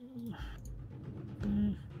 2.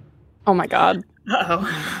 Oh my god.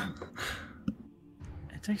 Uh-oh.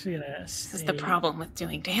 It's actually going to This is the problem with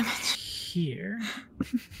doing damage. Here.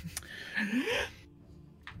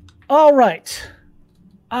 All right.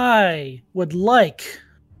 I would like...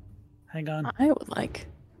 Hang on. I would like...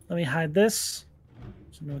 Let me hide this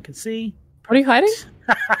so no one can see. What are you hiding?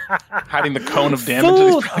 Hiding the cone of damage.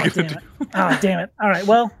 Oh, damn it. Oh, damn it. All right,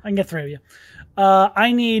 well, I can get 3 of you.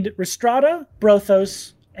 I need Restrada,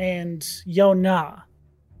 Brothos, and Yona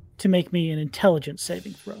to make me an intelligence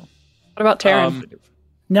saving throw. What about Terran?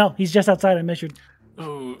 No, he's just outside. I measured.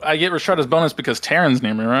 Oh, I get Restrada's bonus because Terran's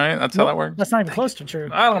near me, right? That's how that works? That's not even close to true.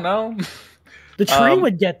 I don't know. The tree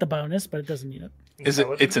would get the bonus, but it doesn't need it. Is it?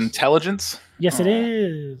 It's intelligence? Yes, it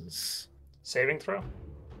is. Saving throw?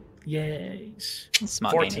 Yes.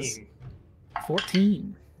 Smart 14.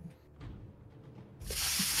 14.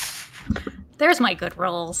 There's my good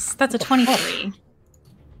rolls. That's a 23.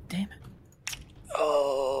 Damn it.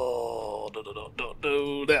 Oh,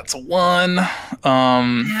 that's a 1.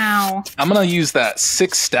 Ow. I'm gonna use that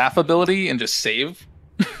 6 staff ability and just save.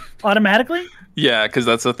 Automatically? Yeah, because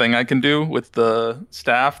that's the thing I can do with the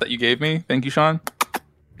staff that you gave me. Thank you, Sean.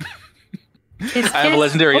 Kiss, I have a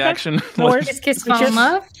legendary Okay. action. No worries. Kiss, fall in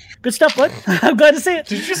love. Good stuff, bud. I'm glad to see it.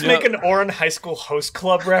 Did you just make an Orin High School Host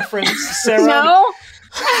Club reference, Sarah? No.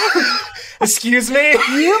 Excuse me?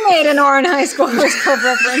 You made an Orin High School Host Club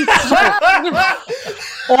reference.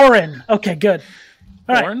 Orin. Okay, good.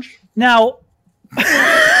 All right. Orange? Now,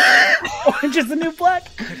 Orange is the new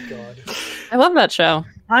black. Good God. I love that show.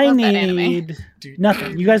 I Love that need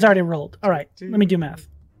nothing. You guys already rolled. All right, let me do math.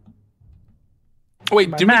 Wait,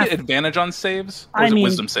 My do we math. get advantage on saves? Or I is it mean,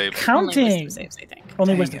 wisdom saves? counting. Only wisdom saves, I think.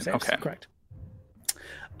 Only Dang wisdom it, saves. okay. Correct.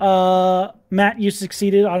 Matt, you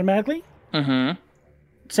succeeded automatically. Mm-hmm.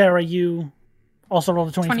 Sarah, you also rolled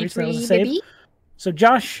a 23, so that was a 23, save. baby. So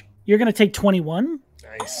Josh, you're going to take 21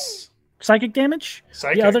 Nice. psychic damage.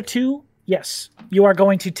 Psychic. The other two, yes, you are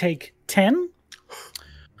going to take 10.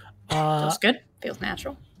 Feels good. Feels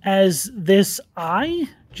natural. As this eye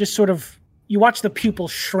just sort of, you watch the pupil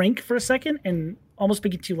shrink for a second and almost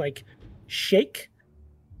begin to like shake,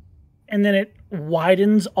 and then it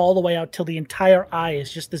widens all the way out till the entire eye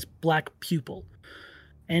is just this black pupil.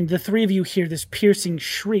 And the 3 of you hear this piercing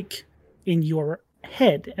shriek in your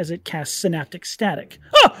head as it casts synaptic static.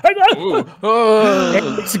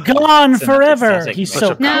 It's gone forever. He's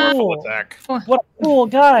so cool. Attack. What a cool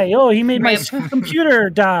guy. Oh, he made my computer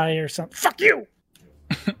die or something. Fuck you.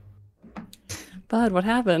 Bud, what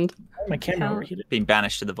happened? My camera overheated. Being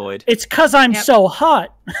banished to the void. It's because I'm so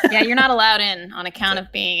hot. Yeah, you're not allowed in on account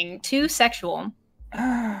of being too sexual.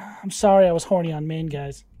 I'm sorry I was horny on main,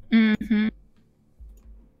 guys. Mm-hmm.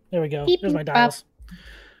 There we go. Beep, There's my boop, dials.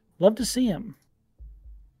 Love to see him.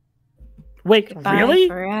 Wait, Goodbye really?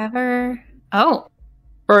 forever. Oh.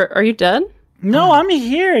 Or are you dead? No, I'm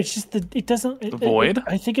here. It's just that it doesn't. The void?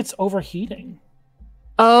 I think it's overheating.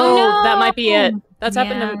 Oh, no. that might be it. That's Yeah,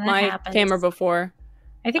 happened to that my happens. camera before.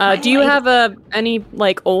 I think. Do you have any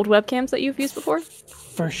like old webcams that you've used before?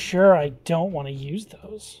 For sure, I don't want to use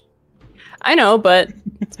those. I know, but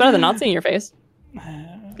it's better than not seeing your face.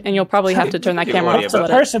 And you'll probably have to turn that camera off. It's a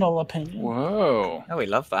personal opinion. Whoa. Oh, we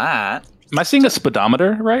love that. Am I seeing a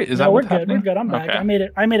speedometer, right? Is No, that we're what's good. happening? We're good. I'm back. Okay.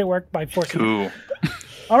 I made it work by forcing. Cool.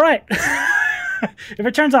 All right. If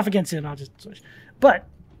it turns off again soon, I'll just switch. But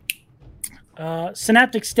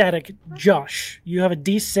synaptic static, Josh, you have a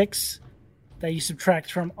D6 that you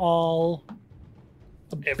subtract from all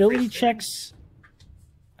ability checks.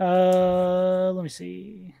 Let me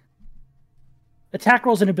see. Attack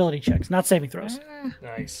rolls and ability checks, not saving throws.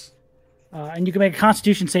 Nice. And you can make a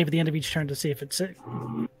Constitution save at the end of each turn to see if it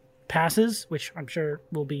passes, which I'm sure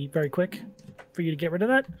will be very quick for you to get rid of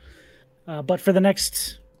that. But for the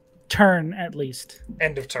next turn, at least.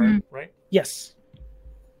 End of turn, right? Yes.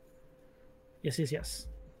 Yes.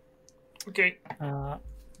 Okay.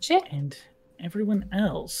 Shit. And everyone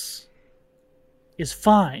else is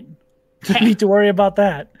fine. Don't need to worry about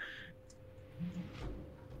that.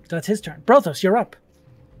 That's his turn. Brothos, you're up.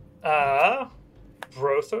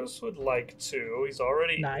 Brothos would like to. He's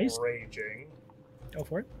already Nice. raging. Go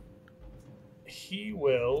for it. he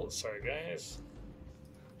will... Sorry, guys.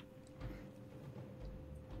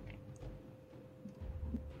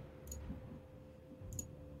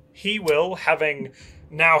 He will, having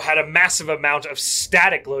now had a massive amount of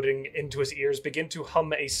static loading into his ears, begin to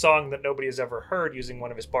hum a song that nobody has ever heard using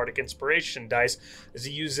one of his bardic inspiration dice, as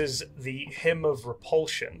he uses the Hymn of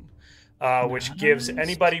Repulsion, which gives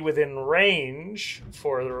anybody within range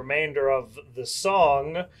for the remainder of the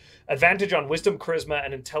song advantage on wisdom, charisma,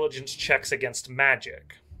 and intelligence checks against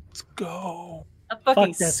magic. Let's go. That's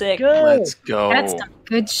fucking sick. Good. Let's go. That's some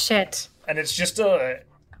good shit. And it's just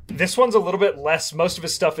this one's a little bit less. Most of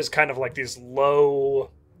his stuff is kind of like these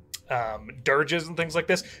low dirges and things like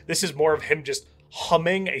this. This is more of him just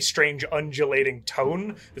humming a strange undulating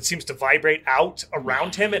tone that seems to vibrate out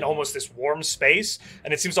around him in almost this warm space,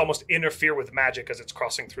 and it seems to almost interfere with magic as it's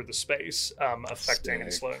crossing through the space, affecting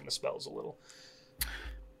and slowing the spells a little.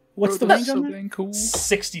 What's the range on that? Cool.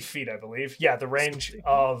 60 feet, I believe. Yeah, the range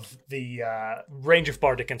of the range of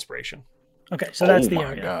bardic inspiration. Okay, so that's the area.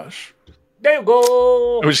 Oh my gosh. There you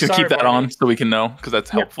go. We're just gonna keep that on so we can know, because that's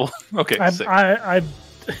helpful. Okay. I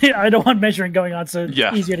don't want measuring going on, so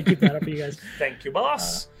it's easier to keep that up for you guys. Thank you,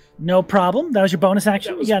 boss. No problem. That was your bonus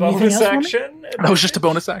action. That was you got bonus anything else action. That was just a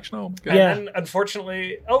bonus action. Oh my god. Yeah. And then,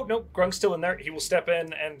 unfortunately, oh no, Grunk's still in there. He will step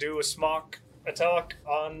in and do a smock attack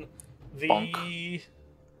on the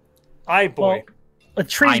eye boy. Well, a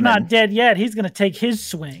tree's not dead yet. He's gonna take his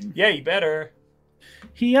swing. Yeah, you better.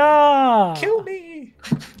 Kill me.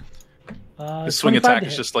 The swing attack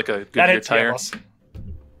is just like a Goodyear tire.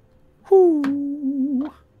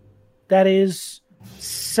 Whoo. That is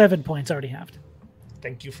 7 points already halved.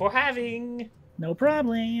 Thank you for having. No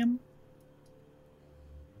problem.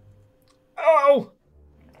 Oh!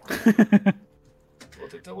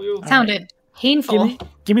 Sounded painful.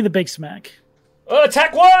 Give me the big smack.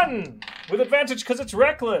 Attack 1! With advantage because it's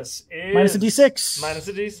reckless. Minus a d6. Minus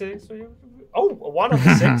a d6. Oh, a 1 on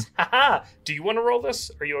the 6. Haha. Do you want to roll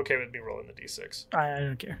this? Or are you okay with me rolling the d6? I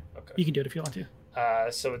don't care. Okay. You can do it if you want to.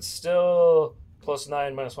 So it's still plus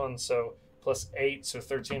 9 minus 1, so plus 8, so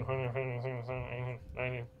 13,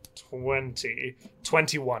 20. 21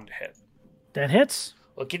 to hit. That hits.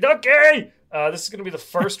 Okie dokie! This is going to be the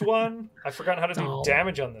first one. I've forgotten how to do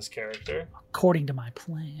damage on this character. According to my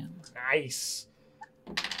plan. Nice.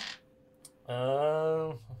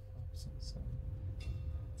 I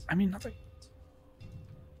mean, nothing.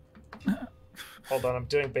 Hold on, I'm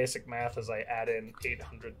doing basic math as I add in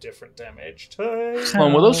 800 different damage types.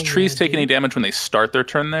 Will those trees take any damage when they start their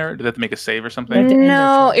turn there? Do they have to make a save or something?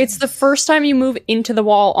 No, it's the first time you move into the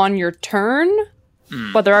wall on your turn,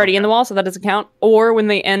 but they're already in the wall, so that doesn't count. Or when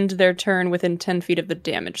they end their turn within 10 feet of the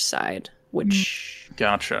damage side, which...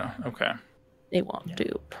 Gotcha, okay. They won't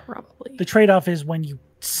do, probably. The trade-off is when you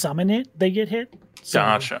summon it, they get hit. So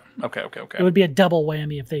gotcha. Okay. It would be a double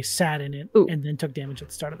whammy if they sat in it and then took damage at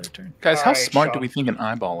the start of their turn. Guys, how smart do we think an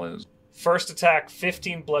eyeball is? First attack,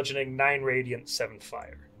 15 bludgeoning, 9 radiant, 7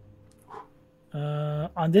 fire.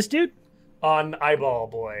 On this dude? On eyeball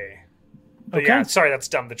boy. But yeah, sorry, that's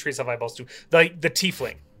dumb. The trees have eyeballs too. The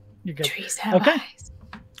tiefling. You're good. Trees have eyes.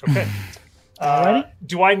 Okay.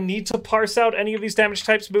 Do I need to parse out any of these damage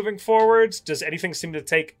types moving forwards? Does anything seem to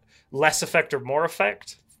take less effect or more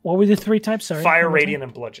effect? What were the 3 types? Sorry. Fire, radiant,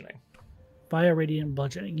 and bludgeoning. Fire, radiant, and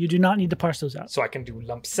bludgeoning. You do not need to parse those out. So I can do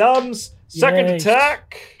lump sums. Second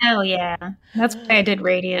attack. Hell yeah. That's why I did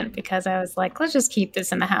radiant, because I was like, let's just keep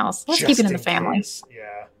this in the house. Let's keep it in the family. Case.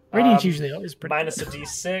 Yeah. Radiant's usually always pretty minus good. a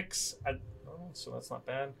d6. So that's not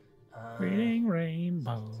bad. Reading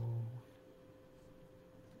rainbow.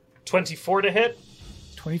 24 to hit.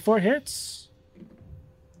 24 hits.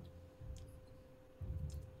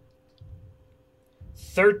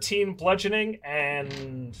 13 bludgeoning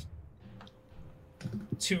and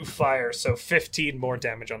 2 fire, so 15 more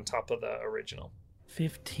damage on top of the original.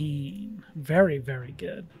 15. Very, very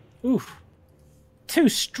good. Oof. 2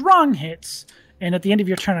 strong hits. And at the end of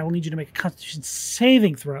your turn, I will need you to make a Constitution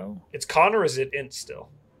saving throw. It's con or is it int still?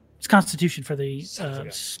 It's Constitution for the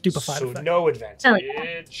stupefied so effect. No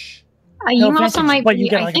advantage. You also might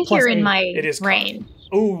be, I think you're in my range.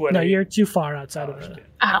 Ooh, no, you're too far outside of the...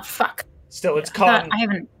 Oh, fuck. Still, it's con. I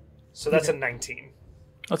haven't... So that's a 19.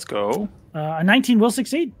 Let's go. A 19 will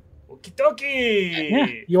succeed. Okie dokie. Yeah,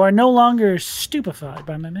 you are no longer stupefied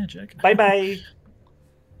by my magic. Bye-bye.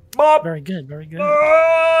 Mop. Very good, very good.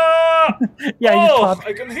 Yeah,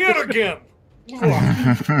 I can hear again.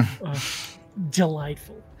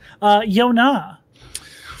 Delightful. Yona.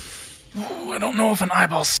 Oh, I don't know if an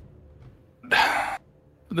eyeball...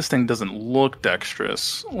 This thing doesn't look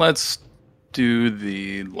dexterous. Let's do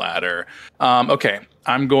the latter. Okay,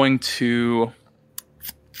 I'm going to...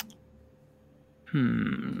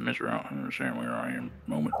 Measure out. Understand where I am.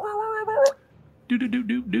 Moment. Do. Boop,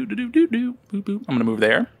 boop. I'm gonna move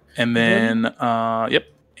there, and then yep.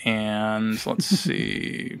 And let's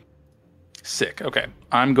see. Sick. Okay,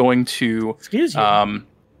 I'm going to. Excuse you.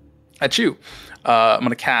 At you. I'm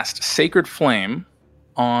gonna cast Sacred Flame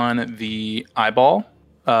on the eyeball.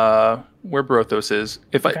 Where Brothos is.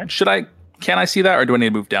 Can I see that, or do I need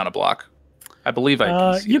to move down a block? I believe I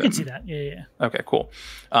can see you them. can see that. Yeah. Okay, cool.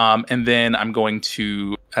 And then I'm going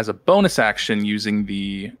to, as a bonus action, using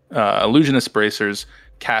the Illusionist Bracers,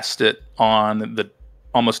 cast it on the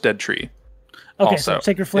almost dead tree. Okay, also, so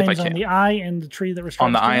Sacred Flames on the eye and the tree that Restrada's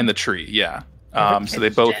on the eye doing? and the tree, yeah. So they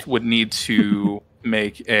both would need to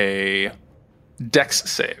make a Dex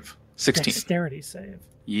save. 16. Dexterity save.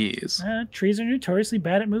 Yes. Trees are notoriously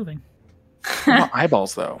bad at moving. What about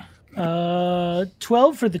eyeballs, though?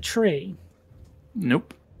 12 for the tree.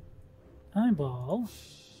 Nope. Eyeball.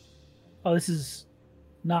 Oh, this is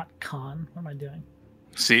not con. What am I doing?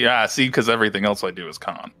 See, because everything else I do is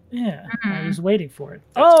con. Yeah, I was waiting for it.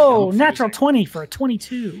 Confusing. Natural 20 for a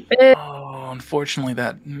 22. Oh, unfortunately,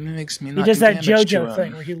 that makes me not. He does that JoJo to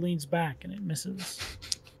thing where he leans back and it misses.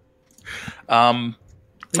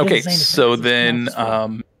 Okay, so then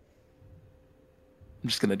I'm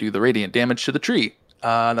just gonna do the radiant damage to the tree.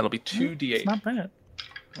 That'll be 2d8. It's not bad.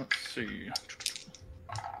 Let's see.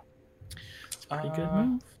 Pretty good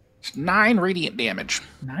move. 9 radiant damage.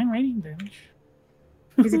 9 radiant damage.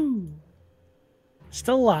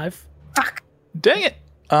 Still alive. Fuck. Dang it.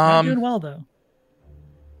 Not doing well though.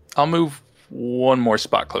 I'll move one more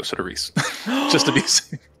spot closer to Reese, just to be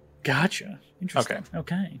safe. Gotcha. Interesting.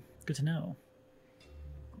 Okay. Good to know.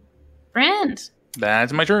 Friend.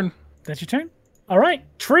 That's my turn. That's your turn. All right.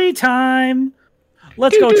 Tree time.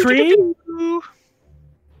 Let's go, tree.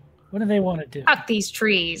 What do they want to do? Fuck these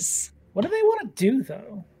trees. What do they want to do,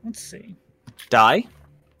 though? Let's see. Die?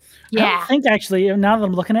 Yeah. I think actually, now that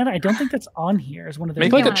I'm looking at it, I don't think that's on here as one of the.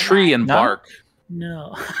 Make like a tree and bark.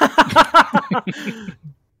 No.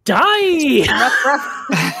 Die.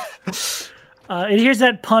 It hears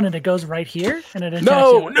that pun and it goes right here and it attacks.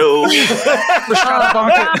 No.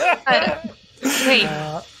 Wait.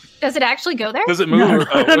 Does it actually go there? Does it move?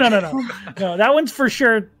 No, that one's for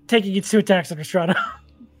sure taking its 2 attacks on Restrada.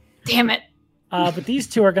 Damn it. But these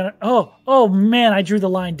 2 are gonna. Oh man, I drew the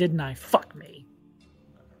line, didn't I? Fuck me.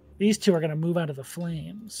 These 2 are gonna move out of the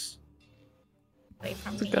flames.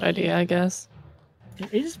 That's a good idea, I guess.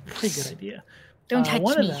 It is a pretty good idea. Don't touch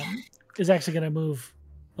one me. One of them is actually gonna move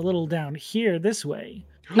a little down here this way.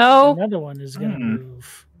 No. Another one is gonna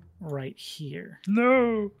move right here.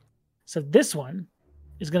 No. So this one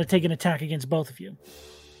is gonna take an attack against both of you.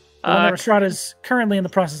 The one that Restrada's currently in the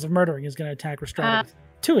process of murdering is gonna attack Restrada with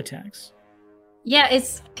 2 attacks. Yeah, I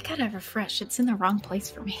gotta refresh. It's in the wrong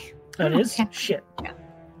place for me. That is? Okay. Shit. Yeah.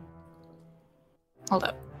 Hold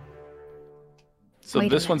up. So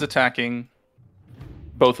this one's attacking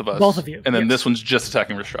both of us. Both of you. And then this one's just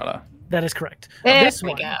attacking Restrada. That is correct. There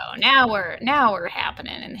we go. Now we're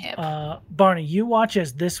happening in hip. Barney, you watch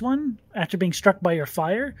as this one, after being struck by your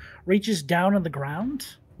fire, reaches down on the ground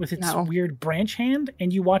with its weird branch hand,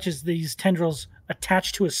 and you watch as these tendrils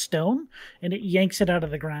attach to a stone, and it yanks it out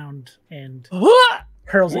of the ground and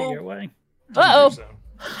hurls it your way.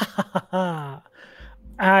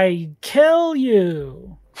 I kill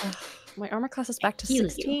you. My armor class is back to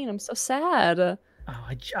 16. I'm so sad. Oh,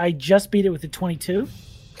 I just beat it with a 22.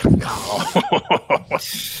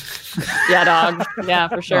 Yeah, dog. Yeah,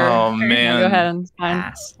 for sure. Oh, man. Go ahead and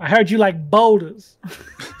fine. I heard you like boulders.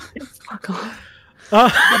 Fuck off.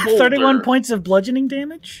 31 points of bludgeoning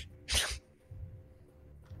damage.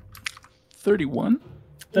 31?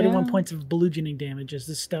 31 points of bludgeoning damage as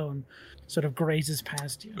the stone sort of grazes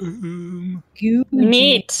past you.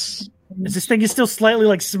 Neat. As this thing is still slightly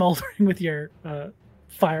like smoldering with your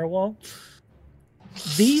firewall.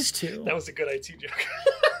 These 2. That was a good IT joke.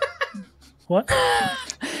 What?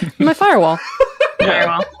 My firewall.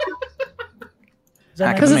 Firewall.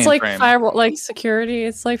 Because it's like firewall, like security.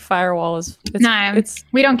 It's like firewall is.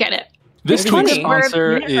 We don't get it. This tweet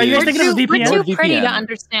sponsor is. Are you guys thinking of VPN? We're too pretty to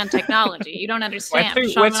understand technology. You don't understand.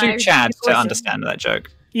 We're too Chad to understand that joke.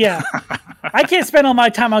 Yeah. I can't spend all my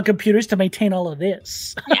time on computers to maintain all of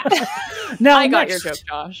this. Yeah. Now, I got your joke,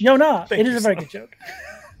 Josh. No, it is a very good joke.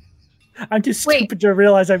 I'm too stupid to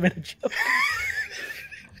realize I made a joke.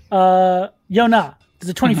 Yona, does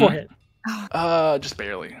a 24 hit? Just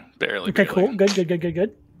barely. Okay, cool. Good.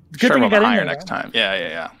 Good sure, thing I got in there. Next time.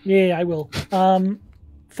 Yeah. Yeah, I will.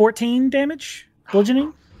 14 damage,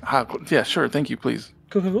 bludgeoning. Yeah, sure. Thank you, please.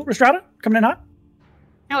 Cool. Restrada, coming in hot.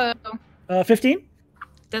 Hello. 15.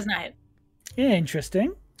 Does not hit.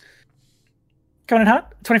 Interesting. Coming in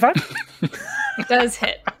hot. 25. Does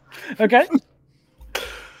hit. Okay.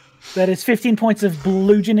 That is 15 points of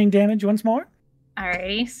bludgeoning damage once more.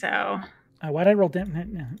 Alrighty, so. Why did I roll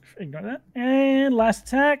damage? Ignore that. And last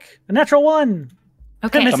attack. A natural 1.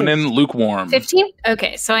 Okay. Coming in lukewarm. 15?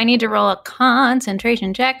 Okay, so I need to roll a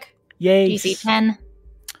concentration check. Yay. DC 10.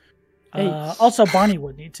 Also, Barney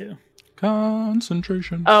would need to.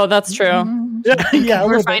 Concentration. Oh, that's true. Yeah,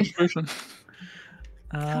 we're fine.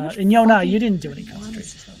 And Yona, you didn't do any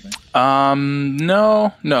concentration stuff, right?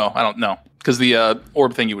 No, I don't know. Because the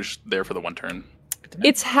orb thingy was there for the one turn.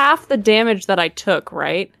 It's half the damage that I took,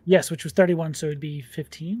 right? Yes, which was 31, so it'd be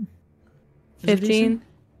 15. 15?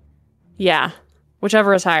 Yeah.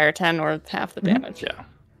 Whichever is higher, 10 or half the damage. Yeah.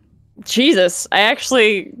 Jesus, I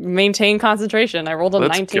actually maintain concentration. I rolled a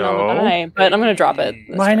 19 on the die, but I'm going to drop it.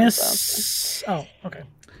 Minus... Oh, okay.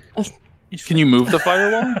 Can you move the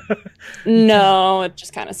firewall? No, it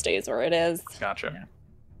just kind of stays where it is. Gotcha.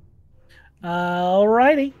 Yeah.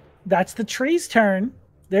 Alrighty. That's the tree's turn.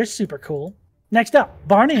 They're super cool. Next up,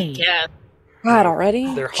 Barney. Yeah. God,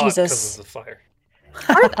 already? They're hot because of the fire.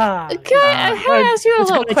 Can I ask you a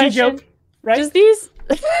little question? Joke, right? Does these...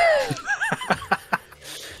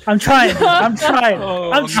 I'm trying. I'm trying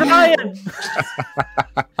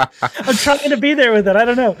to be there with it. I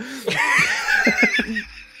don't know.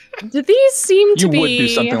 Do these seem to be... You would do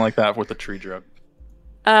something like that with the tree drug.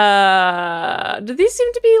 Do these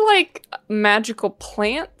seem to be like magical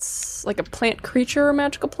plants? Like a plant creature or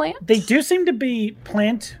magical plant? They do seem to be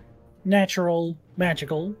plant, natural,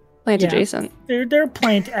 magical. Plant adjacent. There are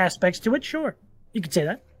plant aspects to it, sure. You could say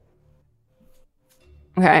that.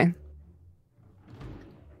 Okay.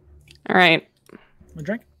 All right. A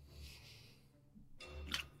drink?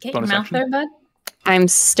 Get your mouth there, bud. I'm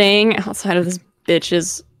staying outside of this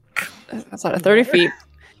bitch's... outside of 30 feet.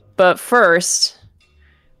 But first...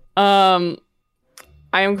 I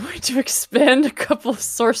am going to expend a couple of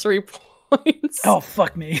sorcery points. Oh,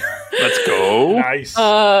 fuck me. Let's go. Nice.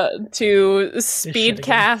 To speed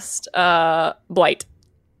cast Blight.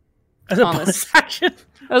 As a bonus action?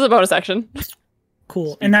 As a bonus action.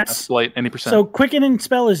 Cool. And that's Blight, any percent. So quickening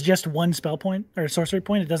spell is just one spell point or sorcery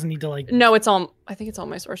point. It doesn't need to like... No, it's all... I think it's all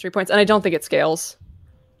my sorcery points. And I don't think it scales.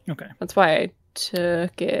 Okay. That's why I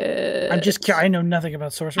took it. I know nothing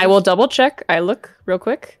about sorcery. I will double check. I look real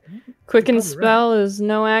quick. Quicken spell is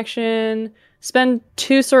no action. Spend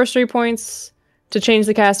 2 sorcery points to change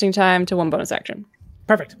the casting time to 1 bonus action.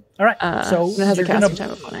 Perfect. All right. So it has a casting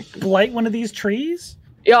time of 1 action. Blight one of these trees?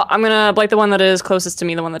 Yeah, I'm gonna blight the one that is closest to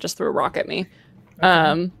me, the one that just threw a rock at me.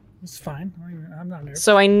 Okay. It's fine. I'm not nervous.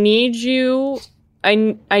 So I need you. I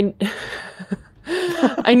need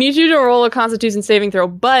you to roll a Constitution saving throw,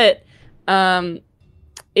 but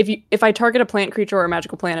if I target a plant creature or a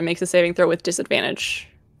magical plant, it makes a saving throw with disadvantage.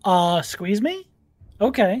 Squeeze me?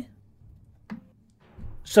 Okay.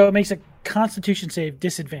 So it makes a Constitution save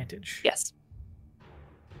disadvantage. Yes.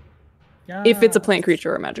 Yeah. If it's a plant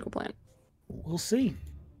creature or a magical plant. We'll see.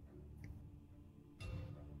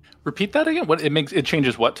 Repeat that again. What it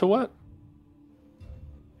changes what to what?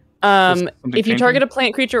 If you target a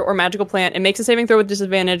plant creature or magical plant, it makes a saving throw with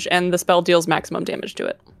disadvantage, and the spell deals maximum damage to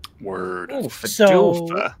it. Word. So,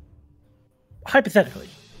 hypothetically,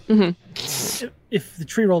 if the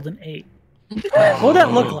tree rolled an 8, what would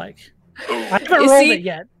that look like? I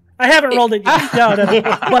haven't rolled it yet. No.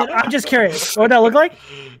 But I'm just curious. What would that look like?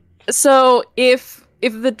 So if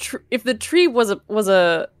the tree was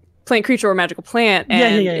a plant creature or magical plant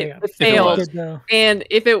and it failed, and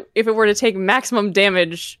if it were to take maximum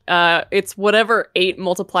damage, it's whatever 8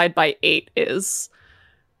 multiplied by 8 is,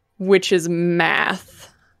 which is math.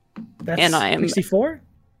 That's and I am 64.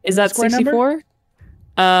 Is that 64?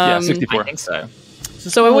 Yeah, 64. I think so.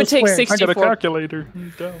 So it would take 64. I got a calculator.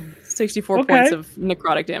 64 points of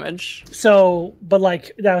necrotic damage. So, but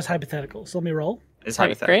like that was hypothetical. So let me roll. It's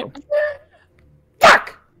hypothetical. Great.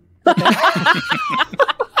 Fuck.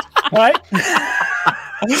 Right?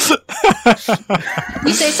 You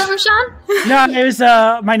say something, Sean? No, it was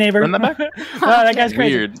my neighbor. Run that back? That guy's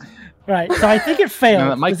crazy. Weird. Right. So I think it failed. No,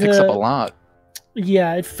 that mic picks up a lot.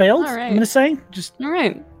 Yeah, it failed. All right. I'm gonna say. Just all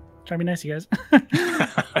right. Try to be nice, you guys.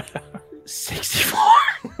 64.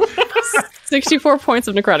 64 points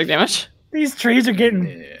of necrotic damage. These trees are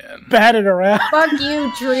getting batted around. Fuck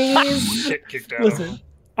you, trees. Shit kicked out. Listen,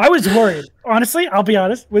 I was worried. Honestly, I'll be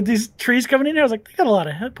honest. With these trees coming in here, I was like, they got a lot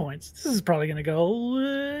of hit points. This is probably going to go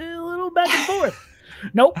a little back and forth.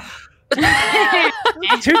 Nope.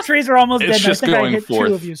 2 trees are almost It's dead. just I think I going hit forth.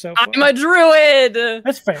 2 of you so far. I'm a druid!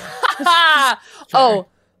 That's fair.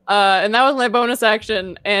 And that was my bonus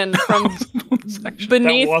action. And from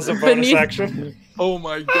beneath, That was a bonus action. Oh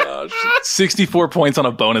my gosh. 64 points on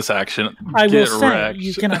a bonus action. I will say,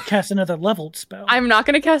 you cannot cast another leveled spell. I'm not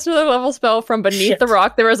going to cast another level spell from beneath the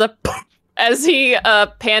rock. There is a... As he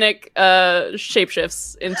panic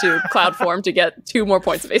shapeshifts into cloud form to get 2 more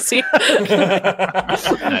points of AC.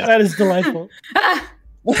 That is delightful. All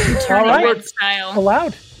right. Style.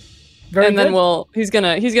 Allowed. Very and then good. he's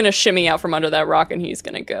gonna shimmy out from under that rock and he's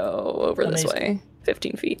gonna go over this way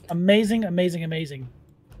 15 feet. Amazing, amazing, amazing.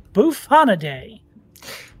 Buffanaday.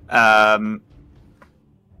 As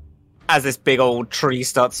this big old tree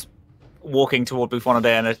starts walking toward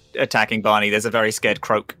Buffanaday and attacking Barney, there's a very scared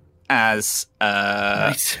croak as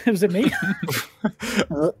Was it me?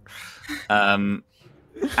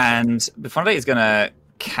 and Buffanaday is gonna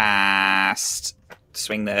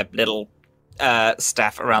swing their little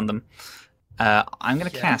staff around them. I'm gonna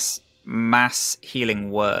cast Mass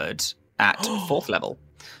Healing Word at 4th level.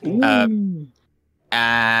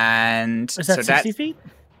 And is that 60 feet?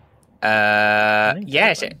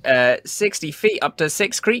 Yes, 60 feet up to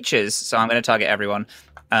 6 creatures. So I'm going to target everyone.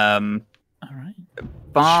 All right.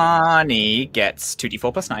 Barney gets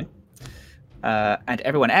 2d4 plus 9. And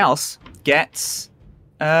everyone else gets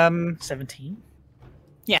 17.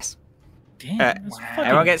 Yes. Damn,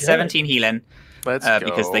 everyone gets good. 17 healing. Let's go.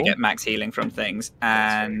 Because they get max healing from things.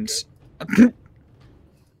 And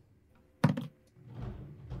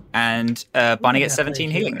and Barney gets 17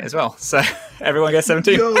 healing as well. So everyone gets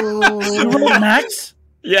 17. Max?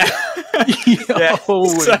 Yeah.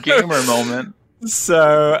 So, gamer moment.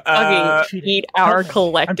 So fucking eat our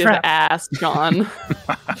collective ass, John.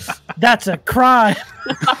 That's a crime.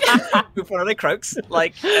 Buffanaday croaks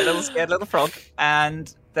like a little scared little frog,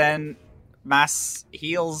 and then Mass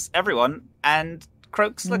heals everyone and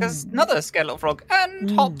croaks like another scared little frog and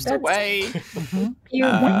hops away.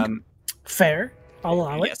 Fair. I'll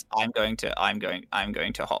allow it. Yes, I'm going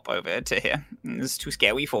to hop over to here. It's too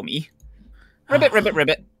scary for me. Ribbit, ribbit,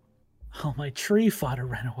 ribbit. Oh, my tree fodder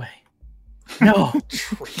ran away. No.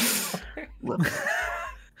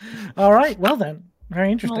 All right. Well then.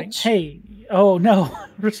 Very interesting. Mulch. Hey. Oh no.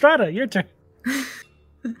 Restrada, your turn.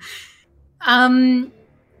 I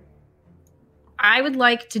would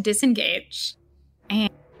like to disengage. And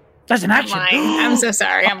that's an action. I'm so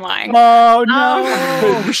sorry. I'm lying. Oh no.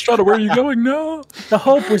 Hey, Restrada, where are you going? No. The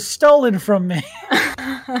hope was stolen from me.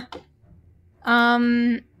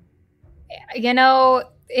 You know,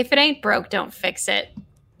 if it ain't broke, don't fix it.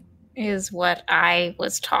 Is what I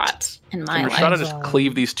was taught in my life. Try to just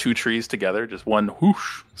cleave these 2 trees together, just one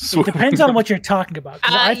whoosh. It depends on what you're talking about.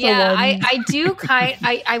 I do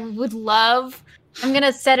I would love. I'm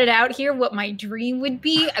gonna set it out here. What my dream would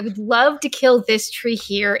be. I would love to kill this tree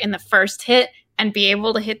here in the first hit and be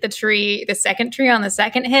able to hit the second tree on the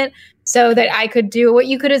second hit, so that I could do what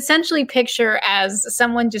you could essentially picture as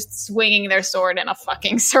someone just swinging their sword in a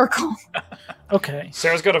fucking circle. Okay.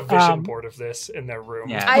 Sarah's got a vision board of this in their room.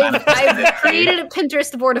 Yeah. I've created a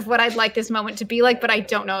Pinterest board of what I'd like this moment to be like, but I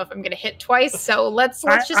don't know if I'm going to hit twice. So let's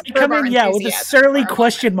just come in, with a surly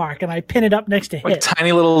question mark, and I pin it up next to hit. Like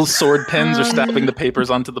tiny little sword pins are stabbing the papers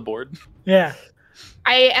onto the board. Yeah.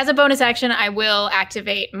 As a bonus action, I will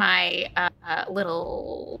activate my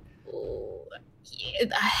little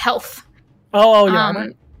health. Oh, yeah.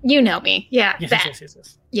 You know me. Yeah. Yes.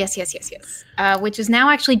 Which is now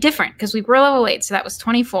actually different because we were level 8, so that was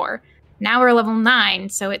 24. Now we're level 9,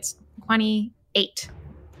 so it's 28.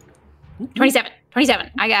 27.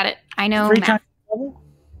 I got it. I know. 3 times level?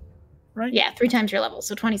 Right? Yeah, 3 times your level,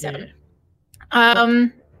 so 27. Yeah.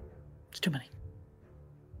 It's too many.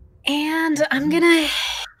 And I'm gonna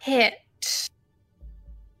hit.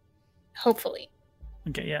 Hopefully.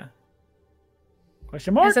 Okay, yeah.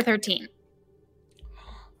 Question mark? That's a 13.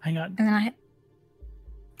 Hang on. And then I hit.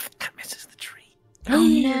 That misses the tree. Oh,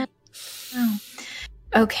 no. Oh.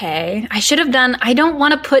 Okay. I should have done. I don't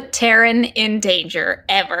want to put Taryn in danger,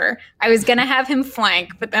 ever. I was going to have him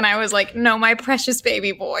flank, but then I was like, no, my precious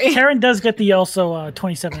baby boy. Taryn does get the also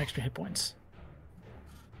 27 extra hit points.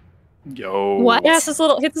 Yo. What? Yeah, it's this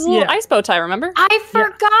little ice bow tie, remember? I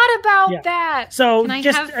forgot about that. So,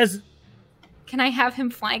 can I have him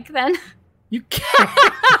flank then? You can.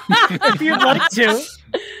 If you'd like to.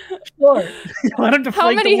 Sure. Let him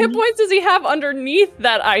How many hit points does he have underneath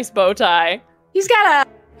that ice bow tie? He's got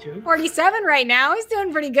a 47 right now. He's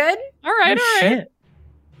doing pretty good. All right. Shit.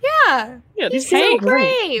 Yeah. He's so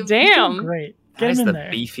brave. Damn. Great. Get him in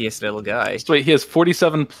there. Beefiest little guy. So wait, he has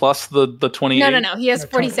 47 plus the 28? No. He has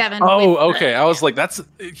 47. Oh, okay. I was like,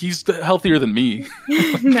 he's healthier than me.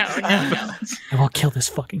 No. I will kill this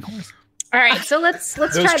fucking horse. All right, so let's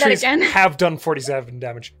Those try that trees again. Have done 47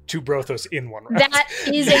 damage to Brothos in one round. That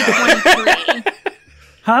is a 23.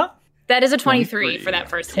 Huh? That is a 23 for that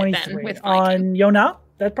first hit then. With on Yona?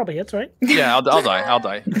 That probably hits, right? Yeah, I'll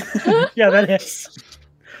die. Yeah, that hits.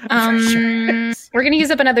 We're going to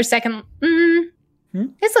use up another second.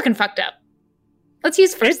 It's looking fucked up. Let's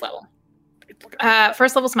use first level.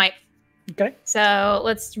 First level smite. Okay. So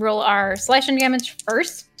let's roll our slashing damage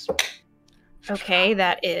first. Okay,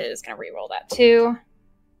 that is going to re-roll that too.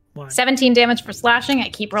 17 damage for slashing. I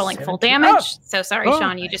keep rolling full damage. So sorry,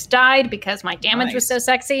 Sean, you just died because my damage was so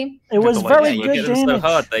sexy. It was very good damage. Them so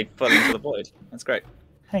hard they fell into the void. That's great.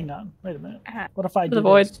 Hang on, wait a minute. What if I do the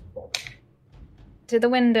void? This? To the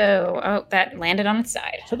window. Oh, that landed on its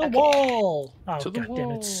side. To the wall. Oh,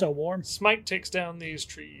 goddamn, it's so warm. Smite takes down these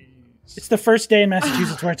trees. It's the first day in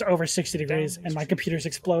Massachusetts where it's over 60 degrees and my computer's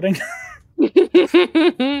exploding.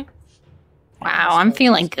 Wow, I'm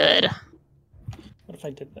feeling good. What if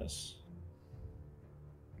I did this?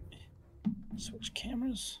 Switch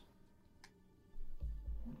cameras.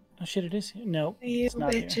 Oh shit, it is here. No, you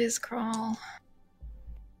bitches crawl.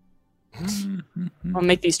 I'll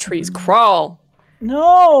make these trees crawl.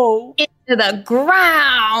 No! Into the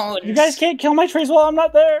ground! You guys can't kill my trees while I'm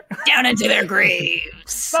not there. Down into their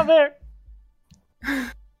graves. Not there.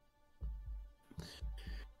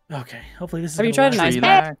 Okay, hopefully this is. Have you tried an ice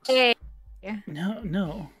pack? Hey. Yeah.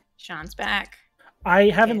 No. Sean's back. I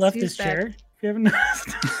haven't left this chair. If you haven't noticed.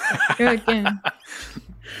 Good again.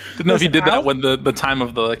 Didn't know if you did that when the time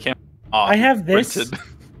of the camera. I have this.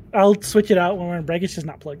 I'll switch it out when we're in break. It's just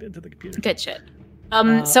not plugged into the computer. Good shit.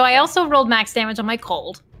 So I also rolled max damage on my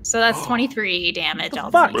cold. So that's 23 damage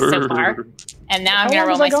so far. And now I'm going to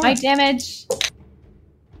roll my smite damage.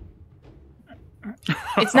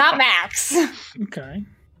 It's not max. Okay.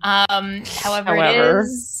 However, it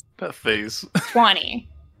is that phase 20.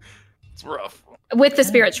 It's rough. With the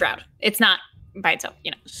spirit shroud. It's not by itself,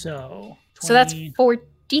 So 20, so that's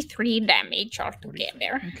 43 damage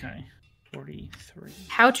altogether. Okay. 43.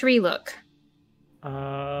 How tree look?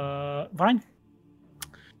 Vine.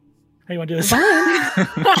 How you want to do this?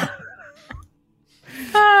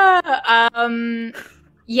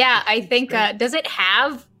 Yeah, I think. Does it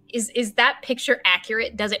have? Is that picture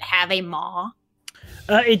accurate? Does it have a maw?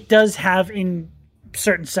 It does have in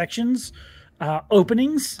certain sections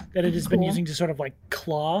openings that it has been using to sort of like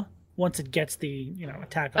claw once it gets the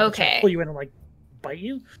attack. Okay. Pull you in and like bite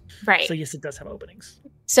you. Right. So yes, it does have openings.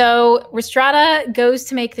 So Restrada goes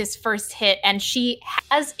to make this first hit, and she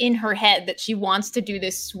has in her head that she wants to do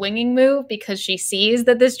this swinging move because she sees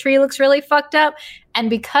that this tree looks really fucked up. And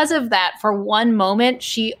because of that, for one moment,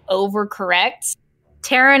 she overcorrects.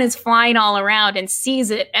 Terran is flying all around and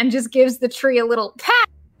sees it and just gives the tree a little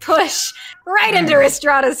push right into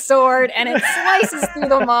Restrada's sword, and it slices through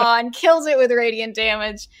the maw and kills it with radiant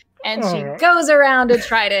damage. And she goes around to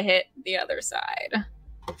try to hit the other side.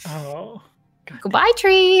 Oh. Goodbye,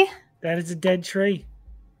 tree. That is a dead tree.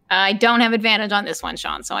 I don't have advantage on this one,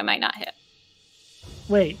 Sean, so I might not hit.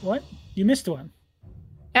 Wait, what? You missed one.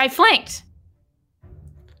 I flanked.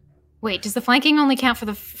 Wait, does the flanking only count for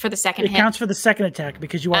the second hit? It counts for the second attack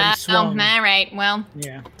because you already swung. All right. Well.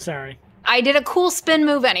 Yeah, sorry. I did a cool spin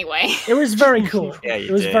move anyway. It was very cool. Yeah,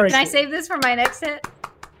 it was very cool. Can I save this for my next hit?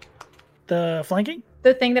 The flanking?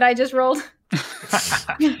 The thing that I just rolled?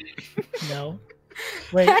 No.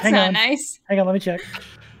 Wait, That's hang not on. nice. Hang on, let me check.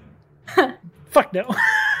 Fuck no.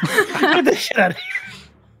 Get the shit out of here.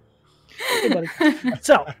 Hey, buddy.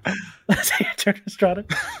 So, let's see your turn, Estrada.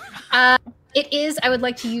 It is, I would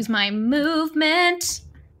like to use my movement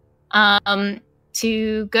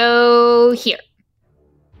to go here.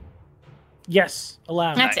 Yes,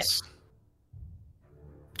 allowed. That's it.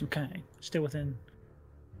 Okay, stay within.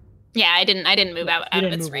 Yeah, I didn't move out of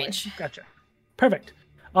its range. Away. Gotcha. Perfect.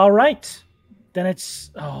 All right. Then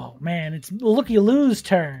it's it's Looky Lou's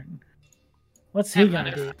turn. What's he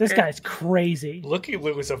gonna do? This guy's crazy. Looky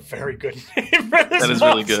Lou is a very good name for this That is monster.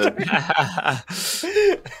 really good.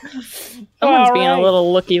 Someone's being a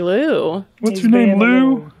little Looky Lou. What's your name,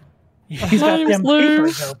 Lou? He's got them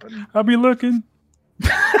papers open. I'll be looking.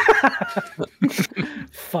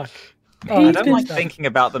 Fuck. I don't like thinking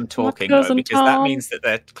about them talking though, because that means that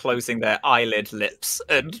they're closing their eyelid lips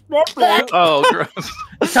and. Oh, gross!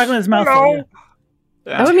 He's talking with his mouth. No.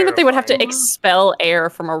 That would mean that they would have to expel air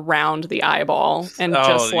from around the eyeball and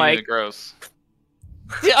just like gross.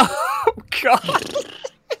 Oh God!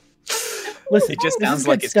 Listen, it just sounds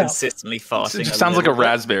like it's consistently farting. It just sounds like a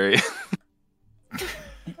raspberry.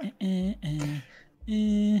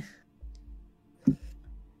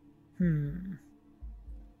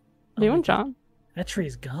 What are you doing, John? That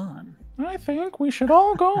tree's gone. I think we should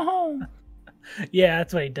all go home. Yeah,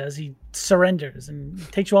 that's what he does. He surrenders and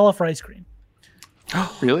takes you all off for ice cream.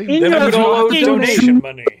 Really? Donation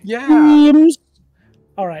money. Yeah.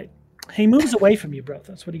 All right. He moves away from you,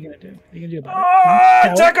 Brothos. What are you going to do? What are you going to do about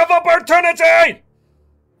it? Attack of opportunity!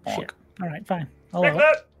 Shit. All right, fine. Take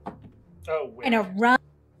that. Oh, wait. And a run.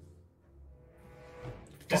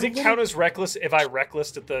 Does it count as reckless if I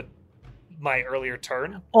recklessed at my earlier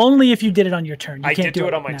turn? Only if you did it on your turn. You can't do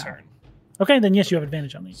it on my now. turn. Okay, then yes, you have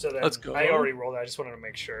advantage on these. So then Let's go. I already rolled it. I just wanted to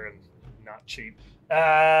make sure and not cheat.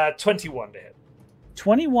 21 to hit.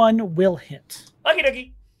 21 will hit. Okie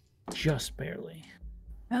dokie. Just barely.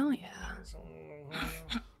 Hell yeah.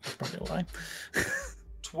 Probably a lie.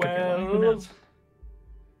 12.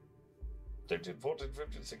 13, 14,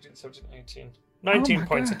 15, 16, 17, 18. 19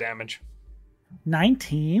 points of damage.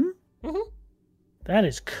 19? Mm-hmm. That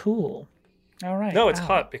is cool. All right. No, it's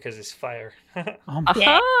hot because it's fire.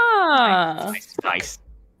 Nice.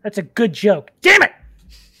 That's a good joke. Damn it!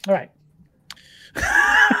 All right.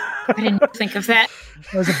 I didn't think of that.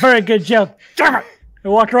 That was a very good joke. Damn it! I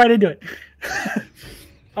walked right into it.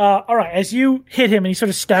 All right. As you hit him and he sort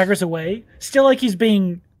of staggers away, still like he's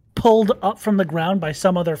being pulled up from the ground by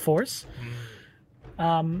some other force,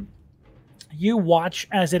 you watch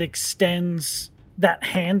as it extends that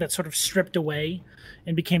hand that sort of stripped away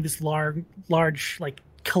and became this large like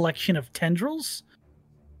collection of tendrils,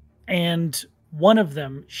 and one of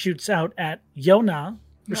them shoots out at Yona,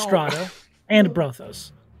 Restrada, and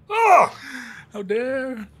Brothos. Oh! How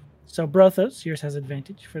dare! So Brothos, yours has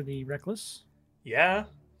advantage for the reckless. Yeah?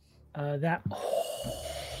 That.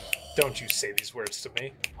 Don't you say these words to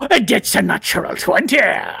me. It's a natural 20!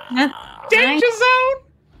 Danger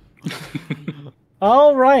zone!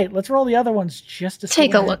 All right, let's roll the other ones just to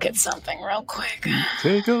take a look at something real quick.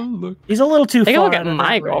 Take a look. He's a little too far. Take a look at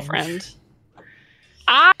my girlfriend.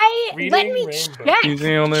 Let me check. He's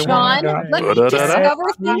the only John, one. let me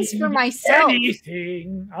discover things for myself.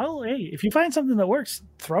 Anything. Oh, hey, if you find something that works,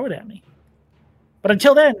 throw it at me. But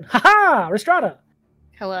until then, haha, Restrada.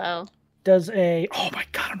 Hello. Does a, oh my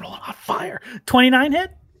god, I'm rolling on fire. 29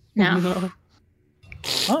 hit? No.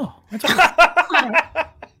 Oh, that's right.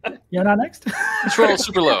 You're not next? Let's roll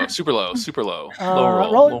super low.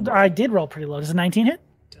 Low. I did roll pretty low. Does a 19 hit?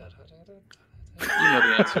 You know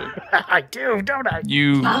the answer. I do, don't I?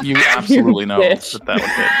 You absolutely know that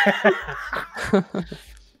would hit.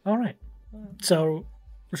 All right. So,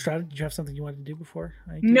 Restrada, did you have something you wanted to do before?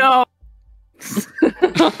 No. Listen,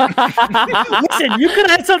 you could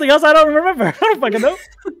have had something else I don't remember. I don't fucking know.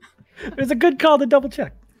 It was a good call to double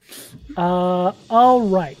check. All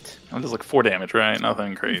right. That was like 4 damage, right?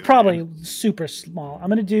 Nothing crazy. Probably super small. I'm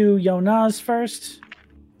going to do Yona's first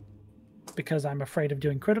because I'm afraid of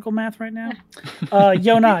doing critical math right now.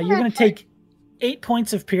 Yona, you're going to take 8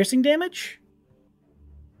 points of piercing damage.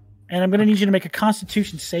 And I'm going to need you to make a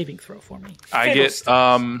Constitution saving throw for me. I get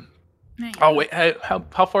Oh wait,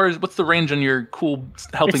 how far is? What's the range on your cool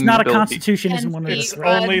helping? It's not ability? A Constitution. Isn't one of It's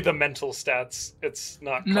only the mental stats. It's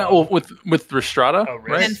not. No, with Restrada,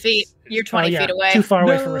 right? 10 feet. You're 20 feet away. Too far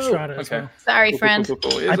away for Restrada. Okay. Well. Sorry, friend.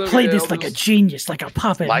 I played this like a genius, like a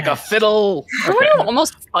puppet, like a fiddle. Okay.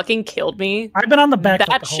 Almost fucking killed me. I've been on the back.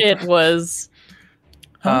 That shit time. was.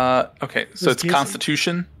 Okay, so it's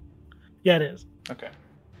Constitution. Yeah, it is. Okay.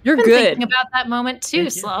 You're I've been good. Thinking about that moment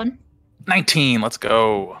too, Sloan. 19. Let's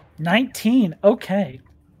go. 19. Okay.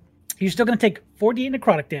 You're still going to take 4d8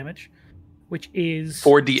 necrotic damage, which is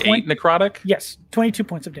 4d8 necrotic. Yes, 22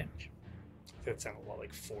 points of damage. That sounded a lot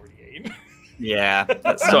like 48. Yeah.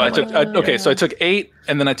 So I took so I took 8,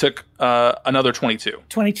 and then I took another 22.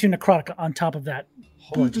 22 necrotic on top of that.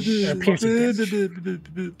 Piercing damage.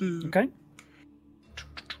 Okay.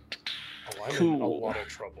 Oh, I'm in a lot of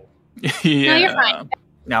trouble. Yeah. No, you're fine.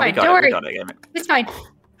 No, we got it. It's fine.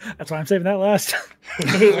 That's why I'm saving that last.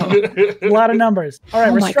 A lot of numbers. All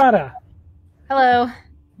right, Restrada. Hello.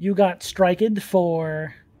 You got striked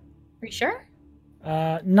for. Are you sure?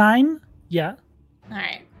 9. Yeah. All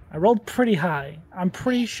right. I rolled pretty high. I'm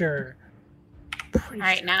pretty sure. All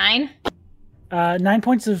right, 9. 9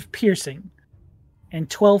 points of piercing and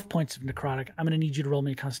 12 points of necrotic. I'm going to need you to roll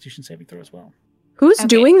me a Constitution saving throw as well. Who's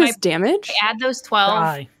doing this damage? I add those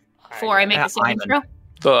 12 before I make the saving throw.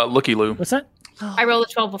 The Looky Loo. What's that? I roll a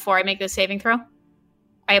 12 before I make the saving throw.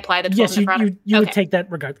 I apply the 12 yes, necrotic. you would take that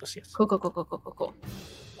regardless, yes. Cool. What the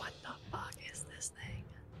fuck is this thing?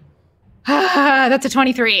 That's a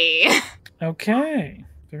 23. Okay.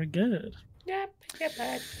 Very good.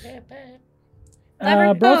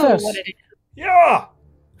 Never Brothos. what it is. Yeah.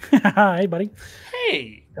 Hey, buddy.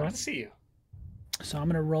 Hey. Good to see you. So I'm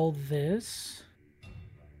going to roll this.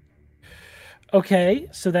 Okay,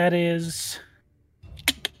 so that is...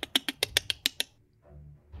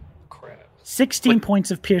 16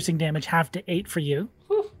 points of piercing damage, half to 8 for you.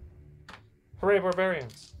 Whew. Hooray,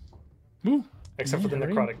 barbarians. Woo. Except for the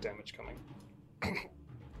necrotic damage coming.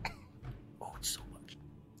 Oh, it's so much.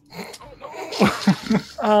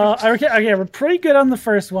 Okay, we're pretty good on the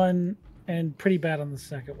first one and pretty bad on the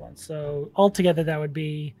second one. So altogether, that would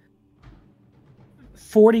be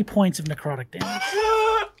 40 points of necrotic damage.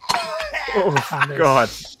 Oh, God.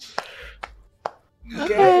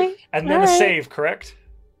 Okay. And then a save, correct?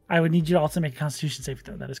 I would need you to also make a Constitution save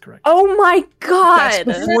throw. That is correct. Oh my God!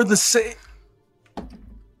 That's before the save.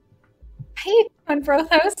 Hey, on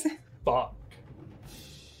Brothos. Fuck.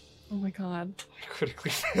 Oh my God. I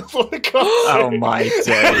critically failed on the con Oh save. my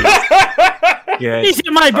day. Yes. It's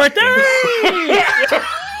my birthday!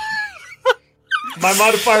 My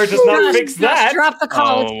modifier does not fix that. Just drop the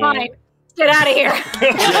call. It's fine. Get out of here.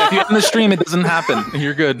 Yeah, if you end the stream, it doesn't happen.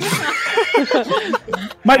 You're good.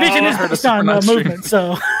 My vision is heard based us on on stream. movement,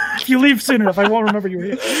 so if you leave soon enough, I won't remember you were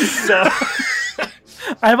here. So,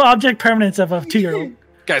 I have object permanence of a 2-year-old.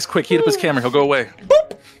 Guys, quick, heat up his camera. He'll go away.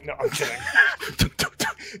 no, I'm kidding.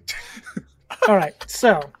 All right,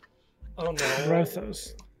 so Oh no.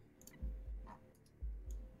 Brothos.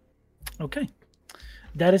 Okay,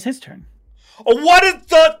 that is his turn. Oh, what is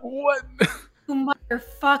the... What? You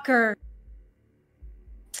motherfucker.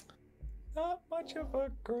 Not much of a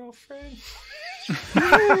girlfriend.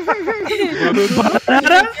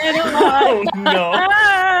 Oh no.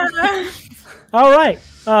 All right,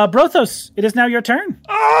 Brothos, it is now your turn.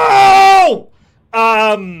 Oh!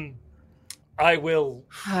 I will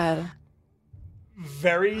God.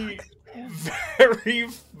 very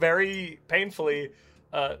painfully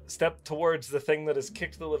step towards the thing that has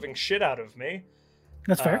kicked the living shit out of me.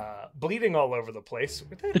 That's fair. Bleeding all over the place.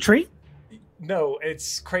 The tree? No,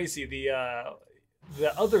 it's crazy. The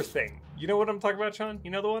other thing. You know what I'm talking about, Sean?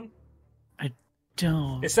 You know the one? I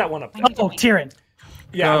don't. It's that one up there. Oh, Tyrion.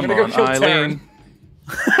 Yeah, I'm Come gonna go on, kill Eileen.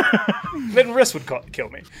 Tyrion. Then Riss would kill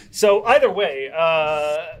me. So either way,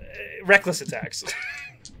 reckless attacks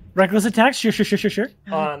Reckless attacks? Sure.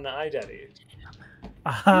 on iDaddy.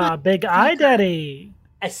 Big Eye Daddy.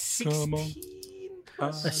 A 16.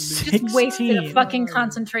 A Just wasted a 16. fucking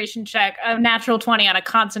concentration check. A natural 20 on a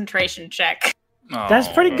concentration check. That's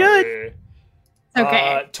pretty good.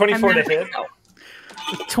 Okay. 24 to hit.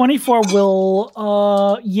 24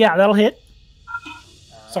 will, yeah, that'll hit.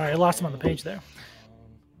 Sorry, I lost him on the page there.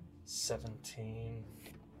 17,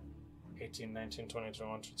 18, 19, 20,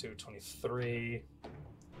 21, 22, 23,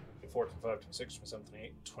 24, 25, 26, 27,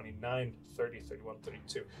 28, 29, 30, 31,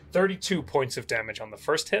 32. 32 points of damage on the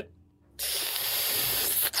first hit.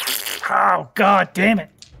 Oh, god damn it.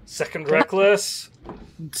 Second reckless.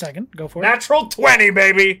 Second, go for it. Natural 20,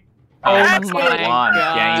 baby! Oh my Come God. on,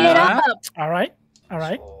 Get game. up. All right.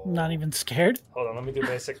 Not even scared. Hold on, let me do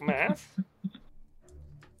basic math.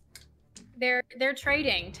 They're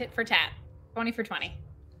trading tit for tat. 20 for 20.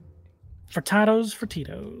 Frittatos for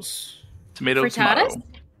Tito's. Tomato, Frittatas? tomato.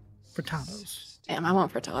 Frittatos. Damn, I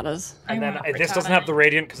want frittatas. And then this doesn't have the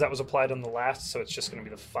radiant because that was applied on the last, so it's just going to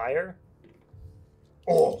be the fire.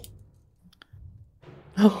 Oh!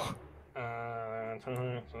 Oh.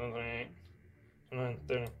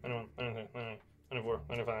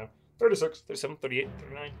 36, 37, 38,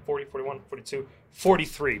 39, 40, 41, 42,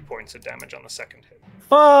 43 points of damage on the second hit.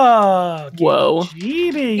 Fuck. Whoa.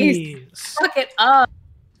 Jeebies. Fuck it up.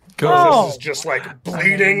 Oh. This is just like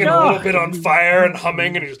bleeding and a little bit on fire and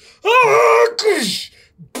humming and he's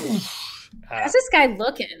How's this guy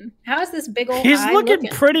looking? How is this big old He's guy looking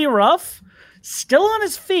pretty rough. Still on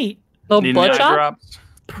his feet. Little Need any eye bloodshot? drops?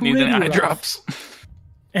 Need any eye Pretty rough. drops?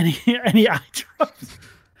 Any eye drops?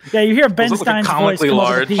 Yeah, you hear Ben Those look like Stein's voice comically come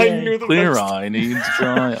over large. the PA. I knew the Clear best. eye needs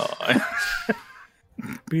dry eye.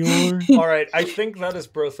 Bjorn. All right, I think that is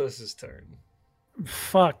Brothos' turn.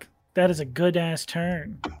 Fuck. That is a good ass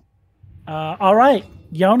turn. All right,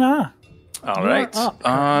 Yona. All right. up.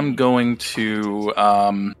 I'm going to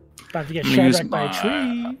About to get shot by a tree.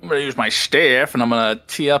 I'm going to use my staff, and I'm going to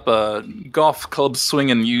tee up a golf club swing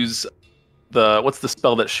and use what's the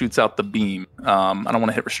spell that shoots out the beam? I don't want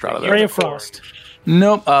to hit Restrada though. Ray of Frost.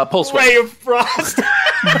 Nope. Pulse wave. Ray of Frost.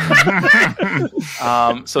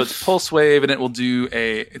 So it's pulse wave, and it will do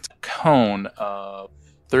it's a cone of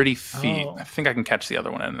 30 feet. Oh. I think I can catch the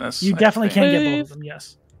other one in this. You I definitely think. can get both of them,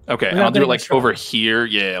 yes. Okay, and Without I'll do it getting like Restrada. over here.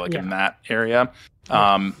 Yeah, like Yeah. in that area.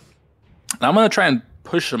 And I'm going to try and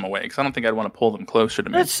push them away because I don't think I'd want to pull them closer to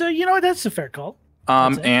me. That's you know what? That's a fair call.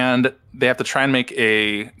 That's it. And they have to try and make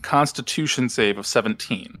a Constitution save of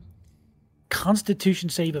 17. Constitution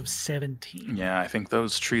save of 17. Yeah, I think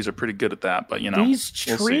those trees are pretty good at that, but you know. These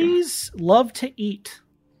we'll see. trees love to eat.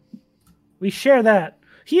 We share that.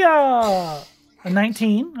 Yeah, a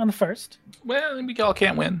 19 on the first. Well, we all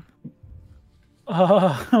can't win.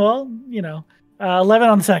 Well, 11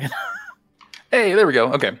 on the second. Hey, there we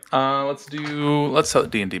go. Okay, let's let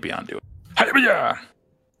D&D Beyond do it. Hi-ya!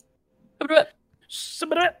 Okay, so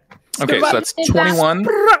that's 21.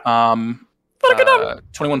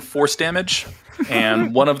 21 force damage,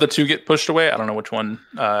 and one of the two get pushed away. I don't know which one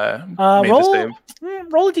made the save.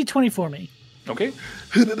 Roll a d20 for me. Okay.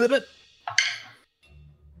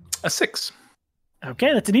 A 6.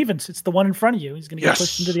 Okay, that's an evens. It's the one in front of you. He's going to get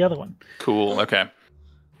pushed into the other one. Cool, okay.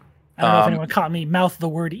 I don't know if anyone caught me mouth the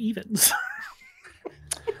word evens.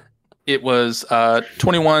 It was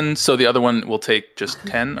 21, so the other one will take just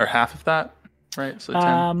 10 or half of that, right? So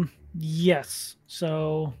 10. Yes.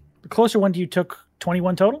 So the closer one to you took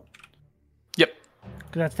 21 total? Yep.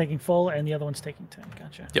 Because that's taking full, and the other one's taking 10.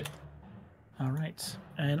 Gotcha. Yep. All right.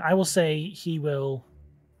 And I will say he will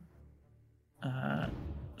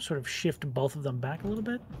sort of shift both of them back a little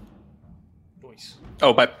bit. Nice.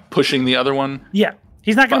 Oh, by pushing the other one? Yeah.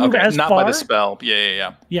 He's not going to move as not far. Not by the spell.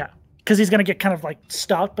 Yeah. Yeah. Because he's going to get kind of like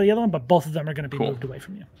stopped by the other one, but both of them are going to be moved away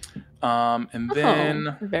from you. And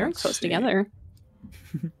then... very close together.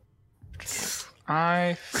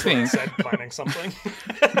 I think... finding something.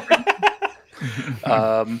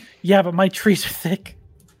 Yeah, but my trees are thick.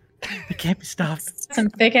 They can't be stopped. Some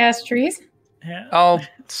thick-ass trees? Yeah. I'll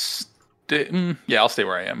stay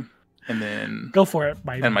where I am. And then... Go for it.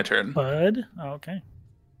 And my turn. Bud. Okay.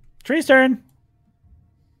 Tree's turn.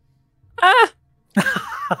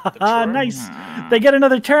 Nice. They get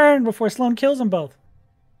another turn before Sloan kills them both.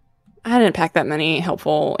 I didn't pack that many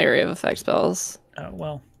helpful area of effect spells. Oh,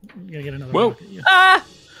 well, you gotta get another Whoa.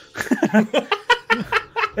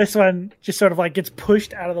 This one just sort of like gets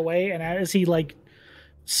pushed out of the way, and as he like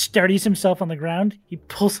steadies himself on the ground, he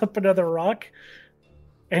pulls up another rock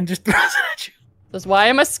and just throws it at you. That's why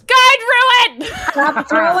I'm a sky druid! Stop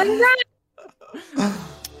throwing that!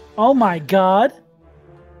 Oh my god.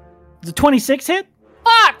 Is a 26 hit?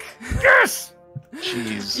 Fuck! Yes!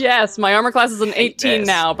 Jeez. Yes, my armor class is an 18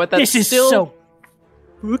 now, but that's still so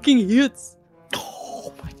fucking hits.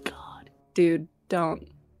 Oh my god. Dude, don't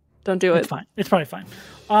do it. It's fine. It's probably fine.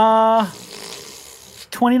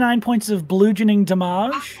 29 points of bludgeoning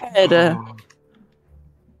damage.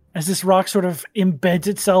 As this rock sort of embeds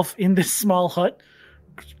itself in this small hut,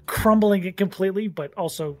 crumbling it completely, but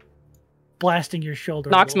also blasting your shoulder.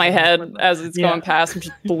 Knocks my head as it's going past. I'm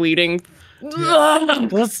just bleeding. Yeah.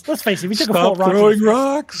 Let's face it. If you took a full rock, throwing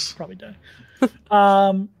rocks. Probably die.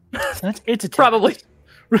 It's a probably.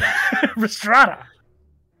 Restrada.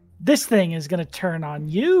 This thing is going to turn on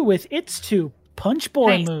you with its 2 punch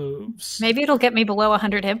boy moves. Maybe it'll get me below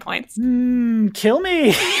 100 hit points. Kill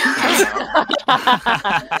me.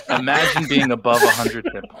 Imagine being above 100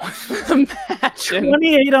 hit points. Imagine.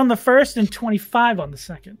 28 on the first and 25 on the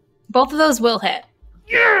second. Both of those will hit.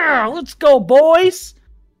 Yeah, let's go, boys.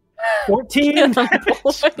 14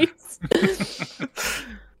 14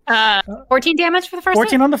 damage for the first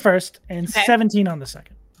 14 hit? on the first and 17 on the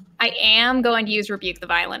second. I am going to use Rebuke the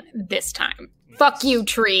Violent this time. Fuck you,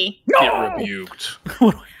 tree. Get rebuked.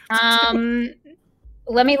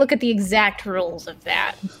 Let me look at the exact rules of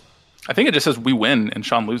that. I think it just says we win and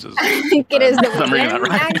Sean loses. I think it is that I'm reading that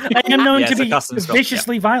right. I am known to be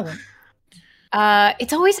viciously violent.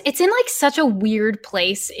 It's in like such a weird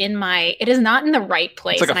place in my. It is not in the right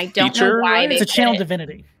place, and I don't know why. It's a channel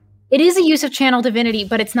divinity. It is a use of channel divinity,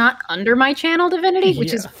 but it's not under my channel divinity,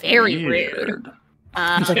 which is very rude.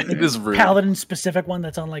 It's like it is rude. Paladin specific one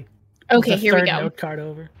that's on like okay. the Here we third go. Note card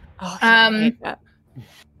over. Oh, I hate that.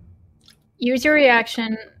 Use your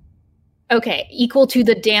reaction. Okay, equal to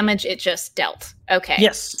the damage it just dealt. Okay.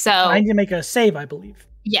 Yes. So I need to make a save, I believe.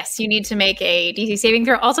 Yes, you need to make a DC saving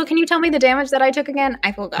throw. Also, can you tell me the damage that I took again?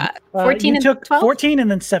 I forgot. 14 and took 12? 14 and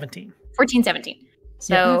then 17. 14, 17.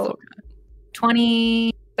 So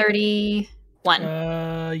 20, 31.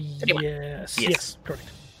 31. Yes, correct.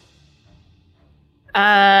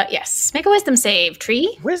 Yes. Make a wisdom save,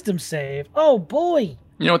 tree. Wisdom save. Oh boy.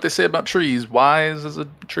 You know what they say about trees? Wise as a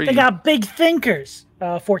tree. They got big thinkers.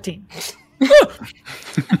 14.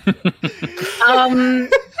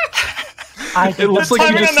 It looks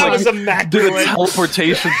like you just did a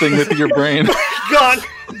teleportation thing with your brain. God.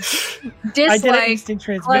 Dislike. I did an instant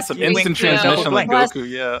transmission. Some instant transmission like Goku,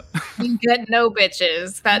 yeah. You get no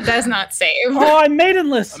bitches. That does not save. Oh, I'm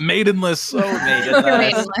maidenless. Maidenless. Oh,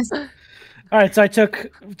 Maidenless. All right, so I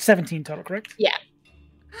took 17 total, correct? Yeah.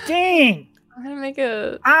 Dang. I'm gonna make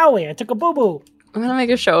a. Owie, I took a boo-boo. I'm gonna make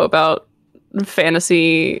a show about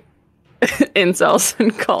fantasy incels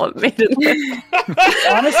and call it maidenless.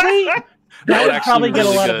 Honestly, that would probably get a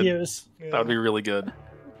lot good. of views. That would be really good.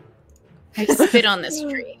 I spit on this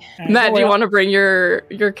tree. Matt, do you want to bring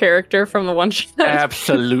your character from the one shot?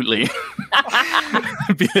 Absolutely.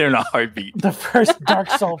 Be there in a heartbeat. The first Dark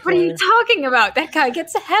Soul player. What are you talking about? That guy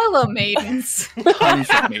gets hella maidens. Tons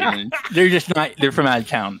of maidens. They're just not. They're from out of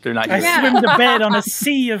town. They're not. I swim to bed on a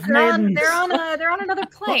sea of maidens. They're on another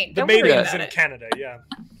plane. The maidens in Canada. Yeah.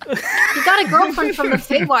 You got a girlfriend from the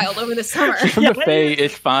Feywild over the summer. From the Fey,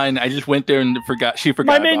 it's fine. I just went there and forgot. She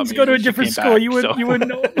forgot. My maidens go to a different school. You wouldn't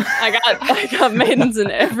know. I got maidens in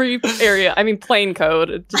every area. I mean, plane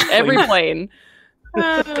code. Just every plane.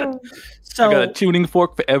 So I got a tuning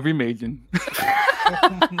fork for every maiden.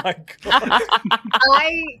 Oh my god!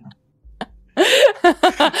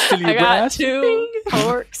 I got 2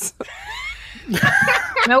 forks.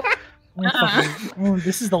 Nope.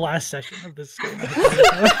 This is the last session of this game.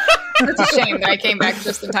 It's a shame that I came back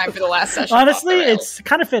just in time for the last session. Honestly, it's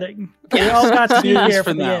kind of fitting. We all got to be here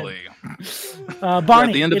for the end.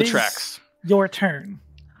 Barney, at the end of the tracks. Your turn.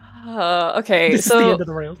 Okay, this so is the end of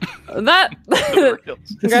the rails. That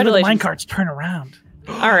Congratulations. This is where the minecarts turn around.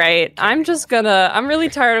 All right, I'm really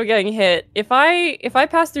tired of getting hit. If I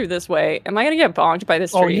pass through this way, am I gonna get bonked by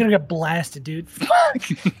this tree? Oh, you're gonna get blasted, dude.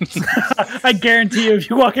 I guarantee you, if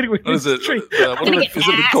you walk anywhere with this tree, is it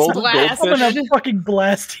the goldfish? I'm gonna fucking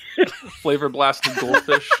blast you. Flavor blasted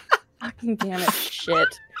goldfish. Fucking damn it,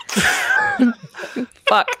 shit.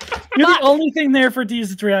 Fuck. You're the only thing there for it to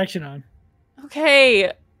use its reaction on.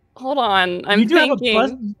 Okay, hold on. I'm thinking.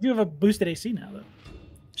 You do have a boosted AC now, though.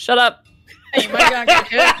 Shut up. Hey, you might not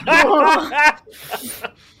get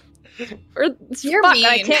You're mean.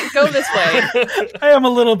 I can't go this way. I am a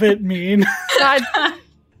little bit mean. God.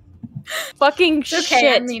 Fucking okay,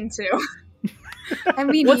 shit. I mean too. I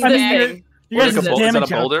mean, what's this thing? You guys' Is damage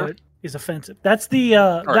that a boulder? output is offensive. That's the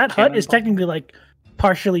that hut is technically like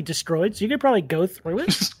partially destroyed, so you could probably go through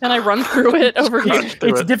it. Can I run through it over here?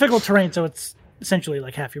 It's difficult terrain, so it's essentially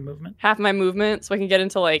like half your movement. Half my movement, so I can get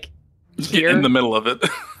into like here. In the middle of it.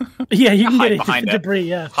 Yeah, you can hide get behind into debris.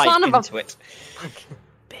 Yeah, hide into it.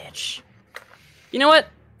 Bitch. You know what?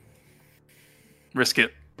 Risk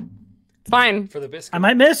it. Fine. For the biscuit. I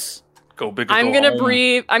might miss. Go big. I'm gonna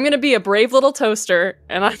breathe. I'm gonna be a brave little toaster,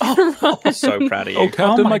 and I'm gonna run. So proud of you. Oh,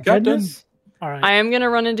 Captain, my Captain. goodness. All right. I am gonna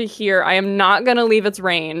run into here. I am not gonna leave its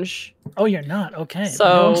range. Oh, you're not? Okay. So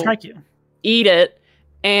I won't strike you. Eat it.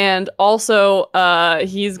 And also,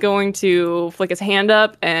 he's going to flick his hand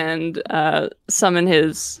up and summon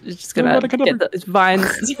his. He's just gonna get his vines.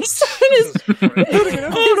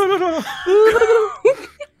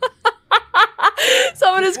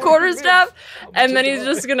 Summon his quarterstaff, and then he's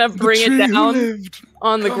just gonna bring it down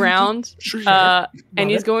on the ground.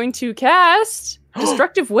 And he's going to cast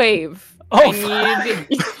Destructive Wave. Oh, I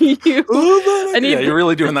need you. Yeah, you're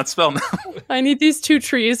really doing that spell now. I need these 2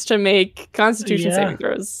 trees to make Constitution saving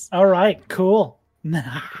throws. All right, cool,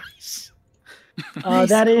 nice.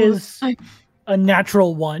 That is a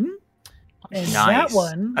natural 1, and that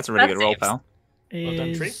one that's a really good roll, pal.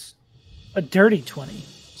 Is a dirty 20.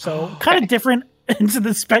 So kind of different into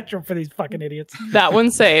the spectrum for these fucking idiots. That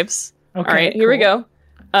one saves. Okay, all right, here we go.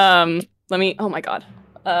 Let me. Oh my god.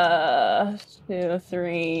 2,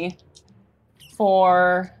 3,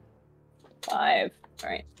 4, 5. All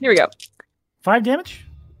right, here we go. 5 damage.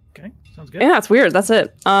 Okay, sounds good. Yeah, that's weird. That's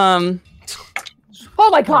it. Oh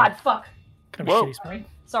my god! Fuck. Kind of a shitty spell.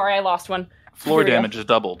 Sorry, I lost one. Floor damage is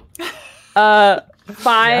doubled.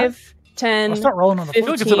 5, 10, I'll start rolling on the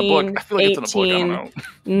 15, 18,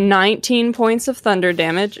 19 points of thunder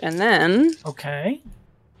damage, and then... Okay.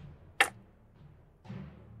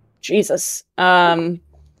 Jesus. 5,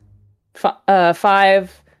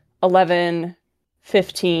 11,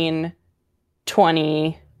 15,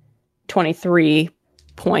 20, 23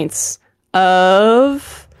 points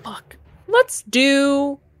of... Fuck. Let's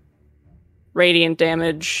do radiant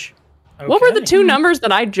damage. Okay. What were the 2 numbers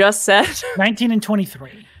that I just said? 19 and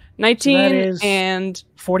 23. 19 and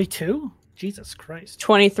 42? Jesus Christ.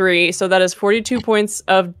 23. So that is 42 points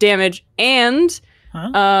of damage, and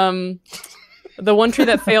the one tree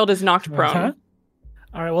that failed is knocked prone.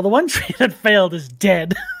 All right, well, the one tree that failed is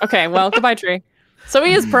dead. Okay, well, goodbye, tree. So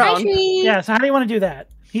he is prone. Yeah, so how do you want to do that?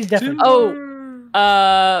 He's definitely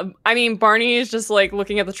I mean, Barney is just like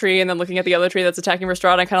looking at the tree and then looking at the other tree that's attacking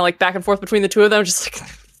Restrada, and kind of like back and forth between the 2 of them, just like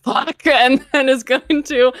fuck, and is going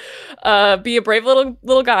to be a brave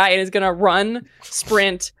little guy and is gonna run,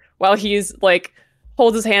 sprint while he's like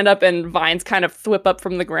holds his hand up and vines kind of thwip up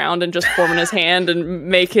from the ground and just form in his hand and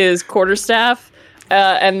make his quarterstaff,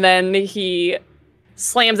 and then he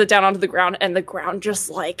slams it down onto the ground, and the ground just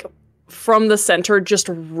like from the center just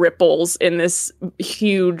ripples in this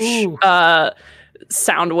huge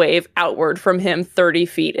sound wave outward from him 30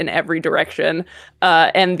 feet in every direction.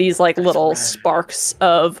 And these like little sparks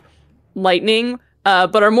of lightning,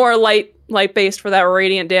 but are more light based for that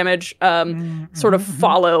radiant damage, sort of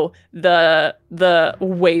follow the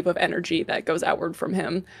wave of energy that goes outward from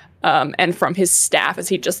him, and from his staff as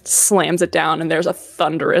he just slams it down, and there's a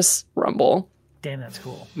thunderous rumble. Damn, that's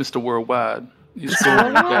cool. Mr. Worldwide, he's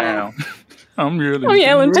going down. I'm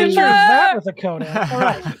yelling timber. That with a Conan. All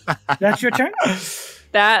right, that's your turn.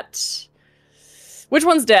 Which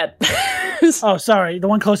one's dead? Oh, sorry, the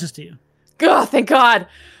one closest to you. Oh, thank God.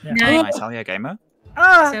 Yeah. Nice, Talia Gamer.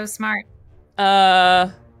 So smart.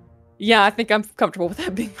 Yeah, I think I'm comfortable with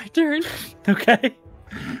that being my turn. Okay.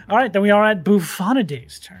 All right, then we are at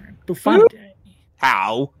Buffonidae's turn. Buffonidae.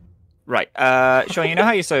 How? Right. Sean, you know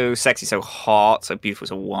how you're so sexy, so hot, so beautiful,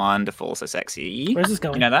 so wonderful, so sexy? Where's this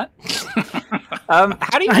going? You know that?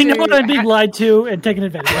 How do you? I know what I'm being lied to and taken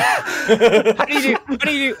advantage of. How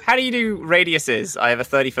do you do radiuses? I have a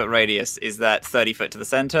 30-foot radius. Is that 30 foot to the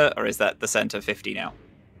center, or is that the center 50 now?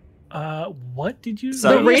 What did you?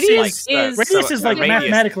 So the radius is like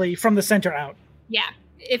mathematically from the center out. Yeah.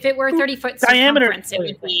 If it were 30 foot diameter, it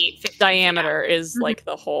would be 50 diameter is like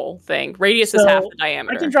the whole thing. Radius is half the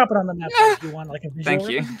diameter. I can drop it on the map if you want, like a visual.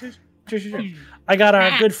 Thank you. I got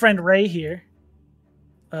our good friend Ray here.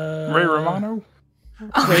 Ray Romano.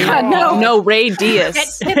 Oh, God, no, Ray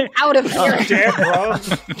Diaz. Get him out of here,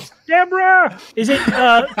 Deborah. Is it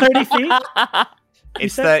 30 feet?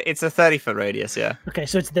 It's a 30-foot radius, yeah. Okay,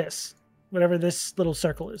 so it's this, whatever this little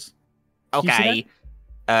circle is. Okay.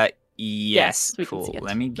 Yes, cool.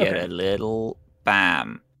 Let me get a little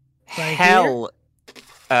bam. Right Hell.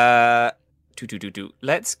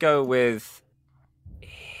 Let's go with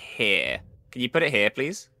here. Can you put it here,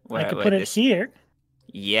 please? I can put it here.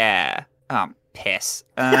 Yeah. Oh, piss.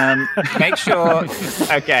 Make sure.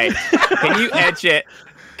 Okay. Can you edge it?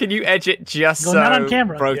 Can you edge it just so not on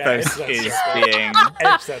camera. Brothos is being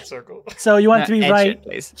edge that circle? So you want it to be right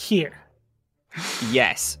here.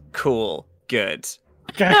 Yes. Cool. Good.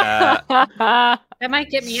 Okay. That might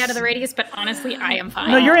get me out of the radius, but honestly, I am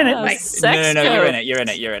fine. No, you're in it. No, you're in it.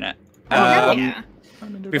 You're in it. Yeah.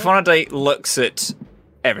 Buffonidae looks at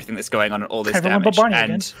everything that's going on and all this damage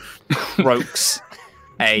and croaks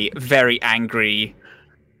a very angry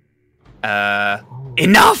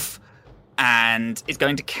enough, and is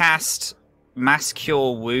going to cast Mass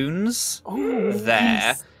Cure Wounds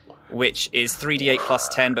there, which is 3d8 plus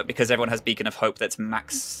 10, but because everyone has Beacon of Hope, that's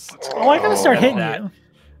max. Oh, I gotta start hitting you.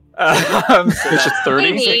 So it's just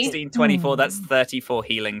 30? 16, 24, that's 34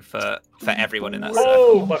 healing for everyone in that circle.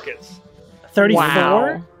 Oh, buckets. 34?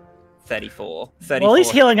 Wow. 34. Well, at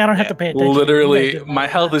least healing, I don't have to pay attention. Literally, my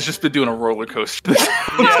health has just been doing a roller coaster.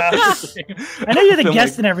 I know you're the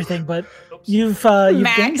guest and everything, but you've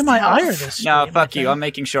gained to my ire this No, stream, fuck you. I'm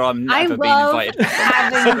making sure I'm never being invited.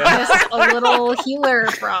 Having just a little healer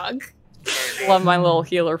frog. Love my little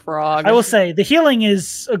healer frog. I will say, the healing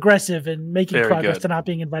is aggressive and making Very progress good. to not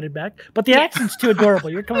being invited back, but the accent's too adorable.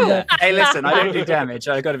 You're coming back. Hey, listen, I don't do damage.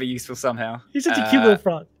 I've got to be useful somehow. He's such a cute little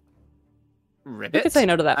frog. Ribbit. You could say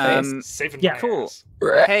no to that face. Safe and Cool.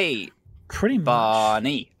 Hey, Pretty much.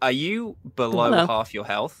 Barney, are you below half your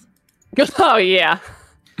health? Oh, yeah.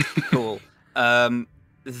 Cool.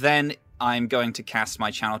 Then I'm going to cast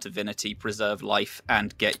my Channel Divinity, Preserve Life,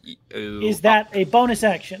 and get you... Is that a bonus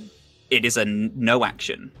action? It is a no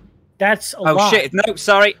action. That's a Oh, lie. shit. No,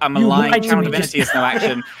 sorry. I'm You lying. lied to Channel me Divinity just is no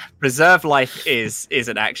action. Preserve Life is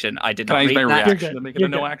an action. I did Can not I use read my that. reaction to make it a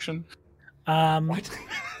no action?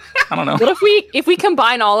 I don't know. What if we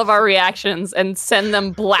combine all of our reactions and send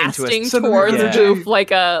them blasting towards yeah. Goof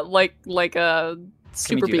like a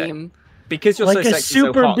super do that? beam? Because you're Like so a sexy, so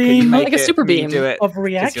super hot, can you beam? make Like a super beam. Do it Of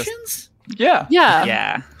reactions? Yeah. Yeah.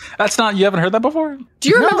 Yeah. That's not, you haven't heard that before? Do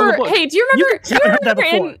you No, remember? but- Hey, do you remember? Do you haven't heard that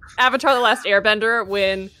remember in before. Avatar: The Last Airbender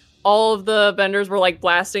when all of the benders were like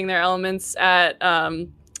blasting their elements at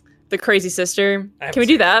the crazy sister? Can we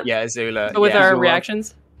do that? Yeah, Azula. With yeah. our Azula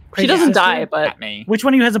reactions. Crazy She doesn't sister? die, but At me. Which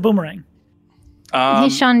one of you has a boomerang? Hey,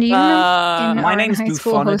 Sean, do you know in my our name's high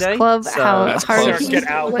school host Buffonidae, club so how that's hard close. he Get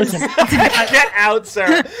out. was? Get out,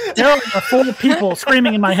 sir. There are 4 people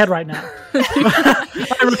screaming in my head right now.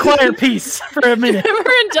 I require peace for a minute.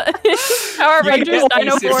 remember in Power Rangers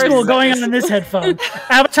Dino School Force? going on in this headphone.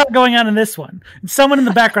 Avatar going on in this one. And someone in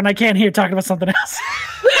the background I can't hear talking about something else.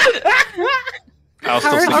 I'll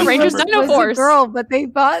still Power see Rangers remember. Dino was Force. a girl, but they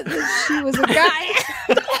thought that she was a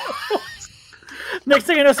guy. Next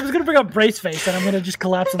thing I know, someone's going to bring up Brace Face and I'm going to just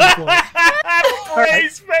collapse on the floor.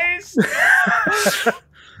 Brace face.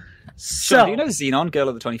 So, Do you know Xenon, Girl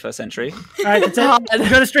of the 21st Century? all right, that's it.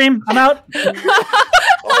 Go to stream. I'm out.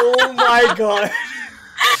 Oh my god.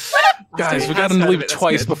 Guys, we got him to leave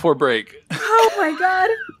twice before break. Oh my god.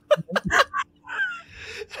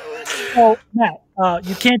 Oh, Matt,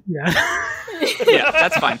 you can't do that. Yeah,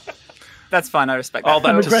 that's fine. That's fine. I respect that.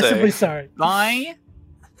 I'm aggressively sorry. By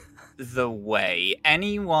the way,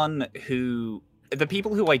 the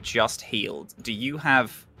people who I just healed, do you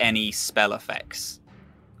have any spell effects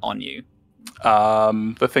on you?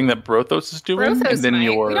 The thing that Brothos is doing, Brothos and then might.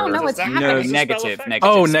 your We don't know what's happening. No, negative.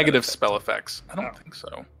 Oh, negative spell effects. I don't think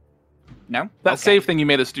so. No? That save thing you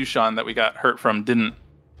made us do, Sean, that we got hurt from, didn't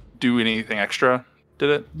do anything extra, did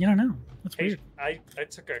it? You don't know. That's weird. I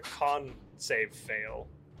took a con save fail.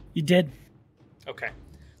 You did. Okay.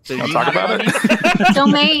 So you talk about it?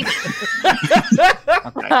 Domain.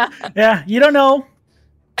 Okay. Yeah, you don't know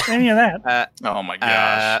any of that. Oh my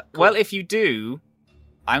gosh. Well, if you do,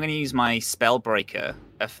 I'm going to use my Spellbreaker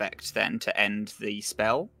effect then to end the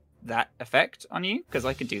spell, that effect on you, because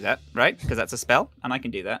I can do that, right? Because that's a spell, and I can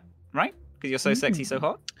do that, right? Because you're so sexy, so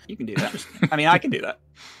hot, you can do that. I mean, I can do that.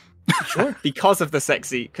 Sure. Because of the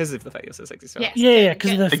fact you're so sexy, so hot. Yeah,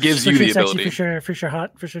 because it gives you the ability. For sure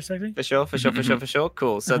hot, for sure sexy. For sure.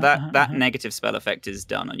 Cool. So that negative spell effect is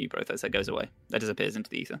done on you, Brothos. That goes away. That disappears into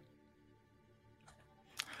the ether.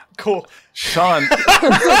 Cool. Sean, nod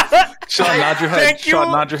your head. Thank you.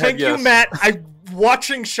 Sean, nod your head. Thank you, Matt. I'm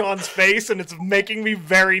watching Sean's face, and it's making me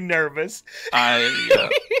very nervous.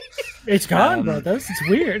 It's gone, Brothos. It's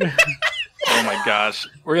weird. Oh my gosh.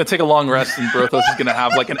 We're going to take a long rest, and Brothos is going to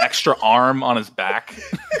have like an extra arm on his back.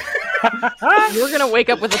 You're going to wake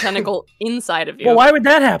up with a tentacle inside of you. Well, why would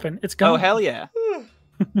that happen? It's gone. Oh, hell yeah.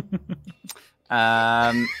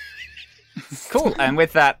 Cool. And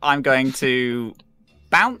with that, I'm going to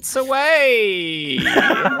bounce away.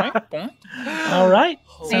 All right.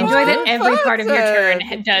 I enjoy that every part of your turn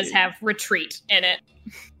does have retreat in it.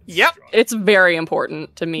 Yep. It's very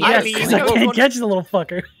important to me. Yes, because I can't catch the little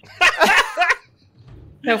fucker.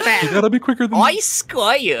 So fast. You gotta be quicker than I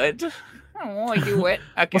scared. Oh, you it.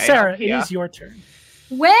 Okay. Well, Sarah, it is your turn.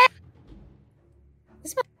 Where?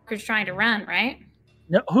 This motherfucker's trying to run, right?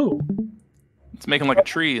 No, who? It's making like a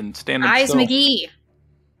tree and standing Eyes still. McGee.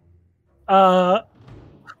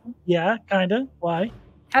 Yeah, kinda. Why?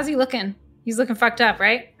 How's he looking? He's looking fucked up,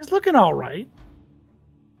 right? He's looking all right.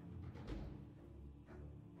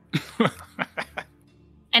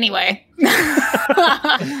 Anyway.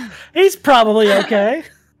 He's probably okay.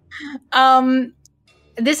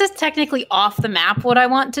 This is technically off the map what I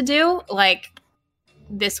want to do. Like,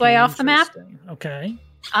 this way off the map. Okay.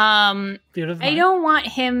 I don't want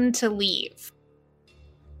him to leave.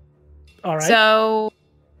 All right. So,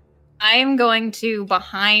 I'm going to,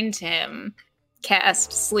 behind him,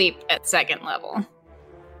 cast Sleep at 2nd level.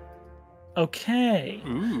 Okay.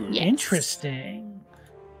 Ooh. Yes. Interesting.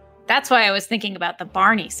 That's why I was thinking about the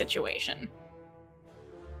Barney situation.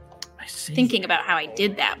 I see. Thinking about how I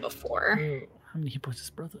did that before. Ooh, how many hit points does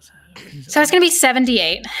Brothos have? So it's going to be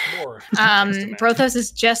 78. More. Brothos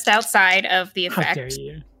is just outside of the effect. How dare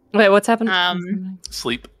you? Wait, what's happened?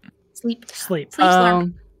 Sleep. Sleep. Sleep.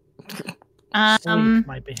 Slurp. Sleep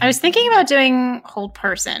might be I was thinking about doing Hold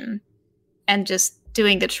Person and just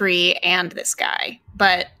doing the tree and this guy,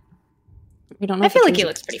 but We don't know I if feel the like he tree's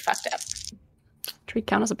looks pretty fucked up. Tree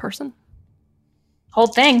count as a person?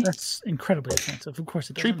 Hold thing. That's incredibly offensive. Of course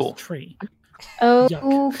it does. Treeple. It's a tree.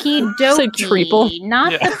 Okie Say dokie. treeple.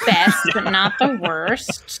 Not the best, but not the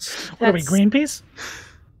worst. What are we, That's Greenpeace?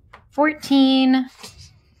 14.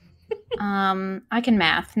 I can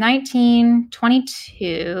math. 19,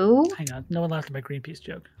 22. Hang on. No one laughed at my Greenpeace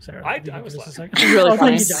joke. Sarah. I give was us a laughing. second. It's really Oh,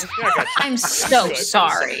 funny. thank you, John. Yeah, I got you. I'm so Good.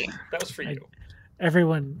 sorry. That was for you.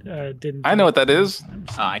 Everyone didn't. I know what that is.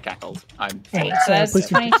 I cackled. I'm Right, Sorry, so that's please.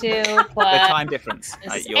 22 the plus. time difference.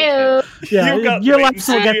 Ew. Yeah, You've got your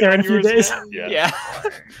latency lapse will get there in a few on yours days. now? Yeah. Yeah.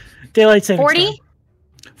 Daylight savings 40? time.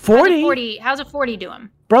 40? 40. How's a 40 do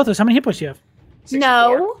him? Brothos, how many hit points do you have?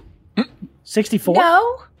 64. No. 64?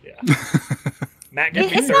 No. Yeah. Matt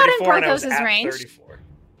gave me It's not in 34 and I was Brothos' at range. 34.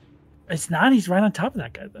 It's not. He's right on top of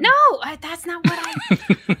that guy, though. No, that's not what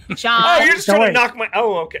I. John. Oh, you're just Don't trying worry. to knock my.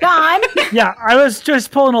 Oh, okay. John. Yeah, I was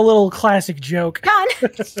just pulling a little classic joke. John.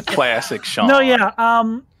 Classic Sean. No, yeah.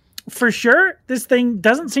 For sure, this thing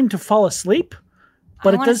doesn't seem to fall asleep, but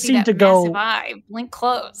I it wanna does see seem that to go. massive eye. Blink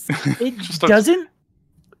close. It Just a- doesn't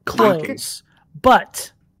close,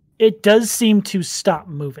 but it does seem to stop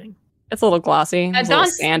moving. It's a little glossy. There's a little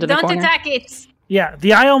sand in the don't corner. attack it. Yeah,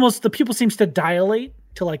 the pupil seems to dilate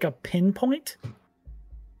to like a pinpoint,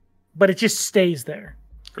 but it just stays there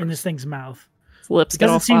in this thing's mouth. Its lips It get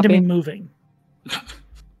all doesn't seem to be floppy. moving.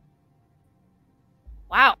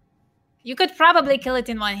 Wow. You could probably kill it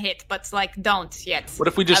in one hit, but like don't yet. What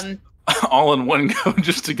if we just all in one go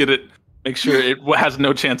just to get it, make sure it has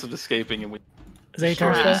no chance of escaping, and we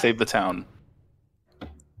save the town.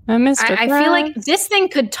 I feel like this thing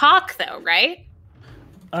could talk, though, right?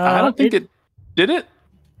 I don't think it did. It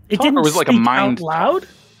didn't or was like a mind out loud.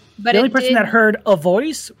 But the only person that heard a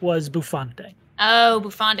voice was Buffonde. Oh,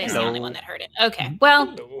 Buffonde is the only one that heard it. Okay,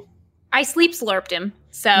 well, I sleep slurped him,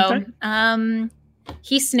 so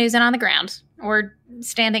he's snoozing on the ground or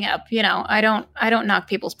standing up. You know, I don't knock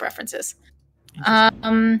people's preferences.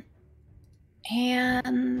 And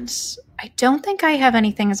I don't think I have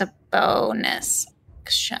anything as a bonus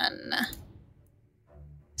action.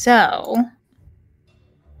 So,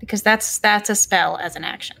 because that's a spell as an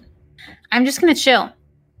action, I'm just gonna chill.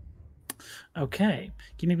 Okay.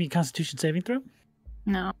 Can you make me a Constitution saving throw?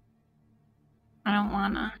 No, I don't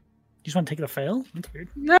wanna. You just want to take it a fail? That's weird.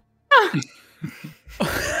 No.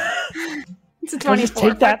 It's a 24.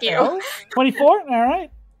 Take that fail. 24. All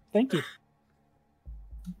right. Thank you.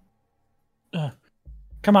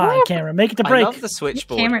 Come on, camera, make it to break. I love the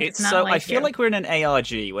switchboard. It's so. I feel like we're in an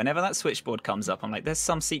ARG. Whenever that switchboard comes up, I'm like, "There's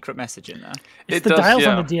some secret message in there." It's the dials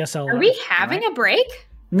on the DSL. Are we having a break?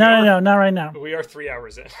 No, not right now. We are 3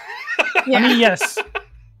 hours in. I mean, yes.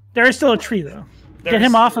 There is still a tree, though. Get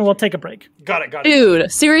him off, and we'll take a break. Got it. Dude,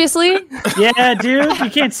 seriously? Yeah, dude.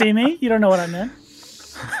 You can't see me. You don't know what I meant.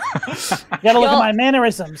 You gotta look at my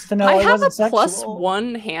mannerisms to know I wasn't sexual. I have a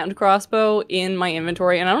 +1 hand crossbow in my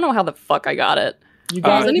inventory, and I don't know how the fuck I got it.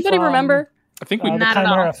 Does anybody remember? I think we the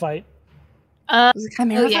Chimera fight. Yeah,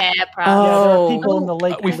 probably. Yeah, there are people in the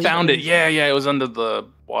lake. We found it. Yeah, it was under the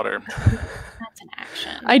water. That's an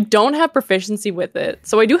action. I don't have proficiency with it,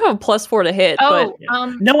 so I do have a +4 to hit. But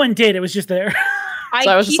no one did. It was just there.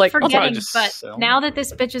 I was just like, forgetting, but now that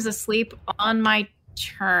this bitch is asleep on my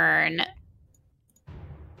turn,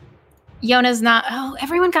 Yona's not. Oh,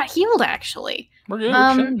 everyone got healed actually. We're good.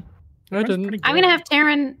 I didn't. I'm gonna have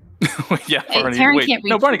Taryn. Yeah, Barney. Taryn can't reach.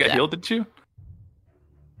 No, Barney got healed, didn't you?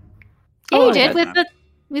 Yeah, you did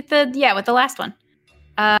with the last one.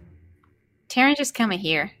 Taryn just coming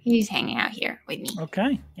here. He's hanging out here with me.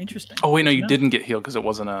 Okay, interesting. Oh wait, no, you didn't get healed because it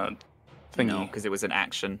wasn't a thingy. No, because it was an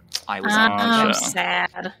action. I was. I'm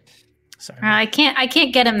sad. Sorry. I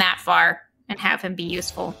can't get him that far and have him be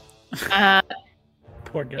useful.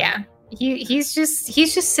 Poor guy. Yeah. He's just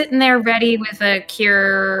sitting there ready with a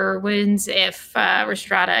cure wounds if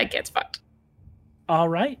Restrada gets fucked. All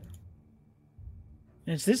right.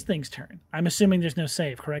 It's this thing's turn. I'm assuming there's no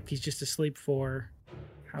save, correct? He's just asleep for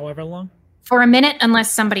however long? For a minute,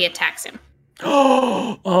 unless somebody attacks him.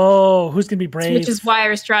 Oh, who's going to be brave? Which is why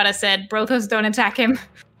Restrada said, Brothos, don't attack him.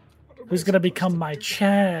 Who's going to become my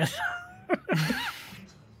Chad?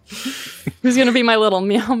 Who's going to be my little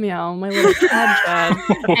meow meow, my little Chad?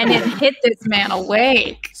 And it hit this man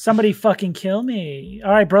awake. Somebody fucking kill me.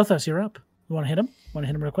 All right, Brothos, you're up. You want to hit him? Want to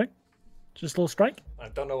hit him real quick? Just a little strike? I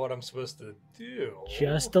don't know what I'm supposed to do.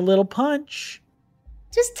 Just a little punch.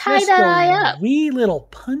 Just tie that eye up. Wee little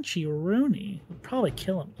punchy Rooney would probably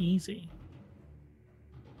kill him easy.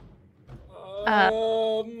 But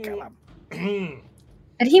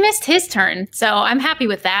he missed his turn, so I'm happy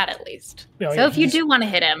with that at least. Oh, so if you do want to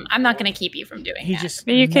hit him, I'm not going to keep you from doing that.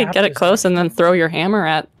 You can get it close and then throw your hammer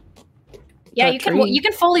at. Yeah, you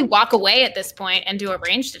can fully walk away at this point and do a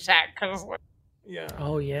ranged attack. Yeah.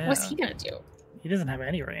 Oh yeah. What's he gonna do? He doesn't have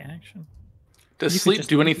any reaction. Does sleep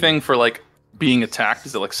do anything for like being attacked?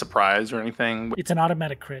 Is it like surprise or anything? It's an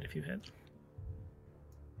automatic crit if you hit.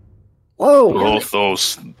 Whoa! Both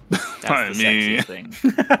those. I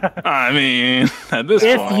mean, at this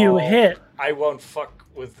if point, you hit, I won't fuck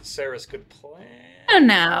with Sarah's good plan. I don't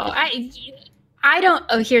know. I don't.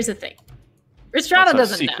 Oh, here's the thing. Restrada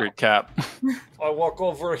doesn't secret know. Cap. I walk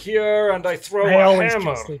over here and I throw a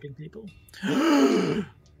hammer. Sleeping people.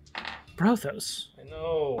 Brothos. I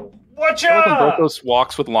know. Watch out! When Brothos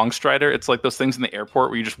walks with Longstrider, it's like those things in the airport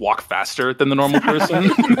where you just walk faster than the normal person.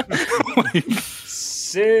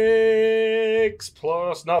 6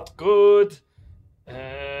 plus not good.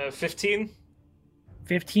 15.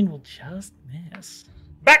 15 will just miss.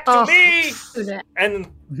 Back to me! And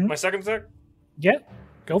my second attack? Yeah,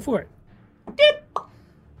 go for it.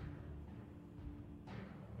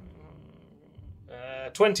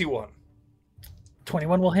 21.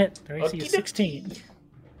 21 will hit. Their AC is 16.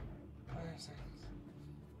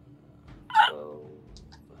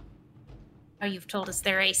 Oh, you've told us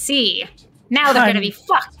their AC. Now they're going to be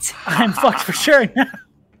fucked. I'm fucked for sure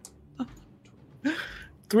now.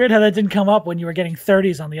 It's weird how that didn't come up when you were getting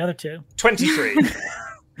 30s on the other two. 23.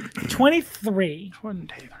 23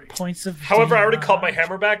 points of However, I already called my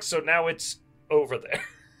hammer back, so now it's over there.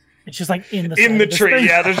 It's just like in the tree.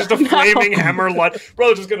 Yeah, there's just a flaming hammer.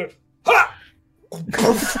 Bro, just gonna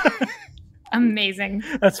Amazing.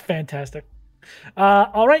 That's fantastic.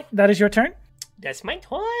 All right, that is your turn. That's my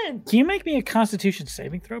turn. Can you make me a Constitution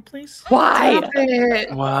saving throw, please? Why?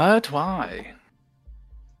 What? Why?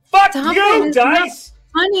 Fuck you, dice.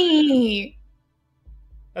 Funny.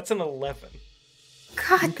 That's an 11.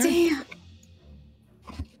 God damn.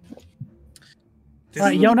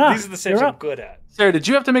 Yona, these are the saves I'm good at. Sarah, did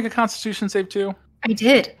you have to make a Constitution save too? I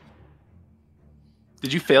did.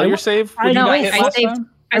 Did you fail your save? I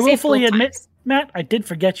will fully admit, Matt, I did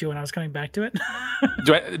forget you when I was coming back to it.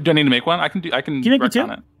 do I need to make one? I can Can you make it too?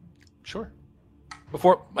 It. Sure.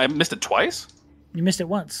 Before I missed it twice. You missed it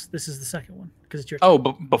once. This is the second one because it's your turn. Oh,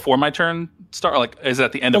 before my turn start, like is it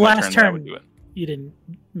at the end of my turn that I would do it? You didn't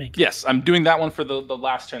make it. Yes, I'm doing that one for the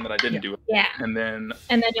last turn that I didn't do it. Yeah. And then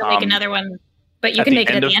you'll make another one. But you can make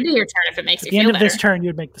it at the end of your turn if it makes you feel better. At the end of this turn,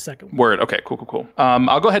 you'd make the second one. Word. Okay, cool.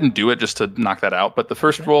 I'll go ahead and do it just to knock that out. But the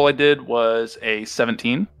first roll I did was a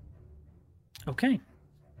 17. Okay.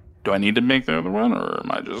 Do I need to make the other one, or am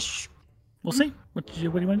I just... We'll see. What do you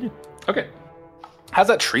want to do? Okay. How's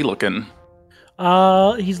that tree looking?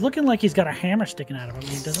 He's looking like he's got a hammer sticking out of him.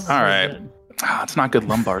 He doesn't look all right. good. It's not good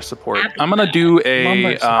lumbar support. I'm going to do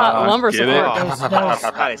a... lumbar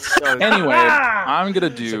support. Anyway, I'm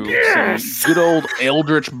going to do some good old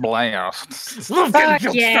Eldritch Blast.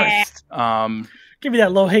 Yeah. Give me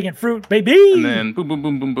that low-hanging fruit, baby! And then boom, boom,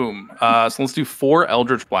 boom, boom, boom. So let's do 4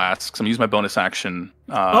 Eldritch Blasts, because I'm using my bonus action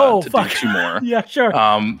to do 2 more. Yeah, sure.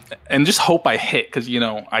 And just hope I hit, because,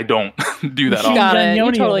 I don't do that often. Got it.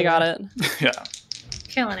 You totally got it. Yeah.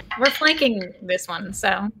 Killing it. We're flanking this one,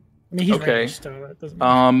 so... I mean, he's okay. Ranged, so that doesn't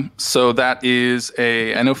matter. So that is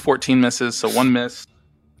I know 14 misses, so 1 miss.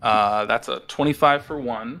 That's a 25 for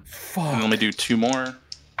 1. Fuck. And let me do 2 more.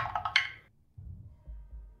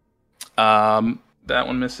 That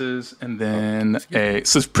one misses, and then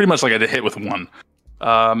so it's pretty much like I did hit with 1.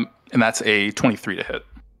 And that's a 23 to hit.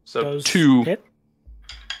 So those 2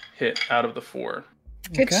 hit out of the 4.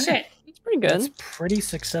 Good shit. It's pretty good. That's pretty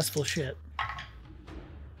successful shit.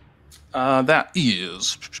 That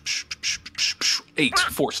is 8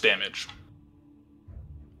 force damage.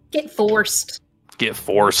 Get forced.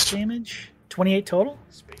 Damage? 28 total?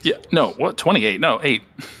 Yeah, no, what? 28? No, 8.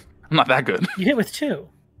 I'm not that good. You hit with 2.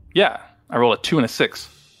 Yeah, I roll a 2 and a 6.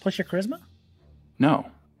 Plus your charisma?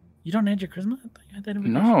 No. You don't add your charisma? I thought you had that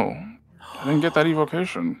evocation. No, I didn't get that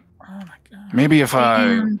evocation. Oh my god. Maybe if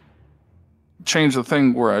I change the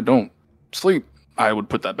thing where I don't sleep, I would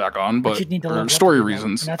put that back on, but for story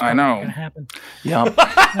reasons, I know. Yeah.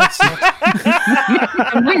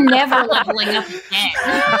 We're never leveling up again.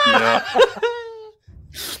 Yeah.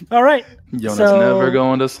 All right. Yona's never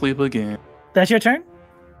going to sleep again. That's your turn?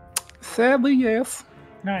 Sadly, yes.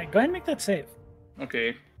 All right, go ahead and make that save.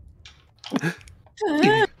 Okay.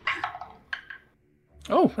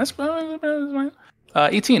 Oh, that's fine.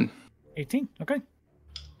 18. 18, okay.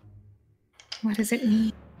 What does it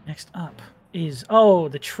mean? Next up is,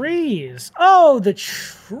 the trees. Oh, the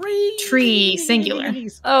trees. Tree, singular.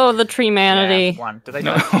 Oh, the tree manatee. Yeah, one. Did I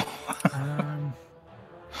know?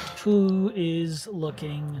 Who is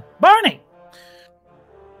looking? Barney!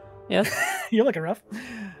 Yes? You're looking rough.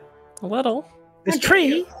 A little. This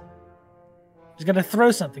tree is going to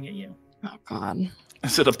throw something at you. Oh, God.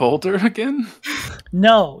 Is it a boulder again?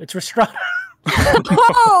 No, it's Restrada.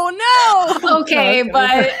 Oh, no! Okay,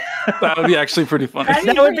 but... That would be actually pretty funny.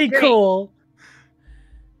 That would be cool.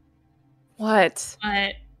 What?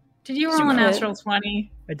 Did you roll a natural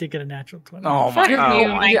 20? I did get a natural 20. Oh my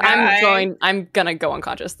god. I'm gonna go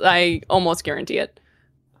unconscious. I almost guarantee it.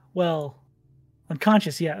 Well,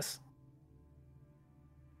 unconscious, yes.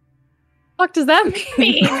 What does that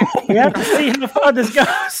mean? We have to see how far this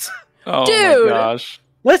goes. Oh Dude. my gosh.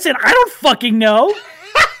 Listen, I don't fucking know.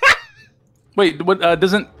 Wait, what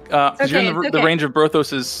doesn't you're in the range of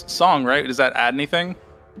Brothos' song, right? Does that add anything?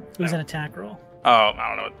 It was an attack roll. Oh,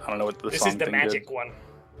 I don't know what the this song is the thing magic did. one.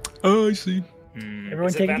 Oh, I see.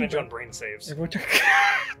 Everyone take advantage on brain saves. Okay.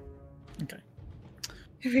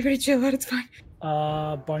 Everybody chill out, it's fine.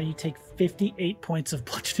 Barney, you take 58 points of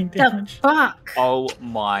bludgeoning damage. Fuck. Oh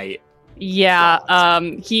my. Yeah,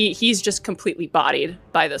 he's just completely bodied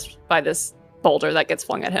by this boulder that gets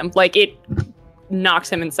flung at him. Like, it knocks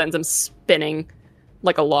him and sends him spinning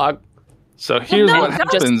like a log. So here's what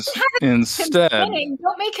happens instead.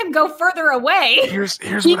 Don't make him go further away. Here's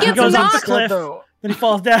he what gets happens off the cliff, then he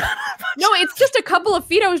falls down. No, it's just a couple of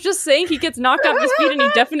feet. I was just saying he gets knocked off his feet and he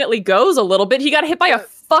definitely goes a little bit. He got hit by a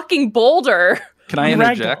fucking boulder. Can I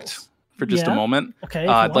interject for just a moment? Okay.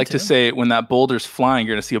 I'd like to say when that boulder's flying,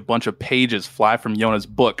 you're going to see a bunch of pages fly from Yona's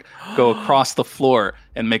book, go across the floor,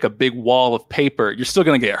 and make a big wall of paper, you're still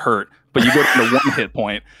going to get hurt, but you go down to 1 hit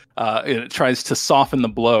point. And it tries to soften the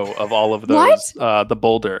blow of all of those, the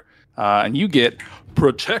boulder. And you get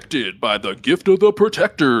protected by the gift of the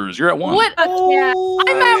protectors. You're at 1. What? I'm at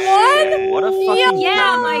 1? What a fucking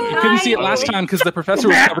my You couldn't see it last time because the professor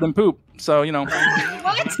was covered in poop. So, you know.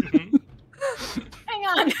 What? Hang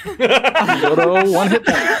on. 1 hit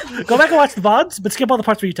point. Go back and watch the VODs, but skip all the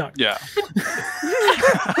parts where you talk. Yeah.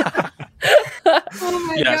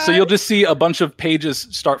 Oh yeah, God. so you'll just see a bunch of pages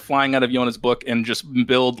start flying out of Yona's book and just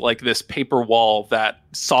build like this paper wall that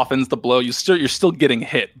softens the blow. You're still getting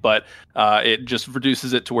hit, but it just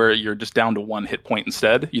reduces it to where you're just down to 1 hit point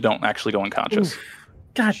instead. You don't actually go unconscious. Oof.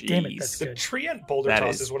 God damn it, that's The good. Treant Boulder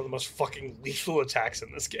Toss is one of the most fucking lethal attacks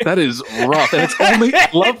in this game. That is rough, and it's only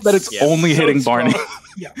love that it's only hitting strong. Barney.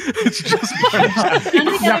 Yeah, it's just None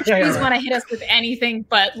of the other trees want to hit us with anything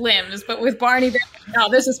but limbs, but with Barney, no,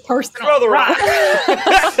 this is personal. Throw the rock.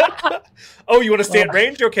 Oh, you want to stay at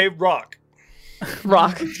range? Okay, rock.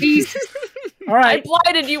 Rock. Jesus. All right, I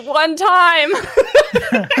blighted you 1 time.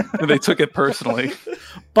 They took it personally.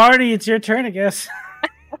 Barney, it's your turn, I guess.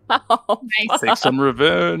 Oh, Nice. Take some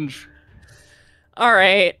revenge. all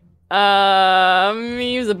right.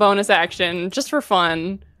 Use a bonus action just for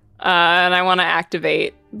fun. And I want to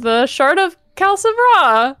activate the Shard of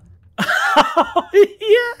Kalsavra. Oh,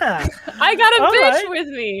 yeah. I got a All bitch right. with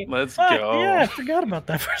me. Let's Fuck, go. yeah, I forgot about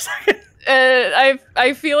that for a second.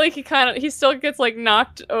 I feel like he still gets like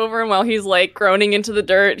knocked over, and while he's like groaning into the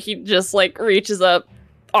dirt, he just like reaches up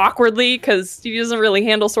awkwardly because he doesn't really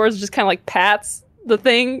handle swords, just kind of like pats the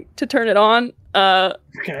thing to turn it on.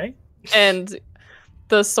 Okay. And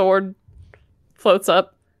the sword floats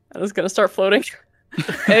up and is gonna start floating.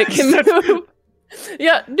 It can move.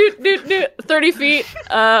 Yeah, 30 feet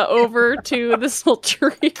over to this little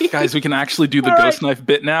tree. Guys, we can actually do the ghost knife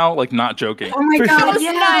bit now, like not joking. Oh my For God, Ghost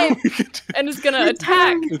yeah. knife! And it's gonna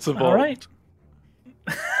attack. It's a All right.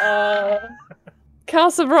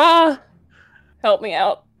 Kalsavra, help me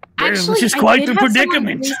out. Actually, this is I quite did the have someone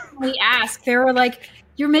predicament. recently ask. They were like,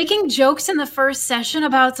 "You're making jokes in the first session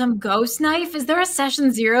about some ghost knife. Is there a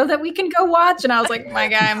session 0 that we can go watch?" And I was like, "My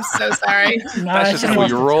guy, I'm so sorry." That's just how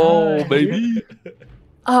you roll, baby.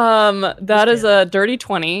 That is a dirty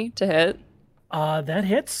 20 to hit. That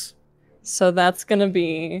hits. So that's gonna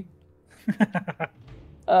be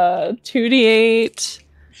 2d8.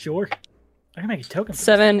 Sure. I can make a token.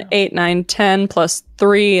 7, 8, 9, 10 plus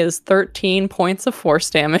 3 is 13 points of force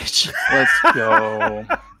damage. Let's go.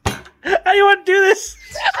 How do you want to do this?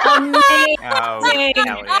 Amazing. Oh,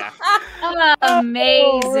 hell yeah.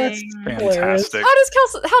 Amazing. Fantastic.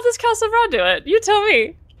 How does Kalsavra do it? You tell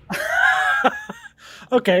me.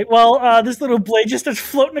 Okay, well, this little blade just starts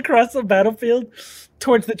floating across the battlefield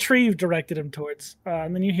towards the tree you've directed him towards.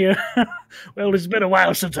 And then you hear, well, it's been a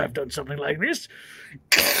while since I've done something like this.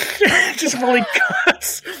 Just really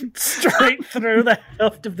cuts straight through the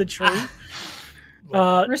heft of the tree. In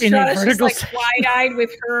a Restrada's just vertical like wide-eyed with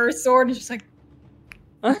her sword and just like,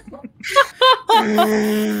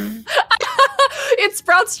 It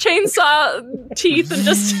sprouts chainsaw teeth and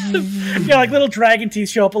just yeah, like little dragon teeth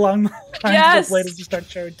show up along the lines Yes. of the blade as you start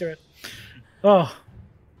showing through it. Oh,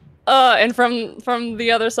 and from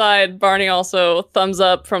the other side, Barney also thumbs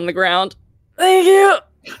up from the ground. Thank you.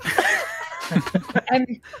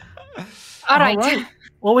 all right.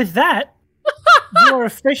 Well, with that, you are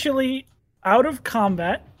officially out of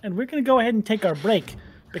combat, and we're going to go ahead and take our break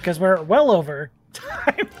because we're well over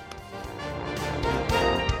time.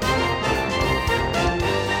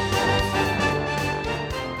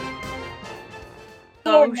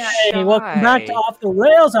 Hey, welcome back to Off the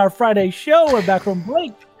Rails, our Friday show. We're back from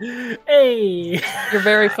break. Hey, You're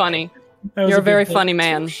very funny. That was You're a very good bit. funny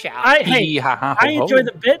man. I enjoy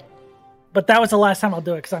the bit, but that was the last time I'll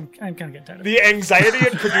do it because I'm kind of getting tired of it. The anxiety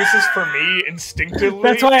it produces for me instinctively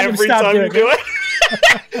That's why I haven't every stopped time you doing do it.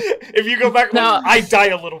 If you go back, No. I die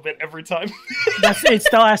a little bit every time. It's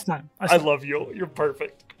the last time. I love you. You're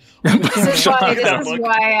perfect. This is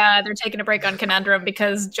why they're taking a break on Conundrum,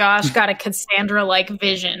 because Josh got a Cassandra-like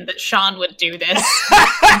vision that Sean would do this.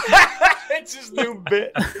 It's his new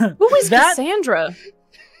bit. Who is Cassandra?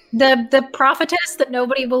 The prophetess that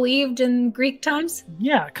nobody believed in Greek times?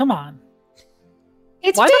 Yeah, come on.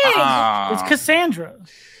 It's Why big! It's Cassandra.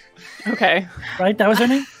 Okay. Right? That was her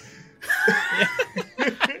name?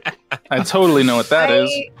 I totally know what that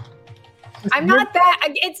is. I'm not that...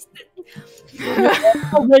 It's...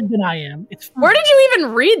 You're more red than I am. It's fine. Where did you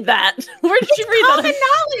even read that? Where did you read common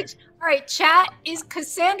that? knowledge! Alright, chat, is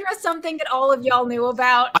Cassandra something that all of y'all knew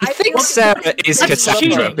about? I think Sarah is That's Cassandra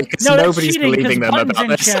cheating. because No, that's nobody's cheating, believing 'cause them Buttons about in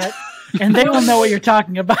this. chat and they will know what you're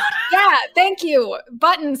talking about. Yeah, thank you.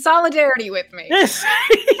 Button solidarity with me. Yes.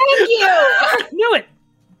 Thank you. Knew it.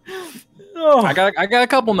 Oh. I got a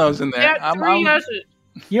couple no's in there. Yeah, three yeses.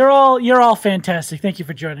 You're all fantastic. Thank you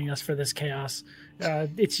for joining us for this chaos.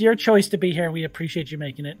 It's your choice to be here, and we appreciate you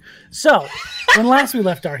making it. So, when last we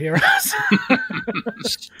left our heroes,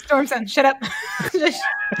 Stormson, shut up.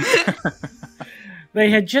 They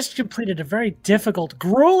had just completed a very difficult,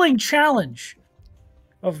 grueling challenge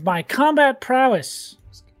of my combat prowess,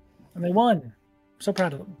 and they won. I'm so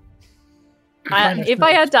proud of them. If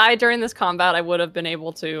I had died during this combat, I would have been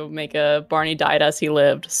able to make a Barney died as he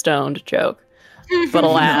lived stoned joke. But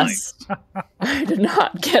alas, I did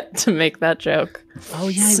not get to make that joke. Oh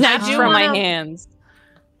yeah, snatched from my hands.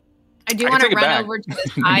 I do want to run over to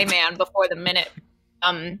this eye man before the minute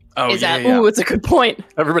is up. Ooh, it's a good point.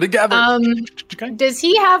 Everybody gather. Does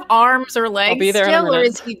he have arms or legs be there still, or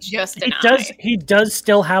is he just an eye? He does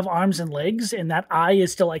still have arms and legs, and that eye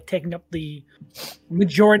is still like taking up the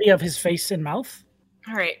majority of his face and mouth.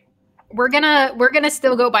 All right. We're gonna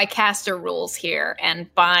still go by caster rules here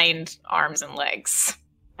and bind arms and legs.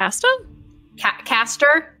 Caster?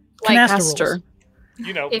 Caster? Like caster.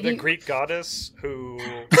 You know, the Greek goddess who...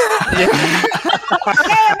 that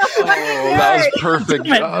was perfect,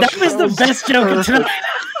 Josh. That was the best joke of tonight.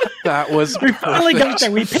 That was We finally got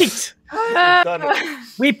there. We peaked.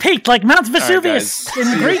 We peaked like Mount Vesuvius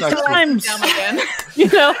in Greek times. You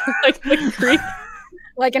know, like the Greek.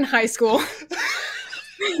 Like in high school.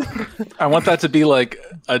 I want that to be like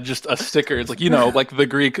just a sticker. It's like, you know, like the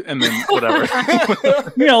Greek and then whatever.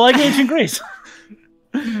 You know, like ancient Greece.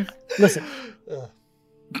 Listen.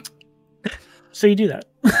 So you do that.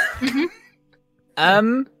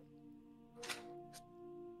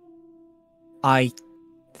 I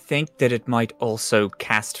think that it might also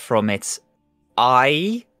cast from its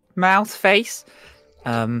eye, mouth, face.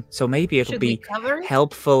 So maybe it'll be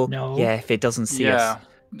helpful. No. Yeah, if it doesn't see us.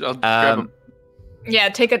 Yeah,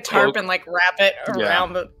 take a tarp and like wrap it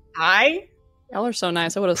around the eye. Y'all are so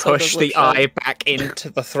nice. I would have push the eye back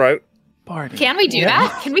into the throat. Barney. Can we do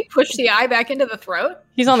that? Can we push the eye back into the throat?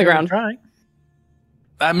 He's on the ground. Try.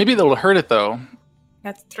 Maybe that'll hurt it though.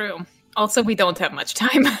 That's true. Also, we don't have much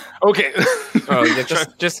time. Okay. Oh, yeah,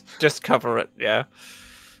 just cover it. Yeah.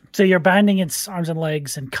 So you're binding its arms and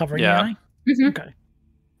legs and covering the eye. Mm-hmm. Okay.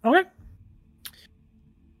 Okay.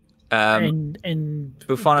 And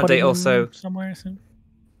Buffonade also somewhere soon.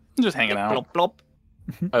 Just hanging out. Blop,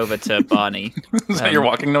 blop, over to Barney. Is that your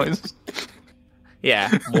walking noise?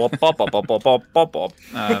 Yeah. Wop, bop, bop, bop, bop, bop, bop, bop.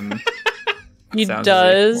 He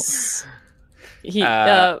does. He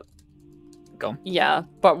go. Yeah,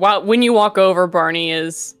 but when you walk over, Barney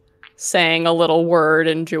is saying a little word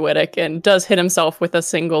in Druidic and does hit himself with a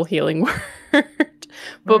single healing word.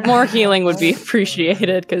 But more healing would be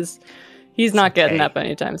appreciated because he's not getting up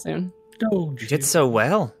anytime soon. You did so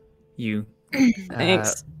well. You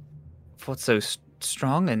thanks. Fought so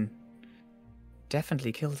strong and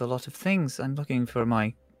definitely killed a lot of things. I'm looking for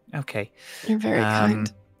my... Okay. You're very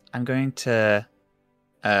kind. I'm going to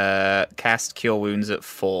cast Cure Wounds at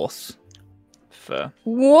 4th.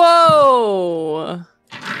 Whoa!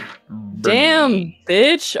 Damn,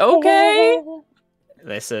 bitch. Okay.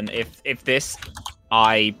 Listen, if this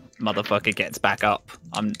eye motherfucker gets back up,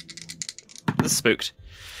 I'm spooked.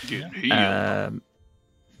 I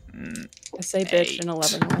say bitch in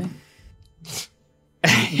 11 way.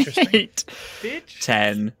 8,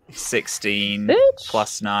 10, 16, bitch.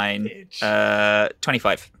 plus 9,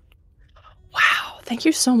 25. Wow, thank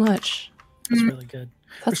you so much. That's really good.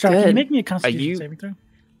 That's Rashad, good. Can you make me a Constitution saving throw?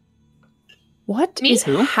 What is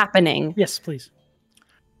happening? Yes, please.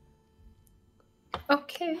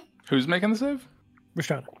 Okay. Who's making the save?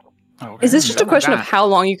 Rashad. Oh, okay. Is this just a question of how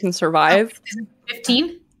long you can survive?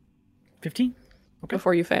 15? 15? Okay.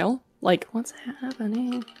 Before you fail? Like, what's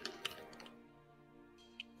happening?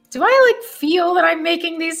 Do I like feel that I'm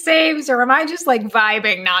making these saves, or am I just like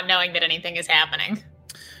vibing, not knowing that anything is happening?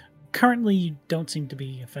 Currently, you don't seem to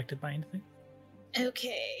be affected by anything.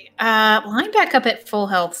 Okay. Well, I'm back up at full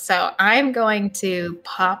health, so I'm going to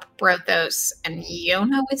pop Brothos and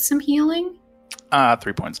Yona with some healing. 3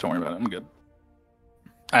 points. Don't worry about it. I'm good.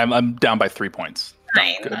 I'm down by 3 points.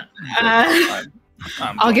 Fine.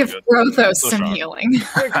 I'll give Brothos some healing.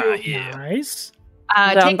 Yeah. Nice.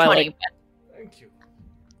 Take 20. Like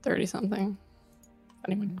 30 something.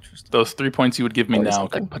 Anyway. Those 3 points you would give me now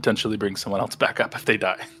could potentially bring someone else back up if they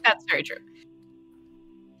die. That's very true.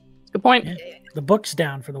 Good point. Yeah. The book's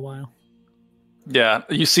down for the while. Yeah,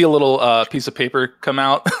 you see a little piece of paper come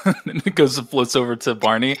out, and it floats over to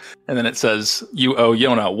Barney, and then it says, "You owe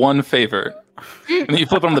Yona one favor." And then you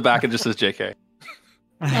flip it on the back, and it just says "JK."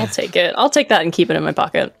 I'll take it. I'll take that and keep it in my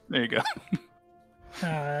pocket. There you go.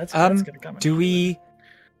 That's gonna come. Do we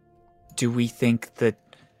think that?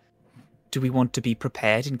 Do we want to be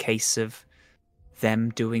prepared in case of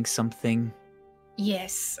them doing something?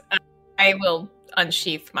 Yes, I will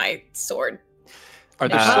unsheath my sword. Are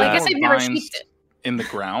there I guess I've never sheathed it. In the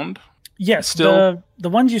ground? Yes, still the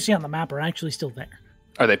ones you see on the map are actually still there.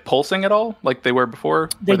 Are they pulsing at all, like they were before?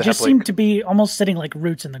 They just seem to be almost sitting like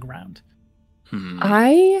roots in the ground.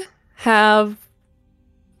 I have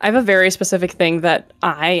a very specific thing that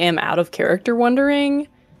I am out of character wondering.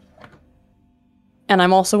 And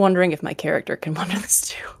I'm also wondering if my character can wonder this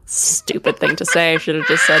too. Stupid thing to say. I should have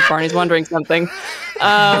just said Barney's wondering something.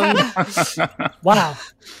 Wow. That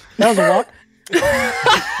was a walk.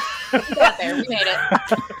 We got there. We made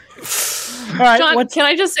it. All right, John, can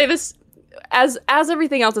I just say this? As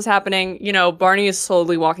everything else is happening, Barney is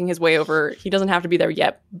slowly walking his way over. He doesn't have to be there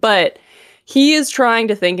yet, but he is trying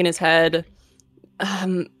to think in his head,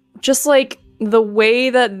 just like the way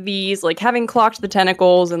that these, like having clocked the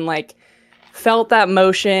tentacles and like felt that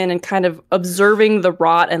motion and kind of observing the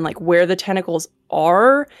rot and like where the tentacles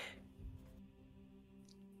are,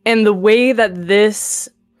 and the way that this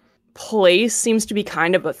place seems to be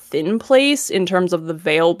kind of a thin place in terms of the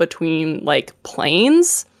veil between like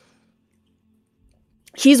planes.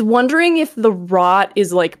 He's wondering if the rot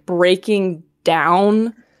is like breaking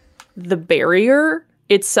down the barrier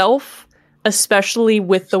itself, especially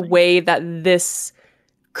with the way that this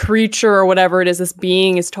creature or whatever it is, this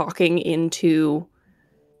being is talking into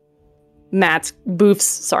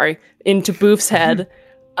Booth's head.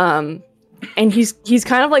 And he's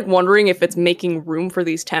kind of like wondering if it's making room for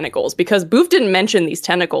these tentacles, because Booth didn't mention these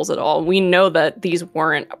tentacles at all. We know that these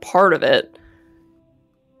weren't a part of it.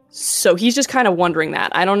 So he's just kind of wondering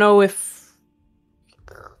that. I don't know if...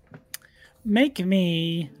 Make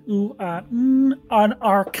me an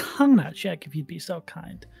Arcana check, if you'd be so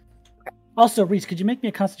kind. Also, Reese, could you make me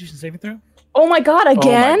a Constitution saving throw? Oh my god,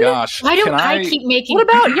 again? Oh my gosh. Why don't I keep making... What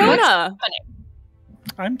about Yona?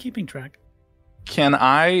 I'm keeping track. Can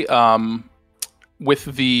I, with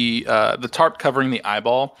the tarp covering the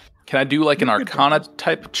eyeball, can I do like an Arcana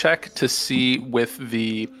type check to see with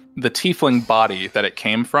the tiefling body that it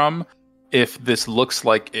came from, if this looks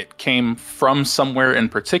like it came from somewhere in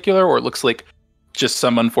particular, or it looks like just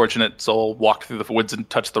some unfortunate soul walked through the woods and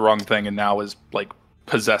touched the wrong thing and now is like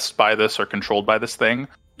possessed by this or controlled by this thing?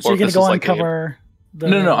 So you're gonna go and cover the...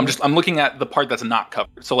 No. I'm looking at the part that's not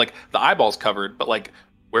covered. So like the eyeball's covered, but like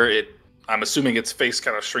where I'm assuming its face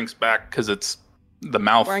kind of shrinks back because it's the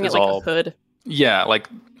mouth wearing is it like all a hood. Yeah, like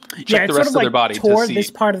check the rest of their body tore to see this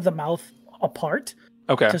part of the mouth apart.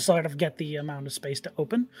 Okay. To sort of get the amount of space to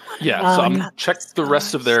open. Yeah, so I'm check the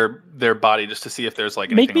rest of their body just to see if there's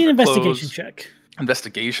like anything. Make me an investigation check.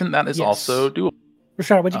 Investigation, that is also doable.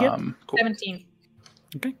 Rashad, what'd you get? Cool. 17.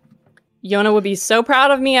 Okay. Yona would be so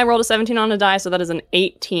proud of me. I rolled a 17 on a die, so that is an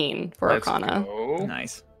 18 for Arcana. Go.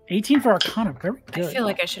 Nice. 18 for Arcana. Very good. I feel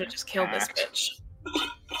like I should have just killed this bitch.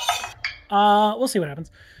 We'll see what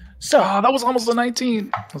happens. So that was almost a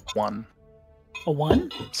 19. That's 1. A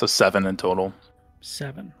 1? So 7 in total.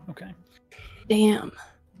 7. Okay. Damn.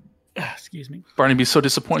 Excuse me. Barney be so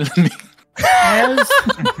disappointed in me. As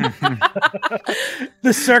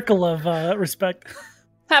the circle of respect.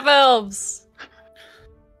 Half elves.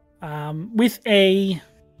 With a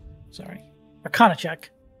Arcana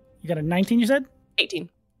check. You got a 19, you said? 18.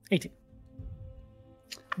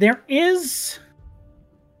 There is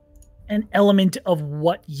an element of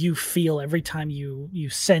what you feel every time you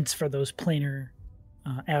sense for those planar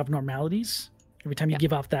abnormalities. Every time you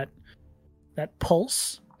give off that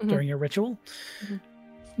pulse during your ritual,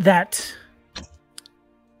 that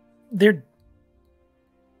there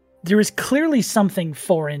is clearly something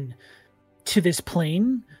foreign to this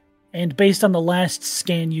plane, and based on the last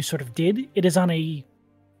scan you sort of did, it is on a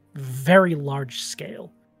very large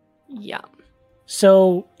scale. Yeah.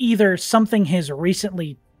 So either something has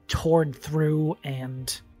recently torn through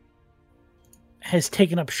and has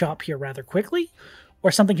taken up shop here rather quickly, or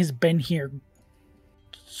something has been here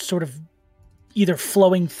sort of either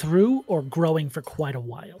flowing through or growing for quite a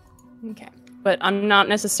while. Okay. But I'm not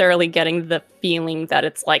necessarily getting the feeling that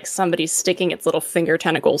it's like somebody's sticking its little finger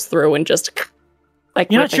tentacles through and just like...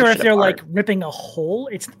 You're not sure if they're like ripping a hole.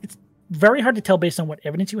 It's very hard to tell based on what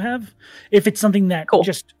evidence you have, if it's something that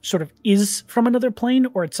just sort of is from another plane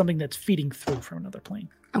or it's something that's feeding through from another plane.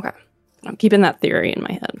 Okay. I'm keeping that theory in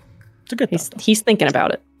my head. It's a good thought. He's thinking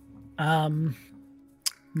about it.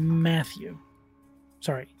 Matthew.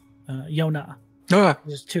 Sorry. Yona.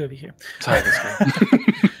 There's 2 of you here. Sorry.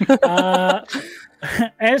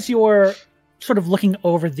 As you're sort of looking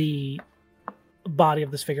over the body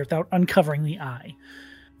of this figure without uncovering the eye.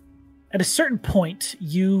 At a certain point,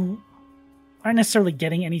 you aren't necessarily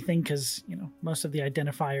getting anything because, most of the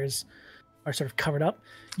identifiers are sort of covered up.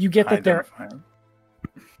 You get that they're...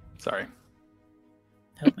 Sorry.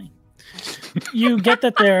 Help me. You get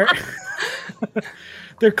that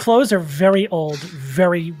their clothes are very old,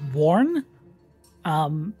 very worn.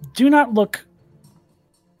 Do not look...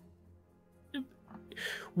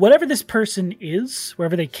 Whatever this person is,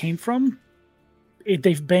 wherever they came from,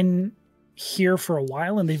 they've been here for a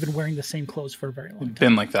while, and they've been wearing the same clothes for a very long time.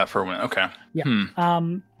 Been like that for a minute. Okay. Yeah.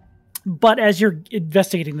 But as you're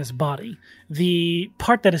investigating this body, the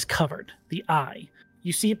part that is covered, the eye,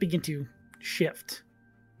 you see it begin to shift.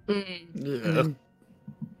 And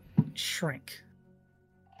shrink.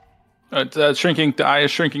 It's shrinking. The eye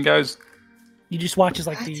is shrinking, guys. You just watch as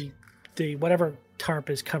the whatever tarp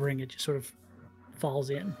is covering it just sort of falls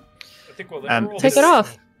in. I think we'll take it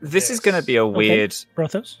off. This is going to be a weird...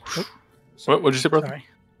 Brothos? What did you say, Brothos? Sorry.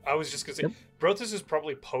 I was just going to say, Brothos is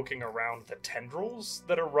probably poking around the tendrils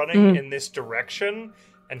that are running in this direction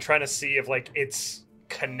and trying to see if, it's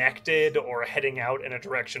connected or heading out in a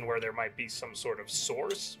direction where there might be some sort of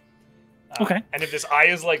source. Okay. And if this eye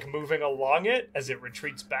is, moving along it as it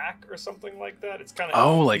retreats back or something like that, it's kind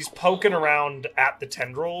of... he's poking around at the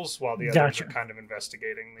tendrils while the others are kind of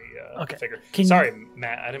investigating the figure. Sorry,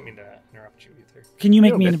 Matt, I didn't mean to interrupt you either. Can you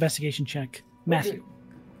make me an investigation check? Matthew.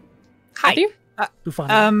 Hi.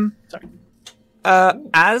 Bufano. Sorry.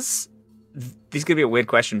 This is going to be a weird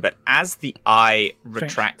question, but as the eye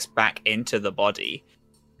retracts back into the body,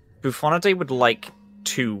 Buffonade would like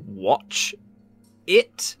to watch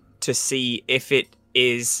it to see if it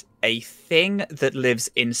is a thing that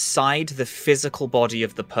lives inside the physical body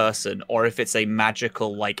of the person, or if it's a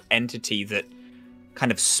magical, entity that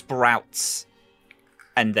kind of sprouts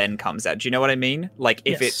and then comes out. Do you know what I mean?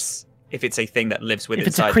 If it's a thing that lives within. If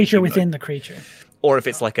it's a creature within the creature. Or if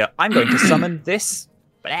it's I'm going to summon this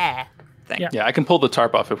blah thing. Yeah, I can pull the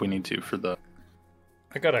tarp off if we need to for the...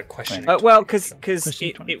 I got a question. Because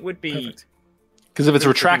it would be... Perfect. Because if it's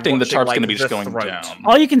retracting, the tarp's going to be just going down.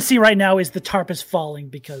 All you can see right now is the tarp is falling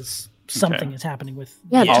because something is happening with...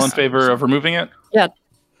 Yeah, all in favor of removing it? Yeah.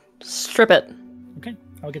 Strip it. Okay,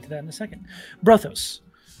 I'll get to that in a second. Brothos,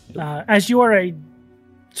 as you are a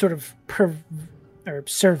sort of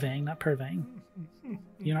surveying, not purveying.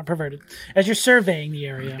 You're not perverted. As you're surveying the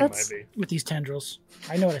area with these tendrils,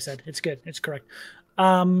 I know what I said. It's good. It's correct.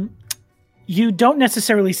 You don't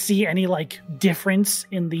necessarily see any difference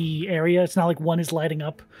in the area. It's not like one is lighting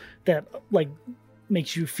up that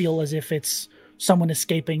makes you feel as if it's someone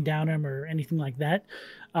escaping down him or anything like that.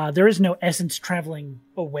 There is no essence traveling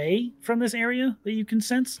away from this area that you can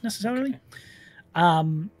sense necessarily.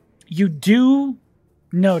 Okay. You do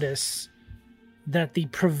notice that the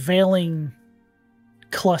prevailing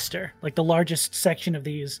cluster, the largest section of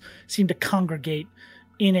these, seem to congregate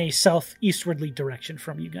in a southeastwardly direction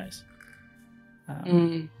from you guys.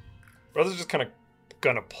 Brother's just kind of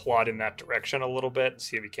gonna plot in that direction a little bit,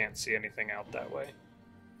 see if he can't see anything out that way.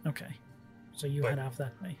 Okay, so you head off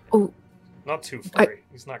that way. Oh, not too far.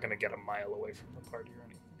 He's not gonna get a mile away from the party or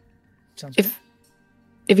anything. Sounds good.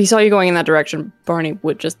 If he saw you going in that direction, Barney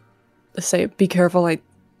would just say, "Be careful! I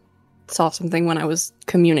saw something when I was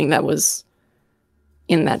communing that was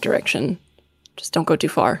in that direction. Just don't go too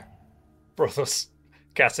far." Brothos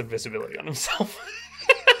casts invisibility on himself.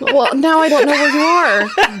 Well, now I don't know where you are.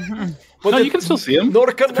 Well, no, you can still see him.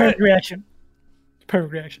 Perfect reaction.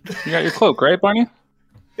 You got your cloak, right, Barney?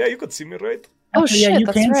 Yeah, you could see me, right? Oh, shit, you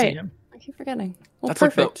that's can right. see him. I keep forgetting. Well, that's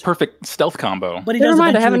perfect. the perfect stealth combo. But he does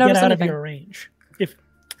eventually get out of your range.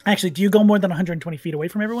 Actually, do you go more than 120 feet away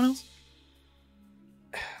from everyone else?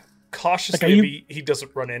 Cautiously, he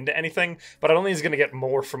doesn't run into anything, but I don't think he's going to get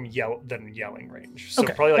more from than yelling range. So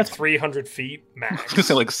probably 300 feet max. I was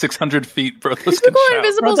going to say 600 feet. Brothos you could go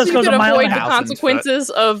invisible so you could avoid the consequences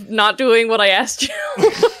of not doing what I asked you.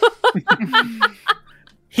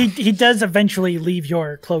 He does eventually leave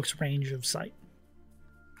your cloak's range of sight.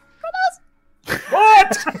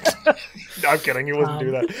 What? No, I'm kidding. You wouldn't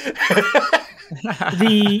do that.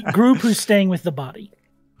 The group who's staying with the body.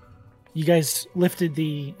 You guys lifted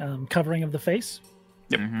the covering of the face?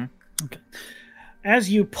 Yep. Mm-hmm. Okay. As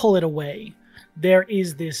you pull it away, there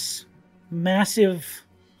is this massive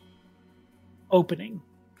opening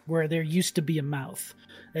where there used to be a mouth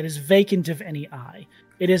that is vacant of any eye.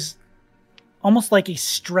 It is almost like a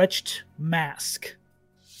stretched mask.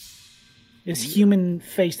 This human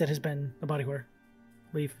face that has been a body horror.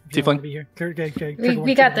 Leave. Tiefling? Be here.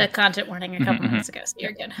 We got the content warning a couple minutes ago, so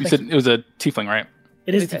you're good. You said it was a tiefling, right?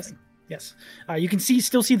 It is tiefling. Yes. You can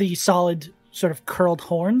still see the solid sort of curled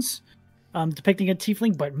horns depicting a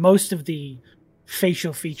tiefling, but most of the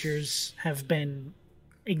facial features have been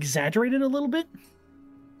exaggerated a little bit.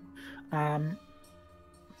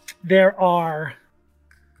 There are,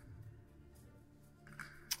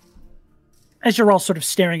 as you're all sort of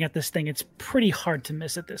staring at this thing, it's pretty hard to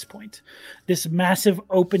miss at this point. This massive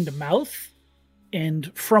opened mouth,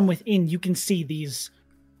 and from within you can see these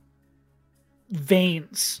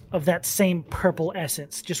veins of that same purple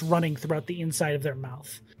essence just running throughout the inside of their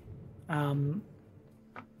mouth.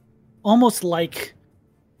 Almost like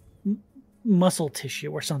muscle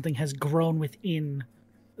tissue or something has grown within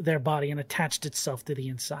their body and attached itself to the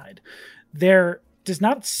inside. There does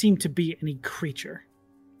not seem to be any creature.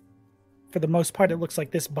 For the most part, it looks like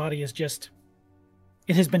this body is just...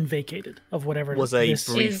 It has been vacated of whatever it was a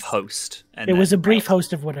brief host. It was a brief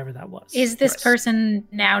host of whatever that was. Is this person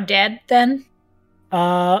now dead, then?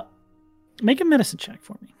 Make a medicine check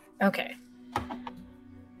for me. Okay.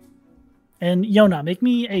 And Yona, make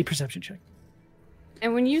me a perception check.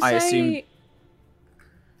 And when you say...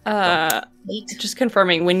 just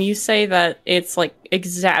confirming, when you say that it's like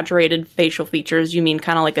exaggerated facial features, you mean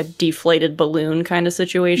kind of like a deflated balloon kind of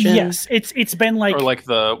situation? Yes, it's been like... Or like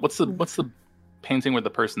what's the painting where the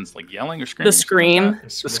person's like yelling or screaming? The scream. The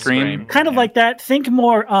scream. Kind of like that. Think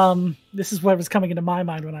more, this is what was coming into my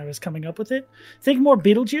mind when I was coming up with it. Think more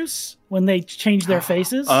Beetlejuice when they change their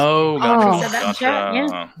faces. Oh,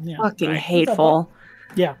 gotcha. Yeah. Fucking hateful.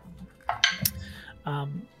 Yeah.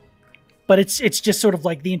 But it's just sort of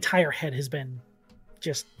like the entire head has been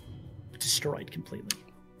just destroyed completely.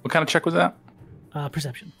 What kind of check was that?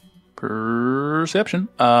 Perception. Perception.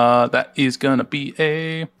 That is gonna be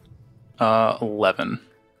a 11.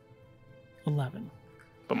 11.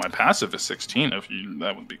 But my passive is 16.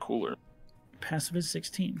 That would be cooler. Passive is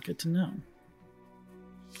 16. Good to know.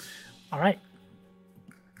 All right.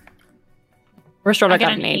 Restored, I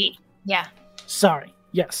got an 8. Yeah. Sorry.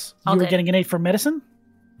 Yes. You were getting an 8 for medicine?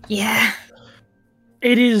 Yeah.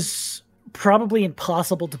 It is probably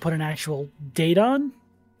impossible to put an actual date on,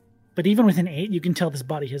 but even with an 8, you can tell this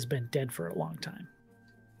body has been dead for a long time.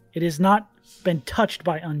 It has not been touched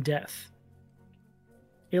by undeath.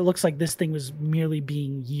 It looks like this thing was merely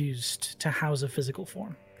being used to house a physical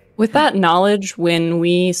form. With that knowledge, when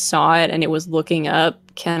we saw it and it was looking up,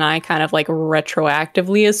 can I kind of like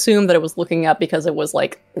retroactively assume that it was looking up because it was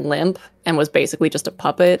like limp and was basically just a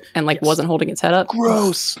puppet and like wasn't holding its head up?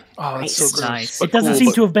 Gross. Oh, that's so gross. Nice. It doesn't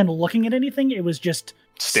seem to have been looking at anything. It was just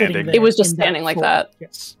standing there. It was just standing like that.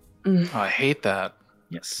 Yes. Oh, I hate that.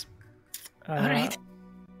 Yes. All right.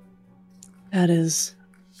 That is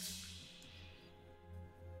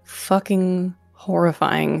fucking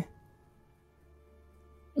horrifying.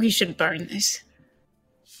 We should burn this.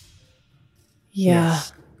 Yeah.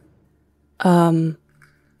 Yes.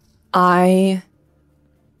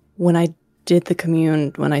 When I did the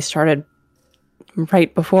commune,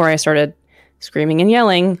 right before I started screaming and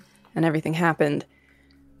yelling and everything happened,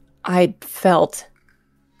 I felt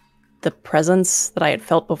the presence that I had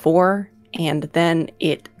felt before, and then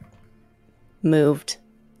it moved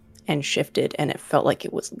and shifted, and it felt like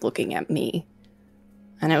it was looking at me.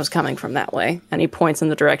 And it was coming from that way. And he points in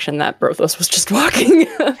the direction that Brothos was just walking.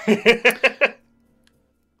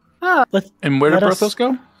 And where did Brothos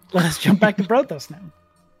go? Let us jump back to Brothos now.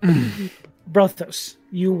 Brothos,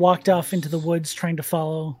 you walked off into the woods trying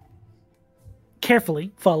to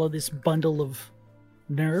carefully follow this bundle of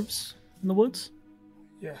nerves in the woods?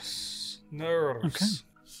 Yes, nerves.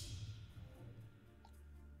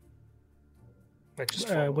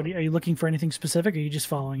 Okay. Are you looking for anything specific, or are you just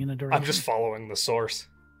following in a direction? I'm just following the source.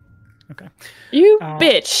 Okay. You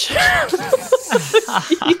bitch.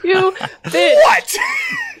 You bitch. What?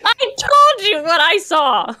 I told you what I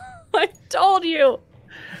saw. I told you.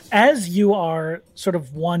 As you are sort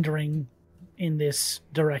of wandering in this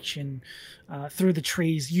direction through the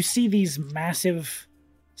trees, you see these massive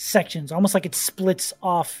sections, almost like it splits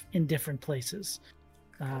off in different places.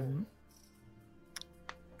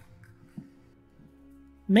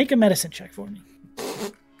 Make a medicine check for me.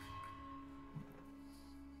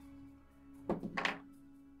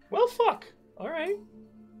 Well, fuck. All right.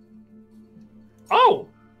 Oh,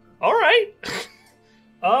 all right.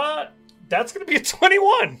 That's gonna be a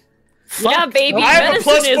 21. Yeah, baby. I have a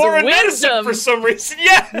 +4 in wisdom. medicine for some reason.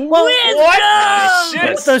 Yeah.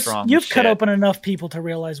 What? Shit. You've cut open enough people to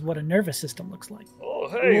realize what a nervous system looks like. Oh,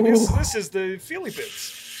 hey, this is the feely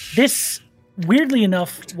bits. This, weirdly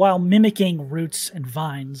enough, while mimicking roots and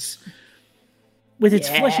vines, with its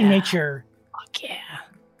fleshy nature,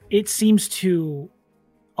 it seems to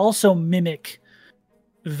also mimic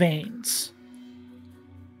veins.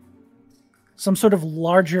 Some sort of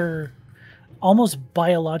larger almost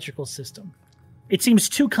biological system. It seems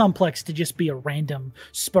too complex to just be a random,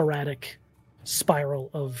 sporadic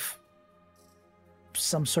spiral of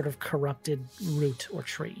some sort of corrupted root or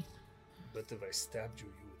tree. But if I stabbed you,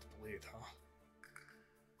 you would bleed, huh?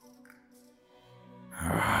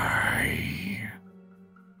 I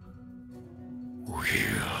will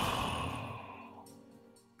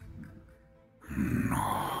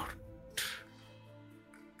not.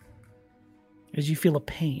 As you feel a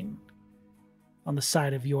pain on the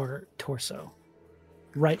side of your torso,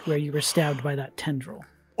 right where you were stabbed by that tendril.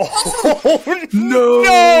 Oh,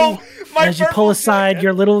 no! As you pull aside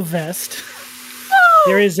your little vest,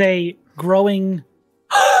 there is a growing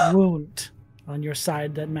wound on your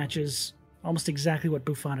side that matches almost exactly what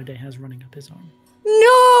Bufonade has running up his arm.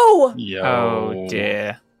 No! Yo. Oh,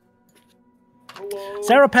 dear. Hello?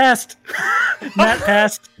 Sarah passed. Matt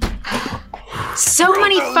passed. So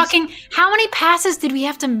many fucking... How many passes did we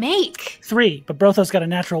have to make? 3, but Brothos got a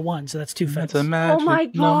natural 1, so that's 2 fails. That's a magic Oh my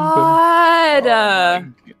god!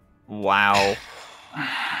 Wow.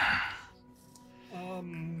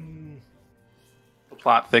 The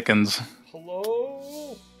plot thickens.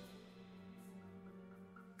 Hello?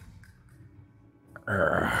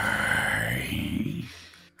 I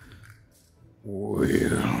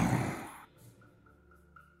will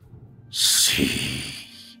see.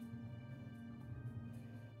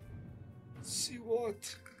 See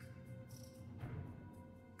what?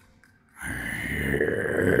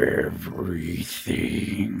 Everything.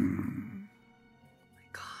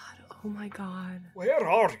 Oh my god. Where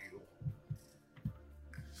are you?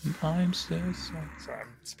 I'm so sorry. Sorry,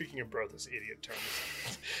 I'm speaking in Brothos idiot terms.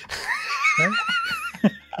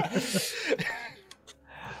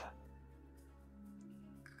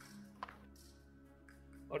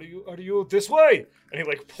 Are you this way? And he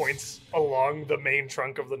like points along the main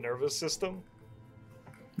trunk of the nervous system.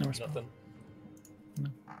 No response. Nothing. No.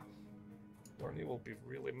 Barney will be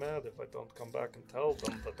really mad if I don't come back and tell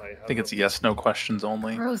them that I have. I think it's yes, no questions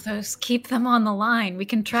only. Brothos, keep them on the line. We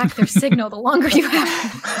can track their signal the longer you have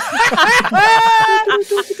them.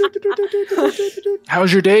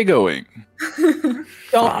 How's your day going?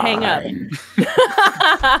 Don't hang up.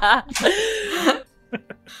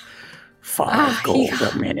 5 gold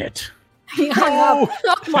a minute. He hung up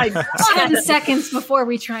Oh my god. 10 seconds before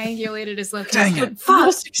we triangulated his location. Dang it.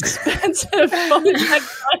 Most expensive phone tech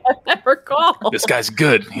I've ever called. This guy's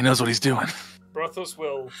good. He knows what he's doing. Brothos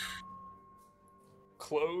will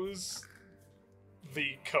close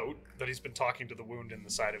the coat that he's been talking to the wound in the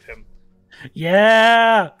side of him.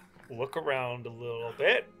 Yeah! Look around a little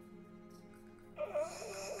bit.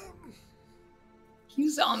 You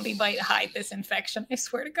zombie might hide this infection, I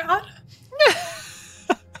swear to God.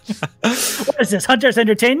 What is this, Hunter's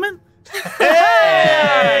Entertainment?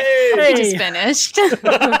 Hey! We just finished. There's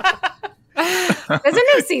a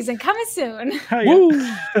new season coming soon. Oh,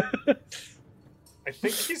 yeah. I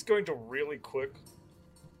think he's going to really quick.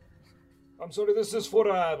 I'm sorry, this is for,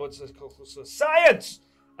 what's this called? Science!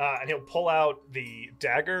 And he'll pull out the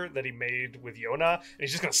dagger that he made with Yona, and he's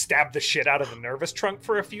just going to stab the shit out of the nervous trunk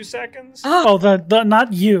for a few seconds. Oh, the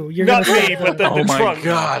not you. You're not gonna me, but the my trunk.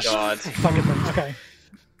 gosh. Oh, God. Fucking thing. Okay.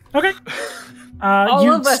 Okay.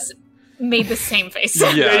 All of us made the same face.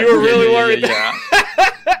 Yeah, you were really worried. Yeah.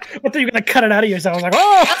 I thought you were going to cut it out of yourself. I was like,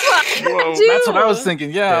 oh! Whoa, that's what I was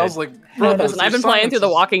thinking. Yeah, I was like, bro, Listen, I've been playing through The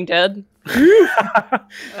Walking Dead. So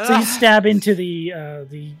you stab into the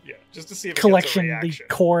just to see if collection, it gets a the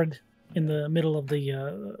cord in the middle of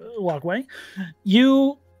the walkway.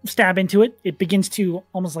 You stab into it. It begins to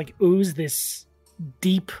almost like ooze this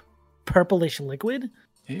deep purplish liquid.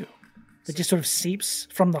 Ew. That just sort of seeps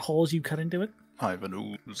from the holes you cut into it. I have an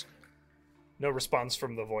ooze. No response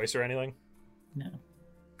from the voice or anything? No.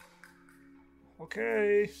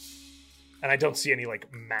 Okay. And I don't see any, like,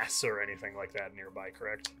 mass or anything like that nearby,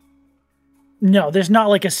 correct? No, there's not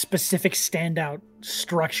like a specific standout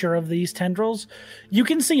structure of these tendrils. You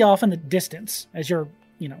can see off in the distance as you're,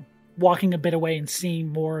 walking a bit away and seeing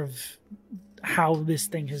more of how this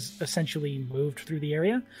thing has essentially moved through the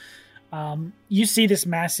area. You see this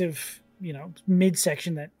massive,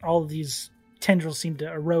 midsection that all of these tendrils seem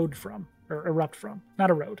to erode from, or erupt from.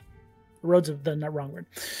 Not erode. Erode's the wrong word.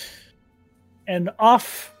 And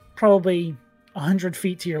off probably 100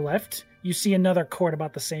 feet to your left, you see another cord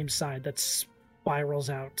about the same side that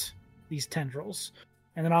spirals out these tendrils.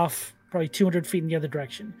 And then off probably 200 feet in the other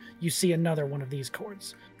direction, you see another one of these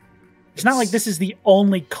cords. It's not like this is the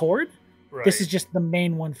only cord. Right. This is just the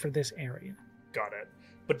main one for this area. Got it.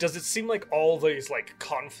 But does it seem like all these, like,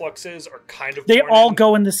 confluxes are kind of... They all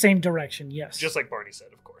go in the same direction, yes. Just like Barney said,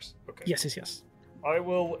 of course. Okay. Yes. I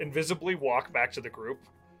will invisibly walk back to the group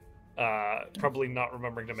probably not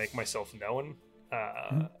remembering to make myself known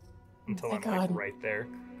until I'm like right there.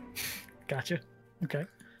 Gotcha. Okay.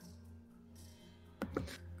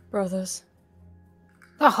 Brothos.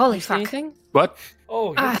 Oh, holy you see fuck. Anything? What?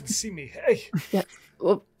 Oh, you can see me. Hey. Yeah.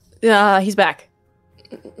 Well, he's back.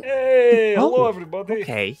 Hey, hello everybody.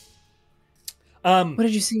 Okay. What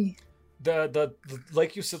did you see? The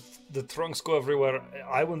like you said, the trunks go everywhere.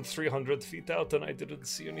 I went 300 feet out and I didn't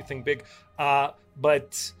see anything big.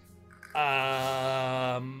 But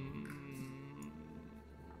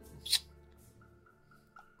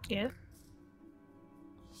yeah.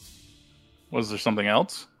 Was there something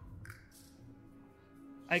else?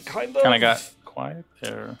 I kind of got quiet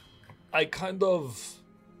there.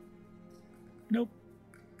 Nope.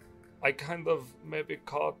 I kind of maybe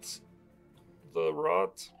caught the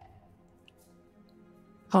rot.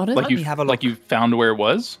 Caught it? Like you found where it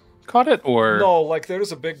was? Caught it, or no? Like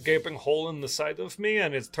there's a big gaping hole in the side of me,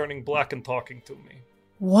 and it's turning black and talking to me.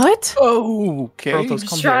 What? Oh, okay.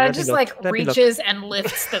 Strahd just reaches and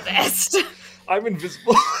lifts the vest. I'm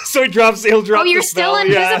invisible, so he'll drop. Oh, you're still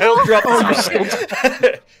invisible. Yeah, he'll drop the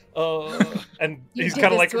spell. And he's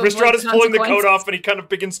kind of like Ristrahd is pulling the coat off, and he kind of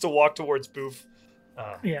begins to walk towards Boof.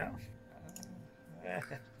 Yeah.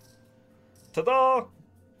 Ta-da!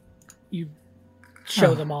 You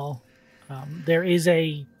show them all. There is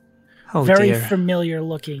a very familiar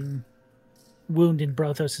looking wound in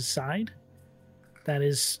Brothos' side that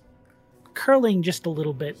is curling just a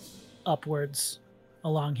little bit upwards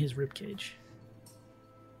along his ribcage.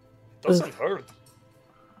 Doesn't hurt.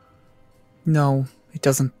 No, it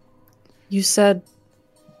doesn't. You said...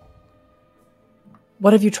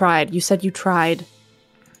 What have you tried? You said you tried...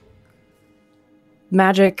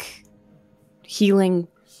 magic, healing.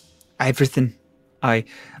 Everything. I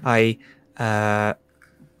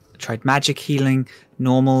tried magic healing,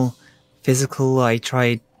 normal, physical. I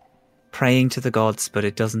tried praying to the gods, but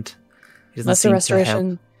it doesn't lesser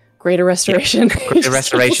restoration, greater restoration, greater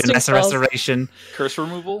restoration, lesser restoration, curse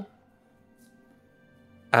removal.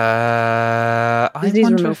 I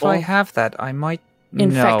wonder if I have that. I might.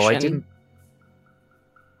 Infection. No, I didn't.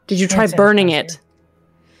 Did you try burning it?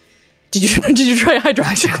 Did you try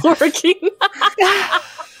hydroxychloroquine?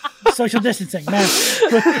 Social distancing, man.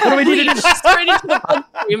 What do we need to do?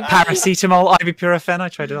 Paracetamol, ibuprofen. I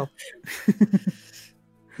tried it all.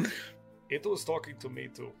 It was talking to me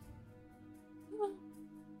too.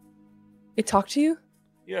 It talked to you?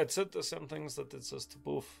 Yeah, it said the same things that it says to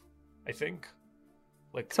Boof. I think.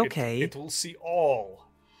 Like it's okay. It will see all.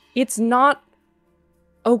 It's not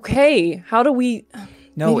okay. How do we?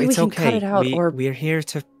 No, maybe it's we can okay. Cut it out, we're here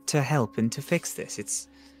to help and to fix this. It's.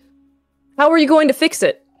 How are you going to fix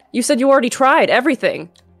it? You said you already tried everything.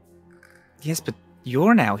 Yes, but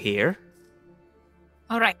you're now here.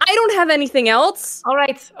 All right. I don't have anything else. All right.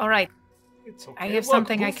 It's okay. I have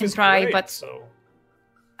something I can try, but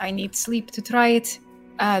I need sleep to try it.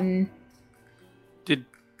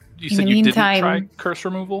 You said you didn't try curse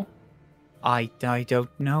removal? I don't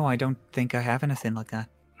know. I don't think I have anything like that.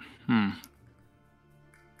 I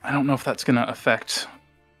don't know if that's going to affect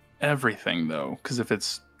everything, though. Because if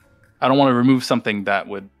it's... I don't want to remove something that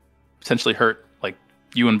would potentially hurt, like,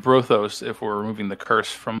 you and Brothos if we're removing the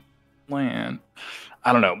curse from land.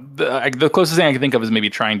 I don't know. The closest thing I can think of is maybe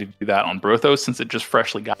trying to do that on Brothos, since it just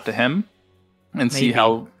freshly got to him. And see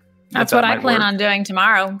how... That's what I plan on doing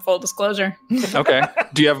tomorrow, full disclosure. Okay.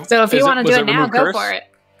 Do you have... So if you want to do it now, go for it.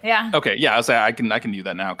 Yeah. Okay, yeah, I'll say I can do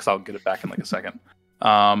that now, because I'll get it back in like a second. Okay,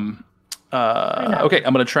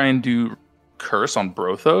 I'm going to try and do curse on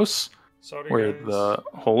Brothos, where the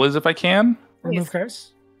hole is if I can. Remove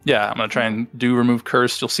curse? Yeah, I'm going to try and do remove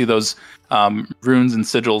curse. You'll see those runes and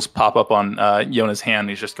sigils pop up on Yona's hand.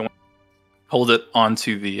 He's just going to hold it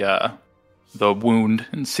onto the wound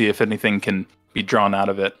and see if anything can be drawn out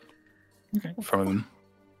of it from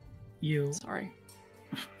him. Sorry.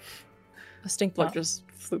 A stink bug just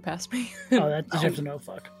flew past me. Oh, that deserves a no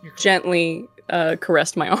fuck. Gently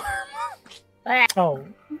caressed my arm. Oh,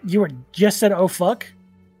 you were just said oh fuck?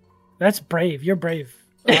 That's brave. You're brave.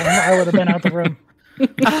 I would have been out the room.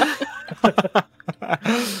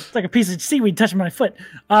 It's like a piece of seaweed touching my foot.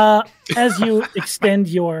 As you extend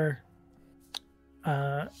your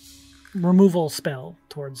removal spell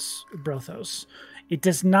towards Brothos, it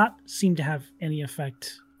does not seem to have any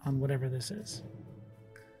effect on whatever this is.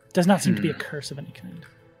 It does not seem to be a curse of any kind.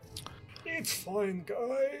 It's fine,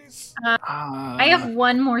 guys. I have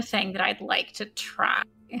one more thing that I'd like to try.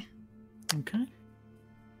 Okay.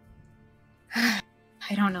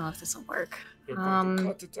 I don't know if this will work. You're going to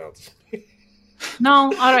cut it out.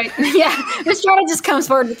 No, all right. Yeah, Restrada just comes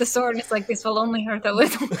forward with the sword, and it's like, this will only hurt a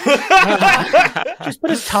little. Just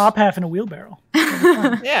put his top half in a wheelbarrow.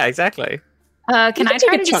 Yeah, exactly. Can I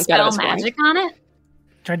try to dispel magic on it?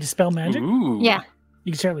 Try to dispel magic? Ooh. Yeah.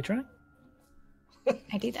 You can certainly try.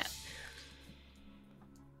 I do that.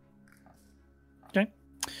 Okay.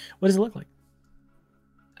 What does it look like?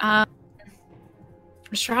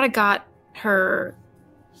 Restrada got her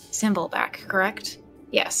symbol back, correct?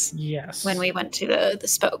 Yes. Yes. When we went to the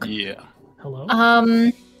spoke. Yeah.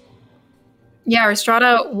 Hello? Yeah,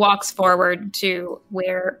 Restrada walks forward to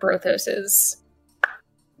where Brothos's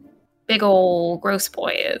big ol' gross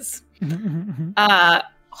boy is.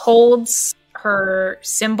 Holds her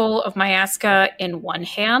symbol of Myaska in one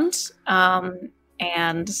hand,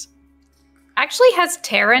 and actually has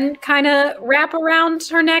Taryn kind of wrap around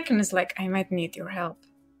her neck and is like, I might need your help.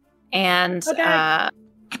 And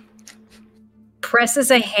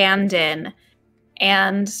presses a hand in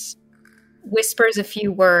and whispers a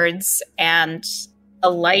few words, and a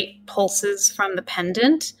light pulses from the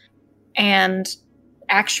pendant and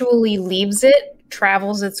actually leaves it,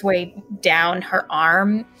 travels its way down her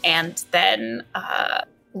arm, and then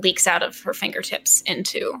leaks out of her fingertips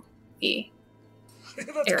into the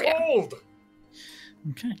area. Cold.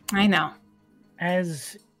 Okay. I know.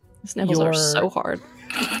 As His nipples are so hard.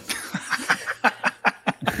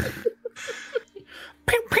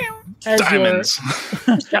 As diamonds.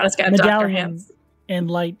 Your medallion and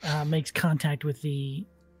light makes contact with the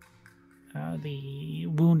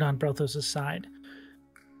wound on Brothos' side,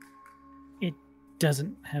 it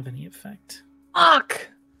doesn't have any effect. Fuck!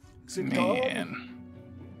 Man.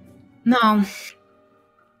 No.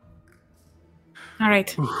 All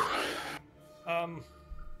right.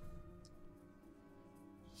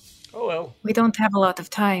 Oh well. We don't have a lot of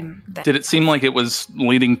time. Did it seem like it was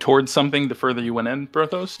leading towards something the further you went in,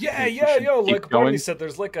 Brothos? Yeah. Like Barney said,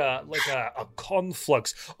 there's like a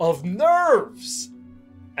conflux of nerves,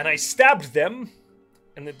 and I stabbed them,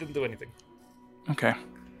 and it didn't do anything. Okay.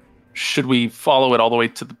 Should we follow it all the way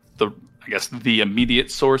to the I guess the immediate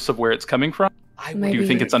source of where it's coming from? I do you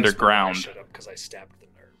think it's underground? Because I stabbed the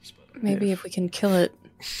nerves. But maybe if we can kill it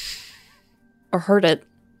or hurt it,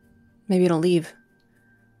 maybe it'll leave.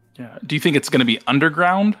 Yeah. Do you think it's going to be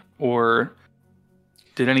underground, or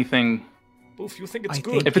did anything? Boof, you think it's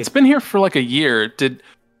good? If it's been here for like a year, did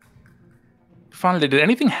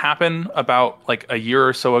anything happen about like a year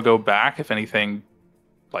or so ago back? If anything,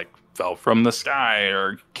 like fell from the sky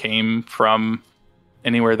or came from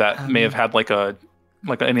anywhere that may have had like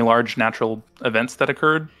any large natural events that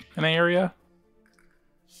occurred in the area?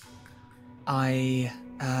 I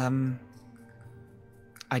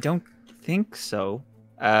don't think so.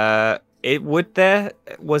 Would Bufonade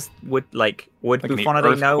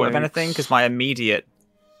know of anything? Because my immediate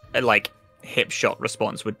hip shot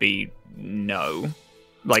response would be no.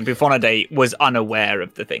 Like Bufonade was unaware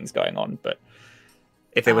of the things going on, but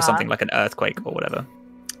if there was something like an earthquake or whatever.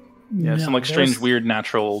 Yeah, some strange, weird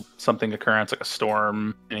natural something occurrence, like a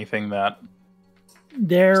storm, anything that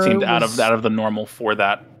seemed out of the normal for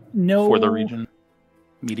the region.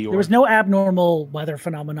 Meteor. There was no abnormal weather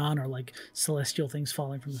phenomenon or like celestial things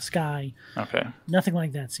falling from the sky. Okay. Nothing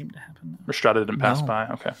like that seemed to happen. Restrada didn't pass by.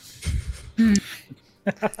 Okay. No,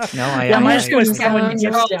 I'm just going to go and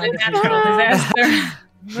get natural disaster.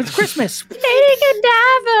 It's Christmas. Lady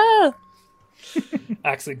Godiva!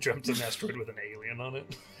 Actually dreamt an asteroid with an alien on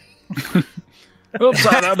it. Oops,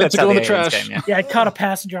 I meant to go in the trash. Game, yeah, I caught a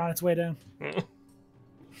passenger on its way down.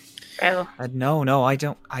 No, I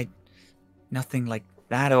don't. Nothing like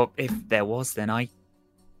that. Or if there was, then I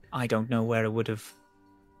don't know where it would have.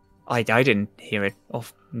 I didn't hear it or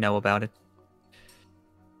know about it.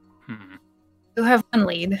 You have one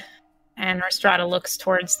lead, and Restrada looks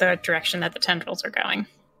towards the direction that the tendrils are going.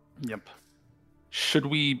 Yep. Should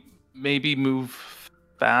we maybe move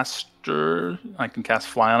faster? I can cast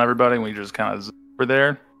Fly on everybody, and we just kind of zip over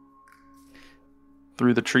there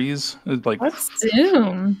through the trees. Let's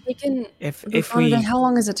zoom. We can. If we. How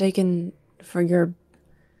long has it taken for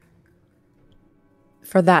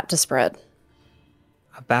that to spread?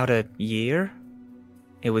 About a year.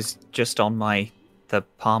 It was just on the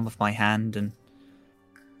palm of my hand and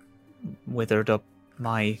withered up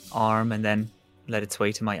my arm and then led its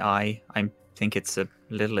way to my eye. I think it's a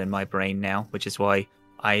little in my brain now, which is why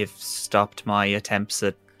I have stopped my attempts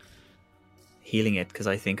at healing it, because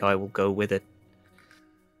I think I will go with it.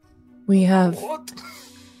 We have... What?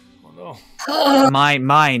 Oh no.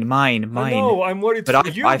 Mine. I know, I'm worried for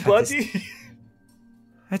you, buddy.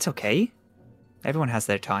 It's okay. Everyone has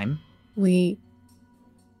their time.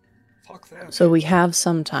 Fuck that. So we have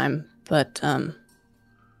some time, but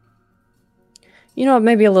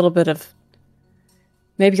maybe a little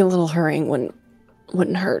hurrying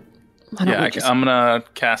wouldn't hurt. I'm gonna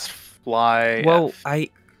cast fly. Well,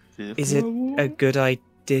 is it a good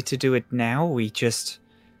idea to do it now? We just,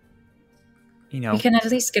 we can at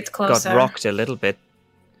least get closer. Got rocked a little bit.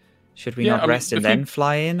 Should we not rest and then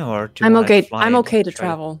fly in, or do I'm okay. I'm okay to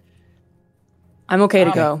travel. I'm okay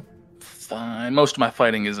to go. Fine. Most of my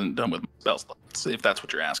fighting isn't done with spell slots, if that's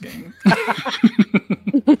what you're asking.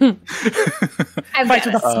 I fight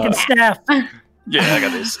with a fucking staff. Yeah, I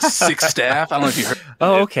got this 6 staff. I don't know if you heard.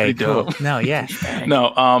 Oh, okay, cool. No, yeah.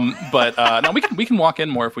 No, but no, we can walk in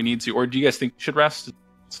more if we need to. Or do you guys think we should rest?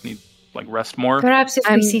 Just need rest more. Perhaps if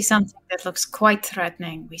we see something that looks quite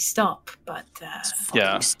threatening, we stop. But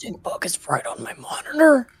stink bug is right on my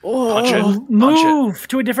monitor. Move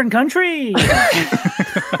to a different country.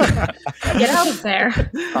 Get out of there.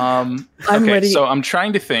 I'm okay, ready. so I'm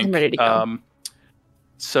trying to think. I'm ready to go.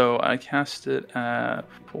 So I cast it at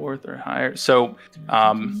 4th or higher. So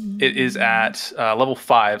it is at level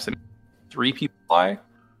 5. So 3 people fly.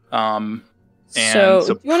 And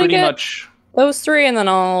so pretty much those 3, and then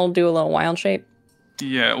I'll do a little wild shape.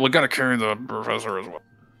 Yeah, we gotta carry the professor as well.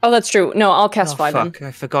 Oh, that's true. No, I'll cast 5. Fuck,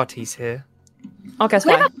 I forgot he's here. I'll cast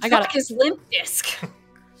 5. I got it. His limp disc.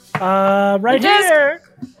 Right here.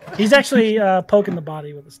 He's actually poking the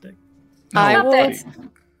body with a stick. I will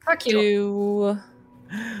Fuck you.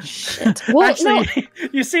 Shit. Well, actually,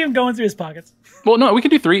 you see him going through his pockets. Well, no, we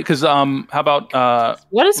can do 3 because how about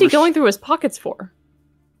what is he going through his pockets for?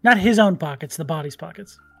 Not his own pockets, the body's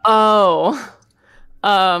pockets. Oh.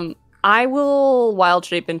 I will wild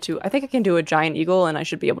shape into. I think I can do a giant eagle, and I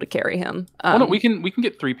should be able to carry him. No, we can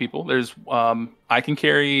get 3 people. There's I can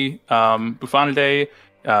carry Buffonade.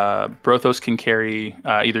 Brothos can carry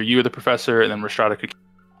either you or the professor, and then Restrada could carry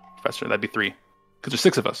the professor. That'd be 3 because there's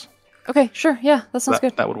 6 of us. Okay, sure. Yeah, that sounds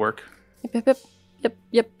good. That would work. Yep.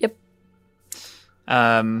 Yep.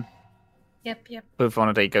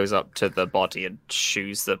 Buffonade goes up to the body and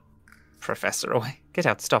shoos the professor away. Get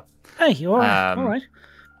out! Stop. Hey, you all right? All right.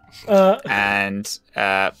 And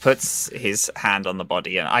puts his hand on the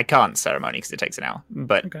body, and I can't ceremony because it takes an hour.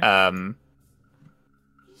 But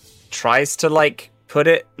tries to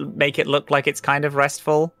make it look like it's kind of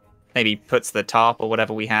restful. Maybe puts the tarp or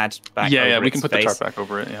whatever we had back. Yeah, we can put the tarp back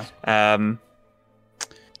over it. Yeah.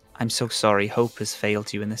 I'm so sorry. Hope has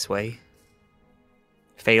failed you in this way.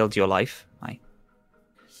 Failed your life.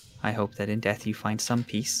 I hope that in death you find some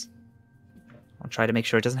peace. I'll try to make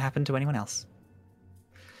sure it doesn't happen to anyone else.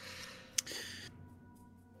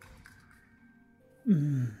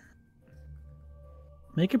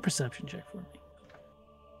 Make a perception check for me.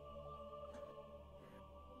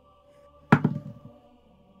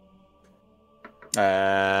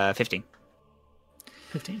 15.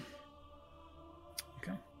 15.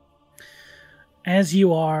 Okay. As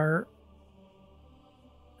you are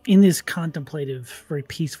in this contemplative, very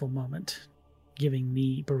peaceful moment, giving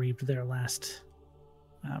the bereaved their last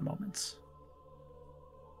moments,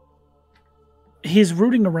 his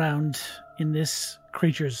rooting around in this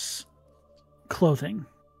creature's clothing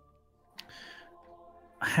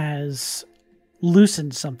has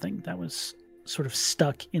loosened something that was sort of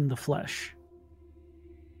stuck in the flesh.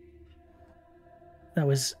 That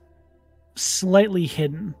was slightly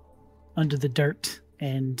hidden under the dirt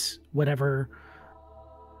and whatever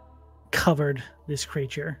covered this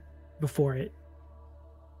creature before it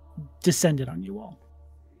descended on you all.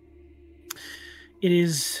 It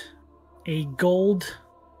is a gold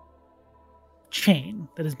chain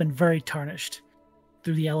that has been very tarnished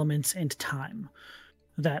through the elements and time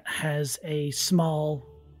that has a small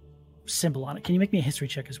symbol on it. Can you make me a history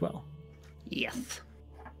check as well? Yes.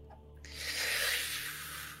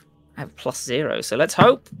 I have +0, so let's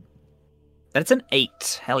hope that it's an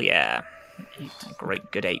 8. Hell yeah. 8.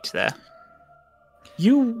 Great, good 8 there.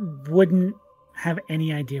 You wouldn't have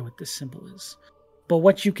any idea what this symbol is. But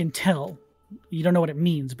what you can tell, you don't know what it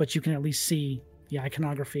means, but you can at least see the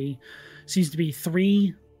iconography. Seems to be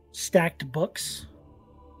 3 stacked books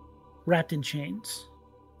wrapped in chains.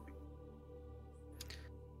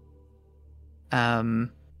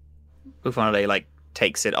 Buffonade,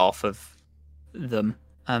 takes it off of them.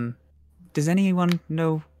 Does anyone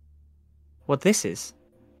know what this is?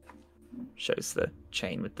 Shows the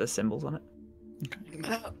chain with the symbols on it.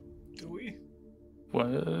 Okay. Do we? What?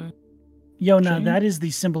 Yona, chain? That is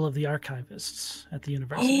the symbol of the archivists at the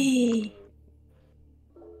university.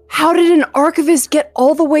 How did an archivist get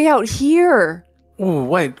all the way out here? Oh,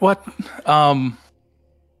 wait, what? Hold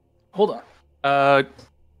on.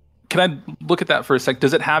 Can I look at that for a sec?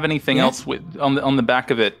 Does it have anything else on the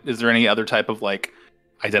back of it? Is there any other type of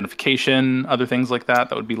identification, other things like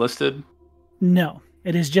that would be listed? No,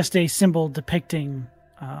 it is just a symbol depicting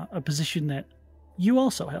a position that you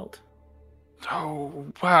also held. Oh,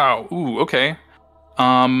 wow. Ooh, okay.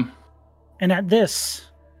 And at this,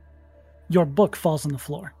 your book falls on the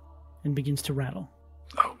floor and begins to rattle.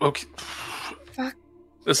 Oh, okay. Fuck.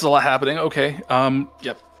 This is a lot happening. Okay.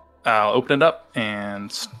 Yep. I'll open it up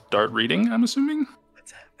and start reading, I'm assuming.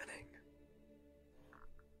 What's happening?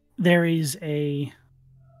 There is a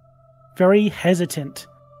very hesitant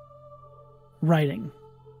writing.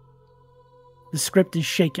 The script is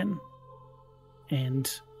shaken and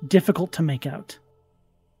difficult to make out.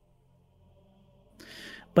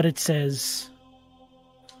 But it says,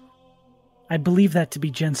 I believe that to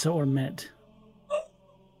be Jensa Ormed,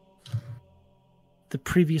 the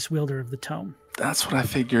previous wielder of the tome. That's what I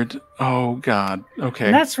figured. Oh, God. Okay.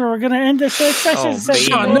 And that's where we're going to end this session.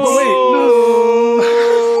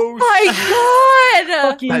 Oh, my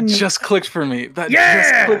God! That just clicked for me.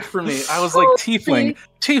 Just clicked for me. I was like, Tiefling.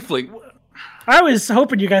 I was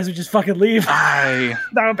hoping you guys would just fucking leave. That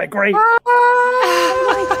would be great. Oh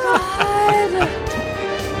my God!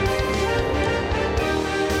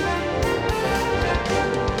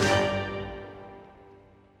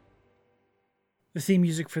 The theme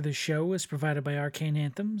music for this show was provided by Arcane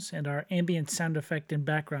Anthems, and our ambient sound effect and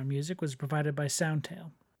background music was provided by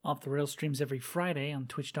Soundtail. Off the Rails streams every Friday on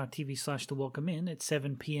twitch.tv/thewelcomein at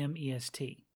 7 p.m. EST.